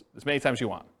financial goals, as many times as you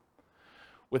want.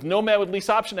 With Nomad with lease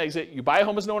option exit, you buy a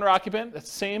home as an owner-occupant, that's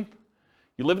the same.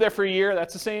 You live there for a year,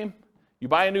 that's the same. You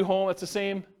buy a new home, that's the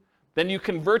same. Then you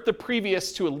convert the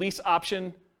previous to a lease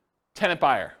option tenant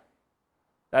buyer.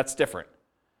 That's different.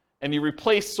 And you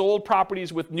replace sold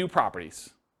properties with new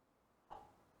properties.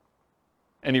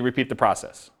 And you repeat the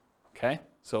process, okay?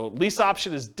 So lease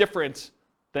option is different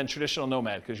than traditional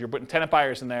Nomad because you're putting tenant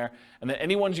buyers in there, and then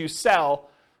any ones you sell,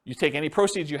 you take any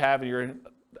proceeds you have, and you're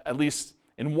at least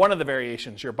in one of the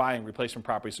variations, you're buying replacement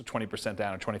properties with 20%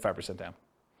 down or 25% down.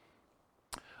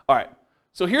 All right,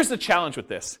 so here's the challenge with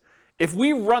this. If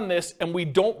we run this and we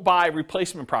don't buy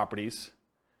replacement properties,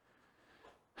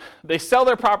 they sell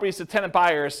their properties to tenant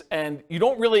buyers, and you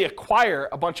don't really acquire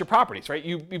a bunch of properties, right?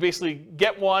 You basically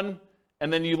get one,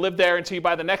 and then you live there until you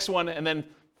buy the next one, and then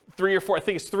 3 or 4, I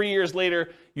think it's 3 years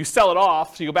later, you sell it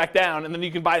off, so you go back down, and then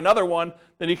you can buy another one,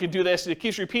 then you can do this, and it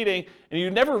keeps repeating, and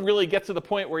you never really get to the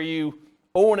point where you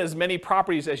own as many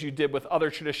properties as you did with other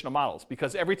traditional models,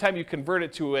 because every time you convert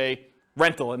it to a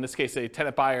rental, in this case a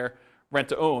tenant buyer, rent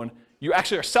to own, you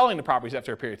actually are selling the properties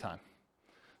after a period of time.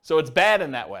 So it's bad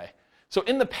in that way. So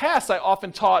in the past, I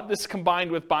often taught this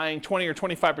combined with buying 20 or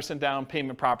 25% down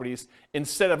payment properties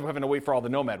instead of having to wait for all the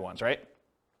Nomad ones, right?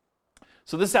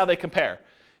 So this is how they compare.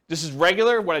 This is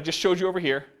regular, what I just showed you over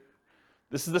here.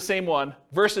 This is the same one,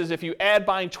 versus if you add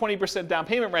buying 20% down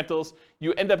payment rentals,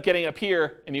 you end up getting up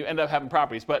here and you end up having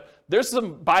properties. But there's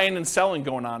some buying and selling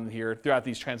going on here throughout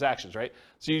these transactions, right?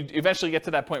 So you eventually get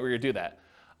to that point where you do that.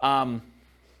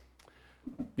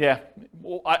 Yeah,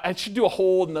 well, I should do a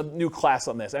whole new class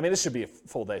on this. I mean, this should be a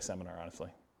full day seminar, honestly,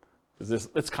 because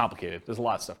it's complicated. There's a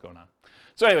lot of stuff going on.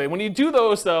 So anyway, when you do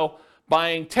those, though,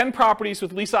 buying 10 properties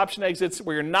with lease option exits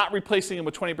where you're not replacing them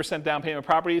with 20% down payment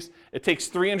properties, it takes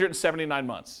 379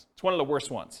 months. It's one of the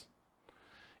worst ones.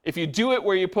 If you do it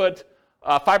where you put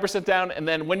 5% down, and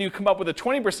then when you come up with a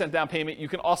 20% down payment, you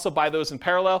can also buy those in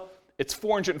parallel, it's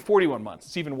 441 months.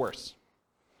 It's even worse.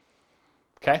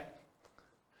 Okay?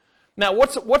 Now,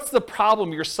 what's the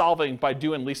problem you're solving by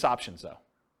doing lease options, though?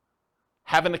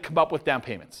 Having to come up with down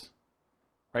payments.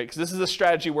 Right? Because this is a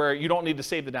strategy where you don't need to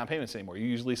save the down payments anymore. You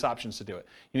use lease options to do it.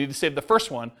 You need to save the first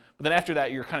one, but then after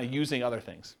that, you're kind of using other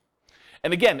things.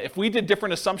 And again, if we did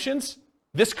different assumptions,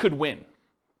 this could win.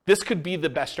 This could be the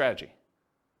best strategy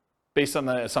based on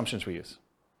the assumptions we use.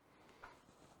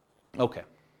 Okay.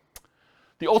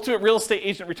 The ultimate real estate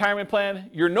agent retirement plan,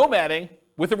 you're nomading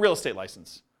with a real estate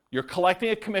license. You're collecting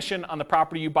a commission on the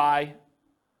property you buy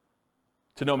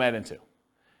to nomad into.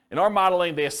 In our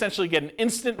modeling, they essentially get an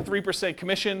instant 3%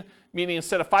 commission, meaning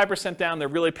instead of 5% down, they're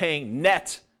really paying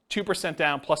net 2%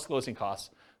 down plus closing costs.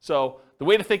 So the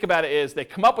way to think about it is they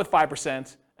come up with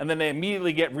 5%, and then they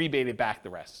immediately get rebated back the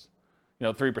rest.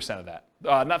 3% of that.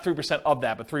 Not 3% of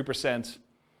that, but 3%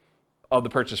 of the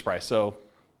purchase price, so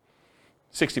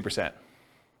 60%.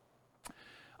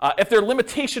 If their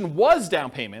limitation was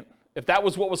down payment, if that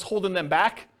was what was holding them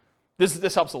back,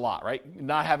 this helps a lot, right?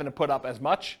 Not having to put up as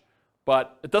much.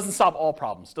 But it doesn't solve all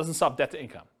problems. It doesn't solve debt to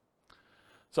income.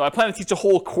 So I plan to teach a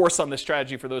whole course on this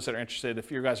strategy for those that are interested.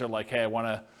 If you guys are like, hey, I want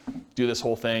to do this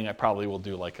whole thing, I probably will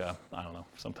do like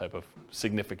some type of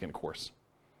significant course.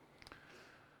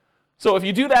 So if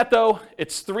you do that, though,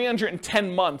 it's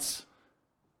 310 months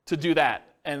to do that.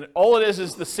 And all it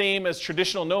is the same as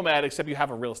traditional Nomad, except you have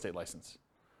a real estate license.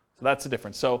 So that's the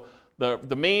difference. So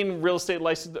the main real estate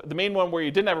license, the main one where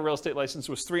you didn't have a real estate license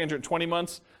was 320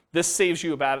 months. This saves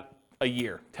you about a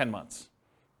year, 10 months,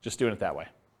 just doing it that way.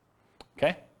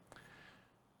 Okay?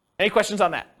 Any questions on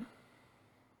that?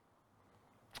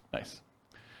 Nice.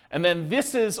 And then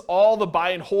this is all the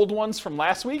buy and hold ones from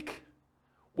last week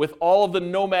with all of the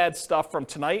Nomad stuff from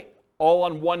tonight, all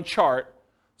on one chart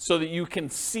so that you can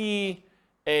see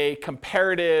a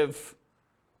comparative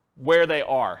where they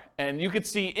are. And you can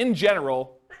see in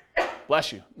general,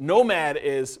 bless you, Nomad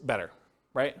is better,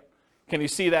 right? Can you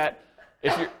see that?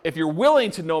 If you're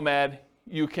willing to Nomad,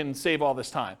 you can save all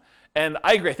this time. And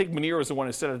I agree. I think Munir was the one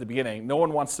who said at the beginning, no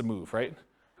one wants to move, right?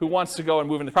 Who wants to go and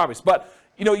move into properties? But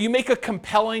you make a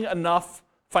compelling enough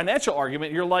financial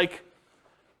argument. You're like,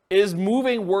 is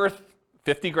moving worth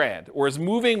 50 grand? Or is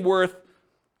moving worth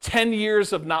 10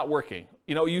 years of not working?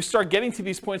 You start getting to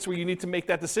these points where you need to make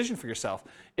that decision for yourself.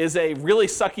 Is a really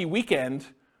sucky weekend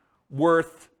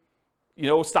worth,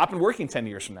 stopping working 10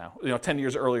 years from now? 10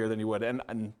 years earlier than you would.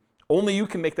 And only you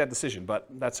can make that decision, but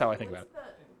that's how I think about it. What's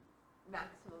the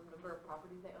maximum number of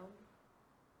properties they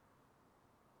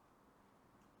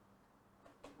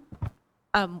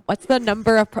own? What's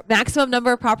the maximum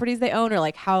number of properties they own, or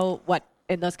like what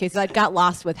in those cases? I got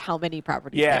lost with how many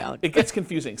properties they own. It gets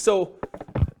confusing. So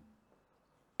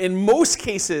in most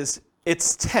cases,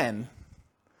 it's 10.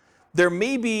 There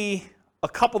may be a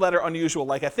couple that are unusual.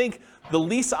 Like I think the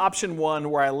lease option one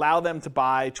where I allow them to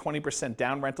buy 20%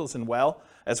 down rentals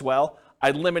as well, I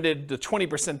limited the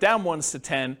 20% down ones to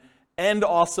 10 and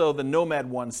also the Nomad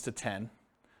ones to 10.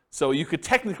 So you could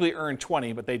technically earn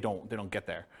 20, but they don't get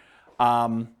there.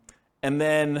 And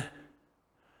then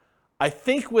I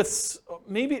think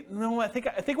I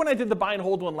think when I did the buy and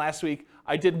hold one last week,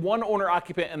 I did one owner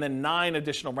occupant and then 9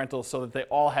 additional rentals so that they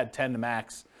all had 10 to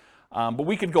max. But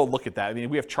we could go look at that. I mean,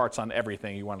 we have charts on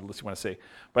everything you want to see.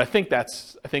 But I think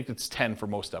it's 10 for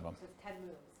most of them. So it's 10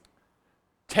 moves.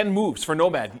 10 moves for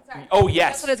Nomad. Sorry. Oh,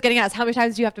 yes. That's what it's getting at. Is how many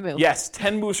times do you have to move? Yes,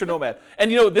 10 moves for Nomad.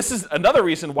 And this is another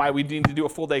reason why we need to do a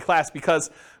full day class, because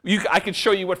I could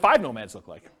show you what 5 Nomads look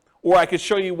like. Or I could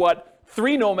show you what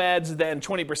 3 Nomads, then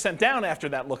 20% down after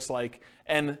that looks like.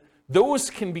 And those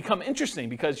can become interesting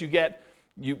because you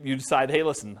decide, hey,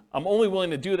 listen, I'm only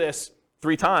willing to do this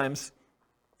 3 times,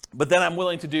 but then I'm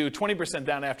willing to do 20%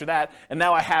 down after that. And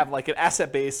now I have like an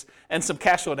asset base and some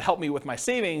cash flow to help me with my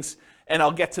savings, and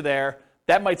I'll get to there.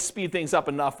 That might speed things up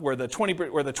enough where the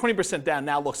 20% down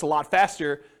now looks a lot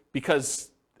faster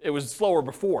because it was slower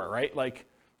before, right? Like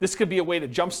this could be a way to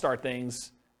jumpstart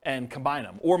things and combine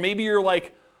them. Or maybe you're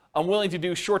like, I'm willing to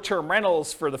do short-term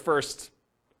rentals for the first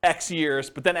X years,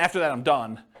 but then after that I'm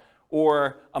done.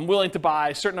 Or I'm willing to buy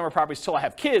a certain number of properties till I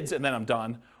have kids and then I'm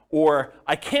done. Or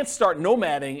I can't start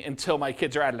nomading until my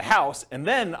kids are out of the house and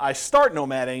then I start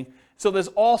nomading. So there's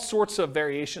all sorts of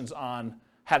variations on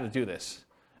how to do this.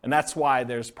 And that's why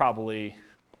there's probably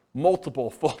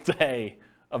multiple full-day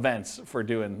events for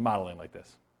doing modeling like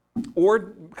this.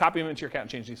 Or copy them into your account and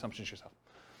change the assumptions yourself.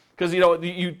 Because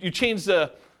you change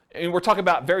and we're talking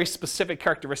about very specific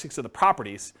characteristics of the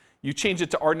properties. You change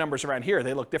it to our numbers around here,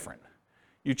 they look different.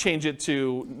 You change it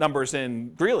to numbers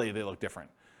in Greeley, they look different.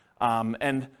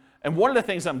 And one of the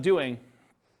things I'm doing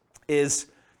is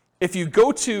if you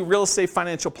go to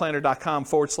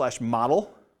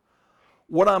realestatefinancialplanner.com/model,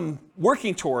 what I'm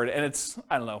working toward, and it's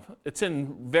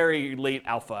in very late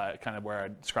alpha, kind of where I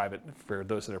describe it for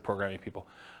those that are programming people.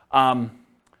 I'm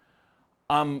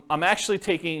actually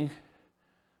taking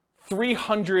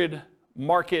 300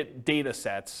 market data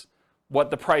sets,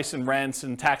 what the price and rents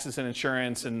and taxes and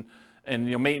insurance and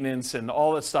maintenance and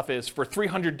all that stuff is for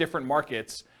 300 different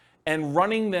markets, and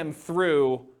running them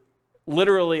through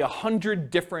literally 100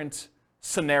 different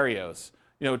scenarios.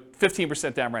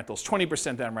 15% down rentals,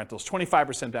 20% down rentals,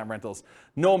 25% down rentals,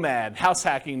 Nomad, house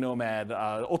hacking Nomad,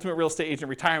 ultimate real estate agent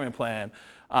retirement plan,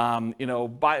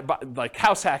 like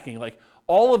house hacking, like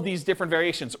all of these different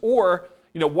variations. Or,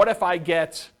 what if I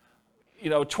get,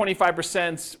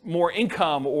 25% more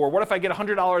income, or what if I get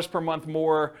 $100 per month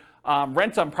more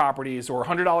rent on properties, or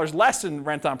 $100 less in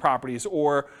rent on properties,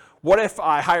 or what if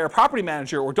I hire a property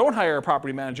manager or don't hire a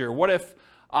property manager? What if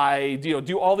I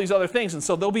do all these other things? And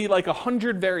so there'll be like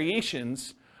 100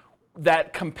 variations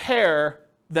that compare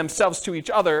themselves to each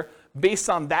other based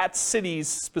on that city's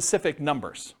specific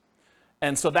numbers.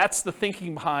 And so that's the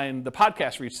thinking behind the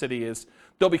podcast for each city is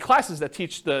there'll be classes that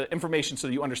teach the information so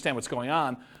that you understand what's going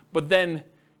on, but then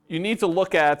you need to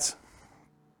look at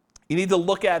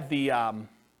the,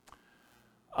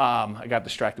 I got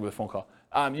distracted with a phone call.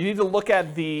 You need to look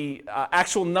at the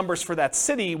actual numbers for that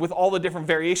city with all the different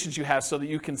variations you have so that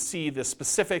you can see the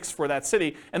specifics for that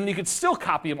city. And then you can still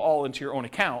copy them all into your own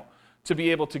account to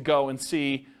be able to go and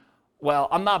see, well,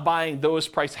 I'm not buying those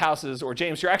price houses, or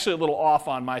James, you're actually a little off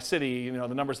on my city, the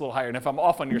number's a little higher. And if I'm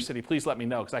off on your city, please let me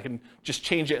know, because I can just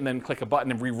change it and then click a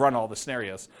button and rerun all the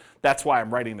scenarios. That's why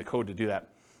I'm writing the code to do that.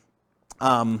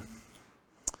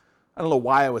 I don't know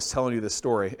why I was telling you this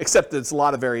story, except there's a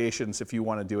lot of variations if you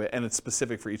want to do it, and it's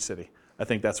specific for each city. I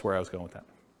think that's where I was going with that.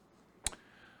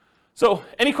 So,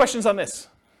 any questions on this?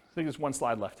 I think there's one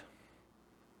slide left.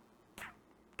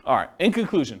 All right, in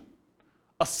conclusion,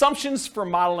 assumptions for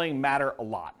modeling matter a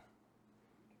lot.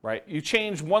 right? You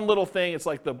change one little thing, it's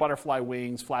like the butterfly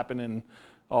wings flapping and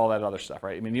all that other stuff,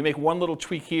 right? I mean, you make one little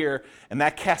tweak here, and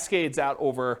that cascades out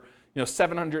over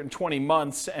 720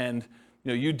 months, and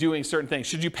you doing certain things.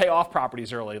 Should you pay off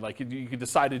properties early? Like you could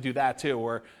decide to do that too.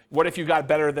 Or what if you got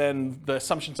better than the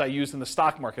assumptions I used in the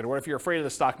stock market? Or what if you're afraid of the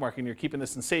stock market and you're keeping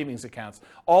this in savings accounts?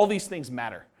 All these things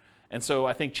matter. And so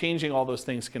I think changing all those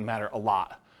things can matter a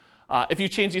lot. If you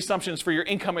change the assumptions for your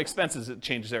income expenses, it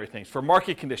changes everything. For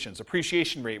market conditions,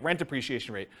 appreciation rate, rent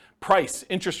appreciation rate, price,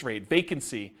 interest rate,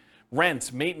 vacancy,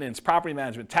 rent, maintenance, property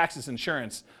management, taxes,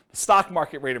 insurance, the stock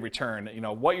market rate of return,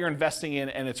 what you're investing in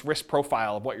and its risk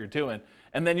profile of what you're doing,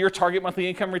 and then your target monthly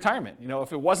income retirement.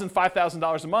 If it wasn't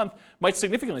 $5,000 a month, might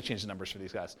significantly change the numbers for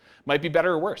these guys. Might be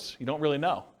better or worse. You don't really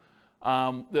know.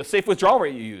 The safe withdrawal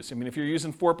rate you use. I mean, if you're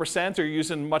using 4% or you're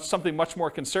using something much more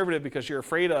conservative because you're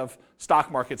afraid of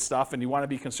stock market stuff and you want to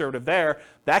be conservative there,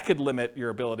 that could limit your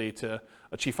ability to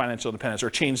achieve financial independence or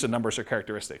change the numbers or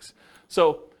characteristics.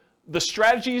 So the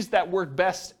strategies that work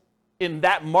best in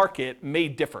that market may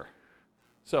differ.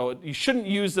 So you shouldn't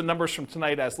use the numbers from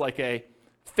tonight as like a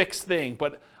fixed thing,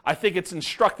 but I think it's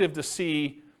instructive to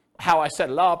see how I set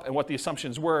it up and what the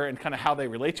assumptions were and kind of how they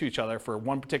relate to each other for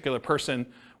one particular person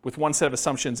with one set of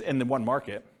assumptions in the one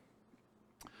market.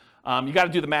 You got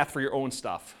to do the math for your own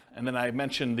stuff. And then I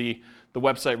mentioned the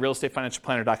website,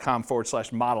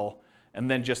 realestatefinancialplanner.com/model, and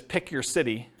then just pick your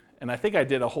city. And I think I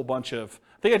did a whole bunch of,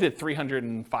 I think I did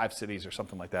 305 cities or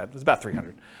something like that. It was about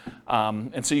 300.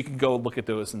 And so you can go look at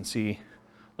those and see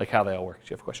like how they all work. Do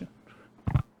you have a question?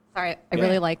 Sorry, I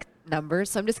really like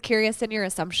numbers. So I'm just curious in your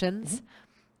assumptions.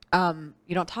 You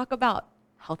don't talk about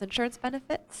health insurance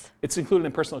benefits? It's included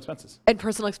in personal expenses. And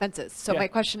personal expenses. So my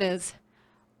question is,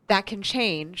 that can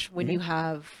change when you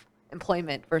have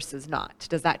employment versus not.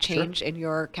 Does that change in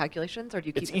your calculations, or do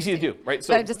you keep it? It's easy to do, right?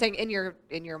 So I'm just saying, in your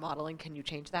modeling, can you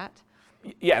change that?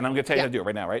 Yeah, and I'm going to tell you how to do it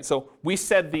right now, right? So we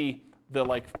said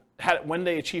when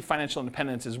they achieve financial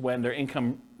independence is when their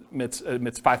income emits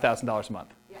 $5,000 a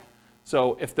month. Yeah.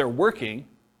 So if they're working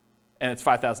and it's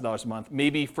 $5,000 a month,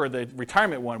 maybe for the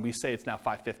retirement one, we say it's now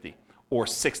 $550 or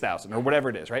 $6,000 or whatever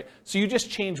it is, right? So you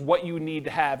just change what you need to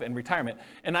have in retirement.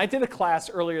 And I did a class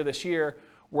earlier this year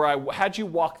where I had you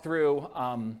walk through,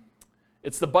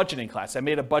 it's the budgeting class. I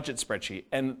made a budget spreadsheet.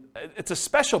 And it's a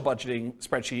special budgeting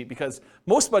spreadsheet because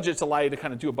most budgets allow you to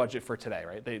kind of do a budget for today,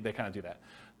 right? They kind of do that.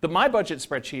 My budget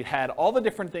spreadsheet had all the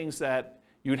different things that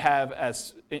you'd have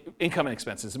as income and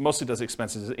expenses. It mostly does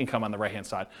expenses, income on the right-hand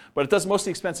side. But it does mostly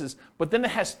expenses. But then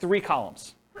it has 3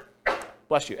 columns.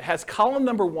 Bless you. It has column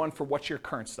number 1 for what's your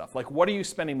current stuff. Like, what are you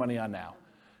spending money on now?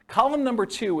 Column number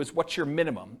 2 is what's your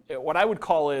minimum. What I would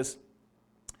call is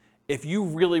if you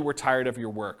really were tired of your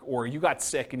work, or you got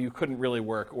sick and you couldn't really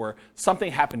work, or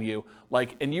something happened to you,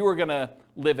 and you were going to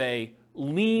live a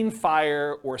lean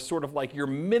fire, or sort of like your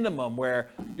minimum where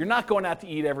you're not going out to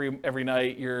eat every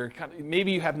night,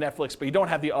 maybe you have Netflix, but you don't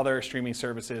have the other streaming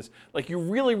services. Like, you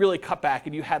really, really cut back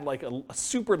and you had like a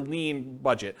super lean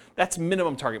budget. That's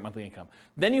minimum target monthly income.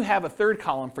 Then you have a 3rd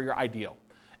column for your ideal.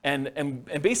 And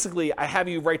basically I have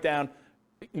you write down,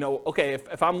 okay,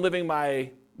 if I'm living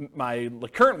my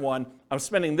current one, I'm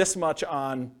spending this much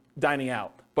on dining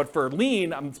out. But for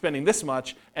lean, I'm spending this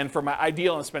much, and for my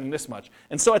ideal, I'm spending this much.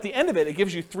 And so at the end of it, it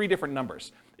gives you 3 different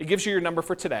numbers. It gives you your number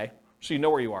for today, so you know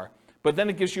where you are. But then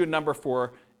it gives you a number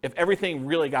for if everything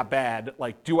really got bad,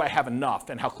 like, do I have enough,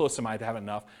 and how close am I to have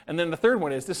enough? And then the 3rd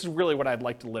one is, this is really what I'd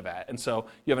like to live at. And so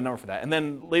you have a number for that. And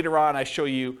then later on, I show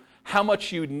you how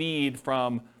much you need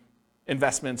from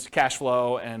investments, cash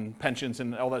flow, and pensions,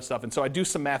 and all that stuff. And so I do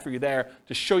some math for you there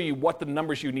to show you what the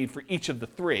numbers you need for each of the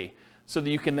 3, so that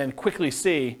you can then quickly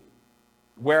see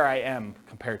where I am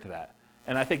compared to that.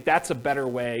 And I think that's a better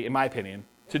way, in my opinion,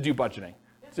 to do budgeting,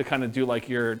 to kind of do like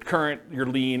your current, your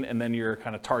lean, and then your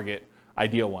kind of target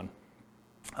ideal one.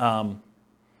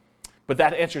 But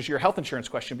that answers your health insurance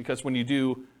question, because when you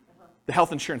do the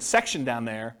health insurance section down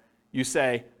there, you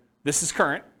say, this is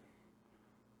current.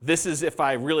 This is if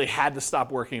I really had to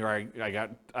stop working, or I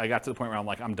got to the point where I'm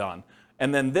like, I'm done.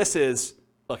 And then this is,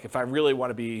 look, if I really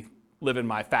want to be living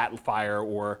my fat fire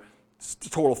or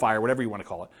total fire, whatever you want to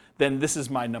call it, then this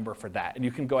is my number for that. And you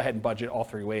can go ahead and budget all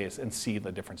 3 ways and see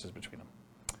the differences between them.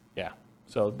 Yeah.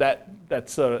 So that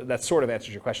sort of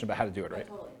answers your question about how to do it, right?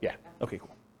 Totally. Yeah. Okay, cool.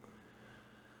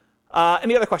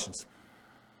 Any other questions?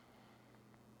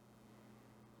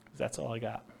 That's all I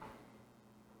got.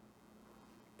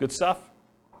 Good stuff?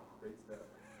 Great stuff.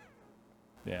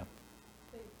 Yeah.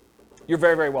 You're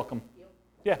very, very welcome.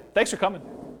 Yeah, thanks for coming.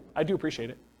 I do appreciate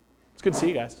it. It's good to see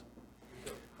you guys.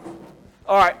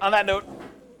 All right, on that note,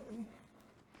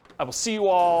 I will see you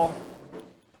all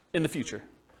in the future.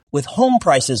 With home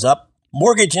prices up,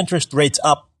 mortgage interest rates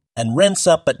up, and rents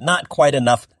up but not quite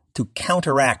enough to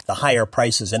counteract the higher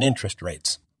prices and interest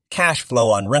rates, cash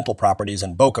flow on rental properties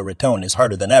in Boca Raton is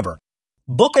harder than ever.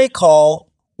 Book a call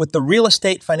with the Real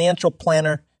Estate Financial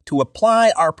Planner to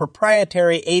apply our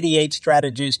proprietary 88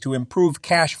 strategies to improve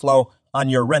cash flow on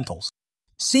your rentals.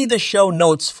 See the show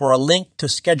notes for a link to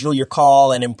schedule your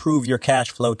call and improve your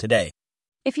cash flow today.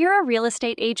 If you're a real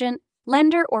estate agent,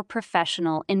 lender, or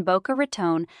professional in Boca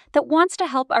Raton that wants to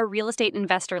help our real estate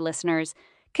investor listeners,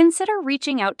 consider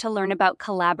reaching out to learn about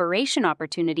collaboration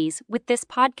opportunities with this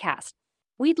podcast.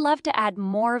 We'd love to add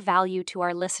more value to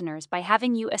our listeners by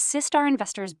having you assist our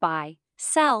investors buy,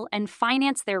 sell, and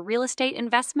finance their real estate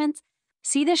investments.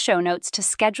 See the show notes to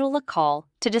schedule a call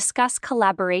to discuss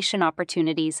collaboration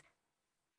opportunities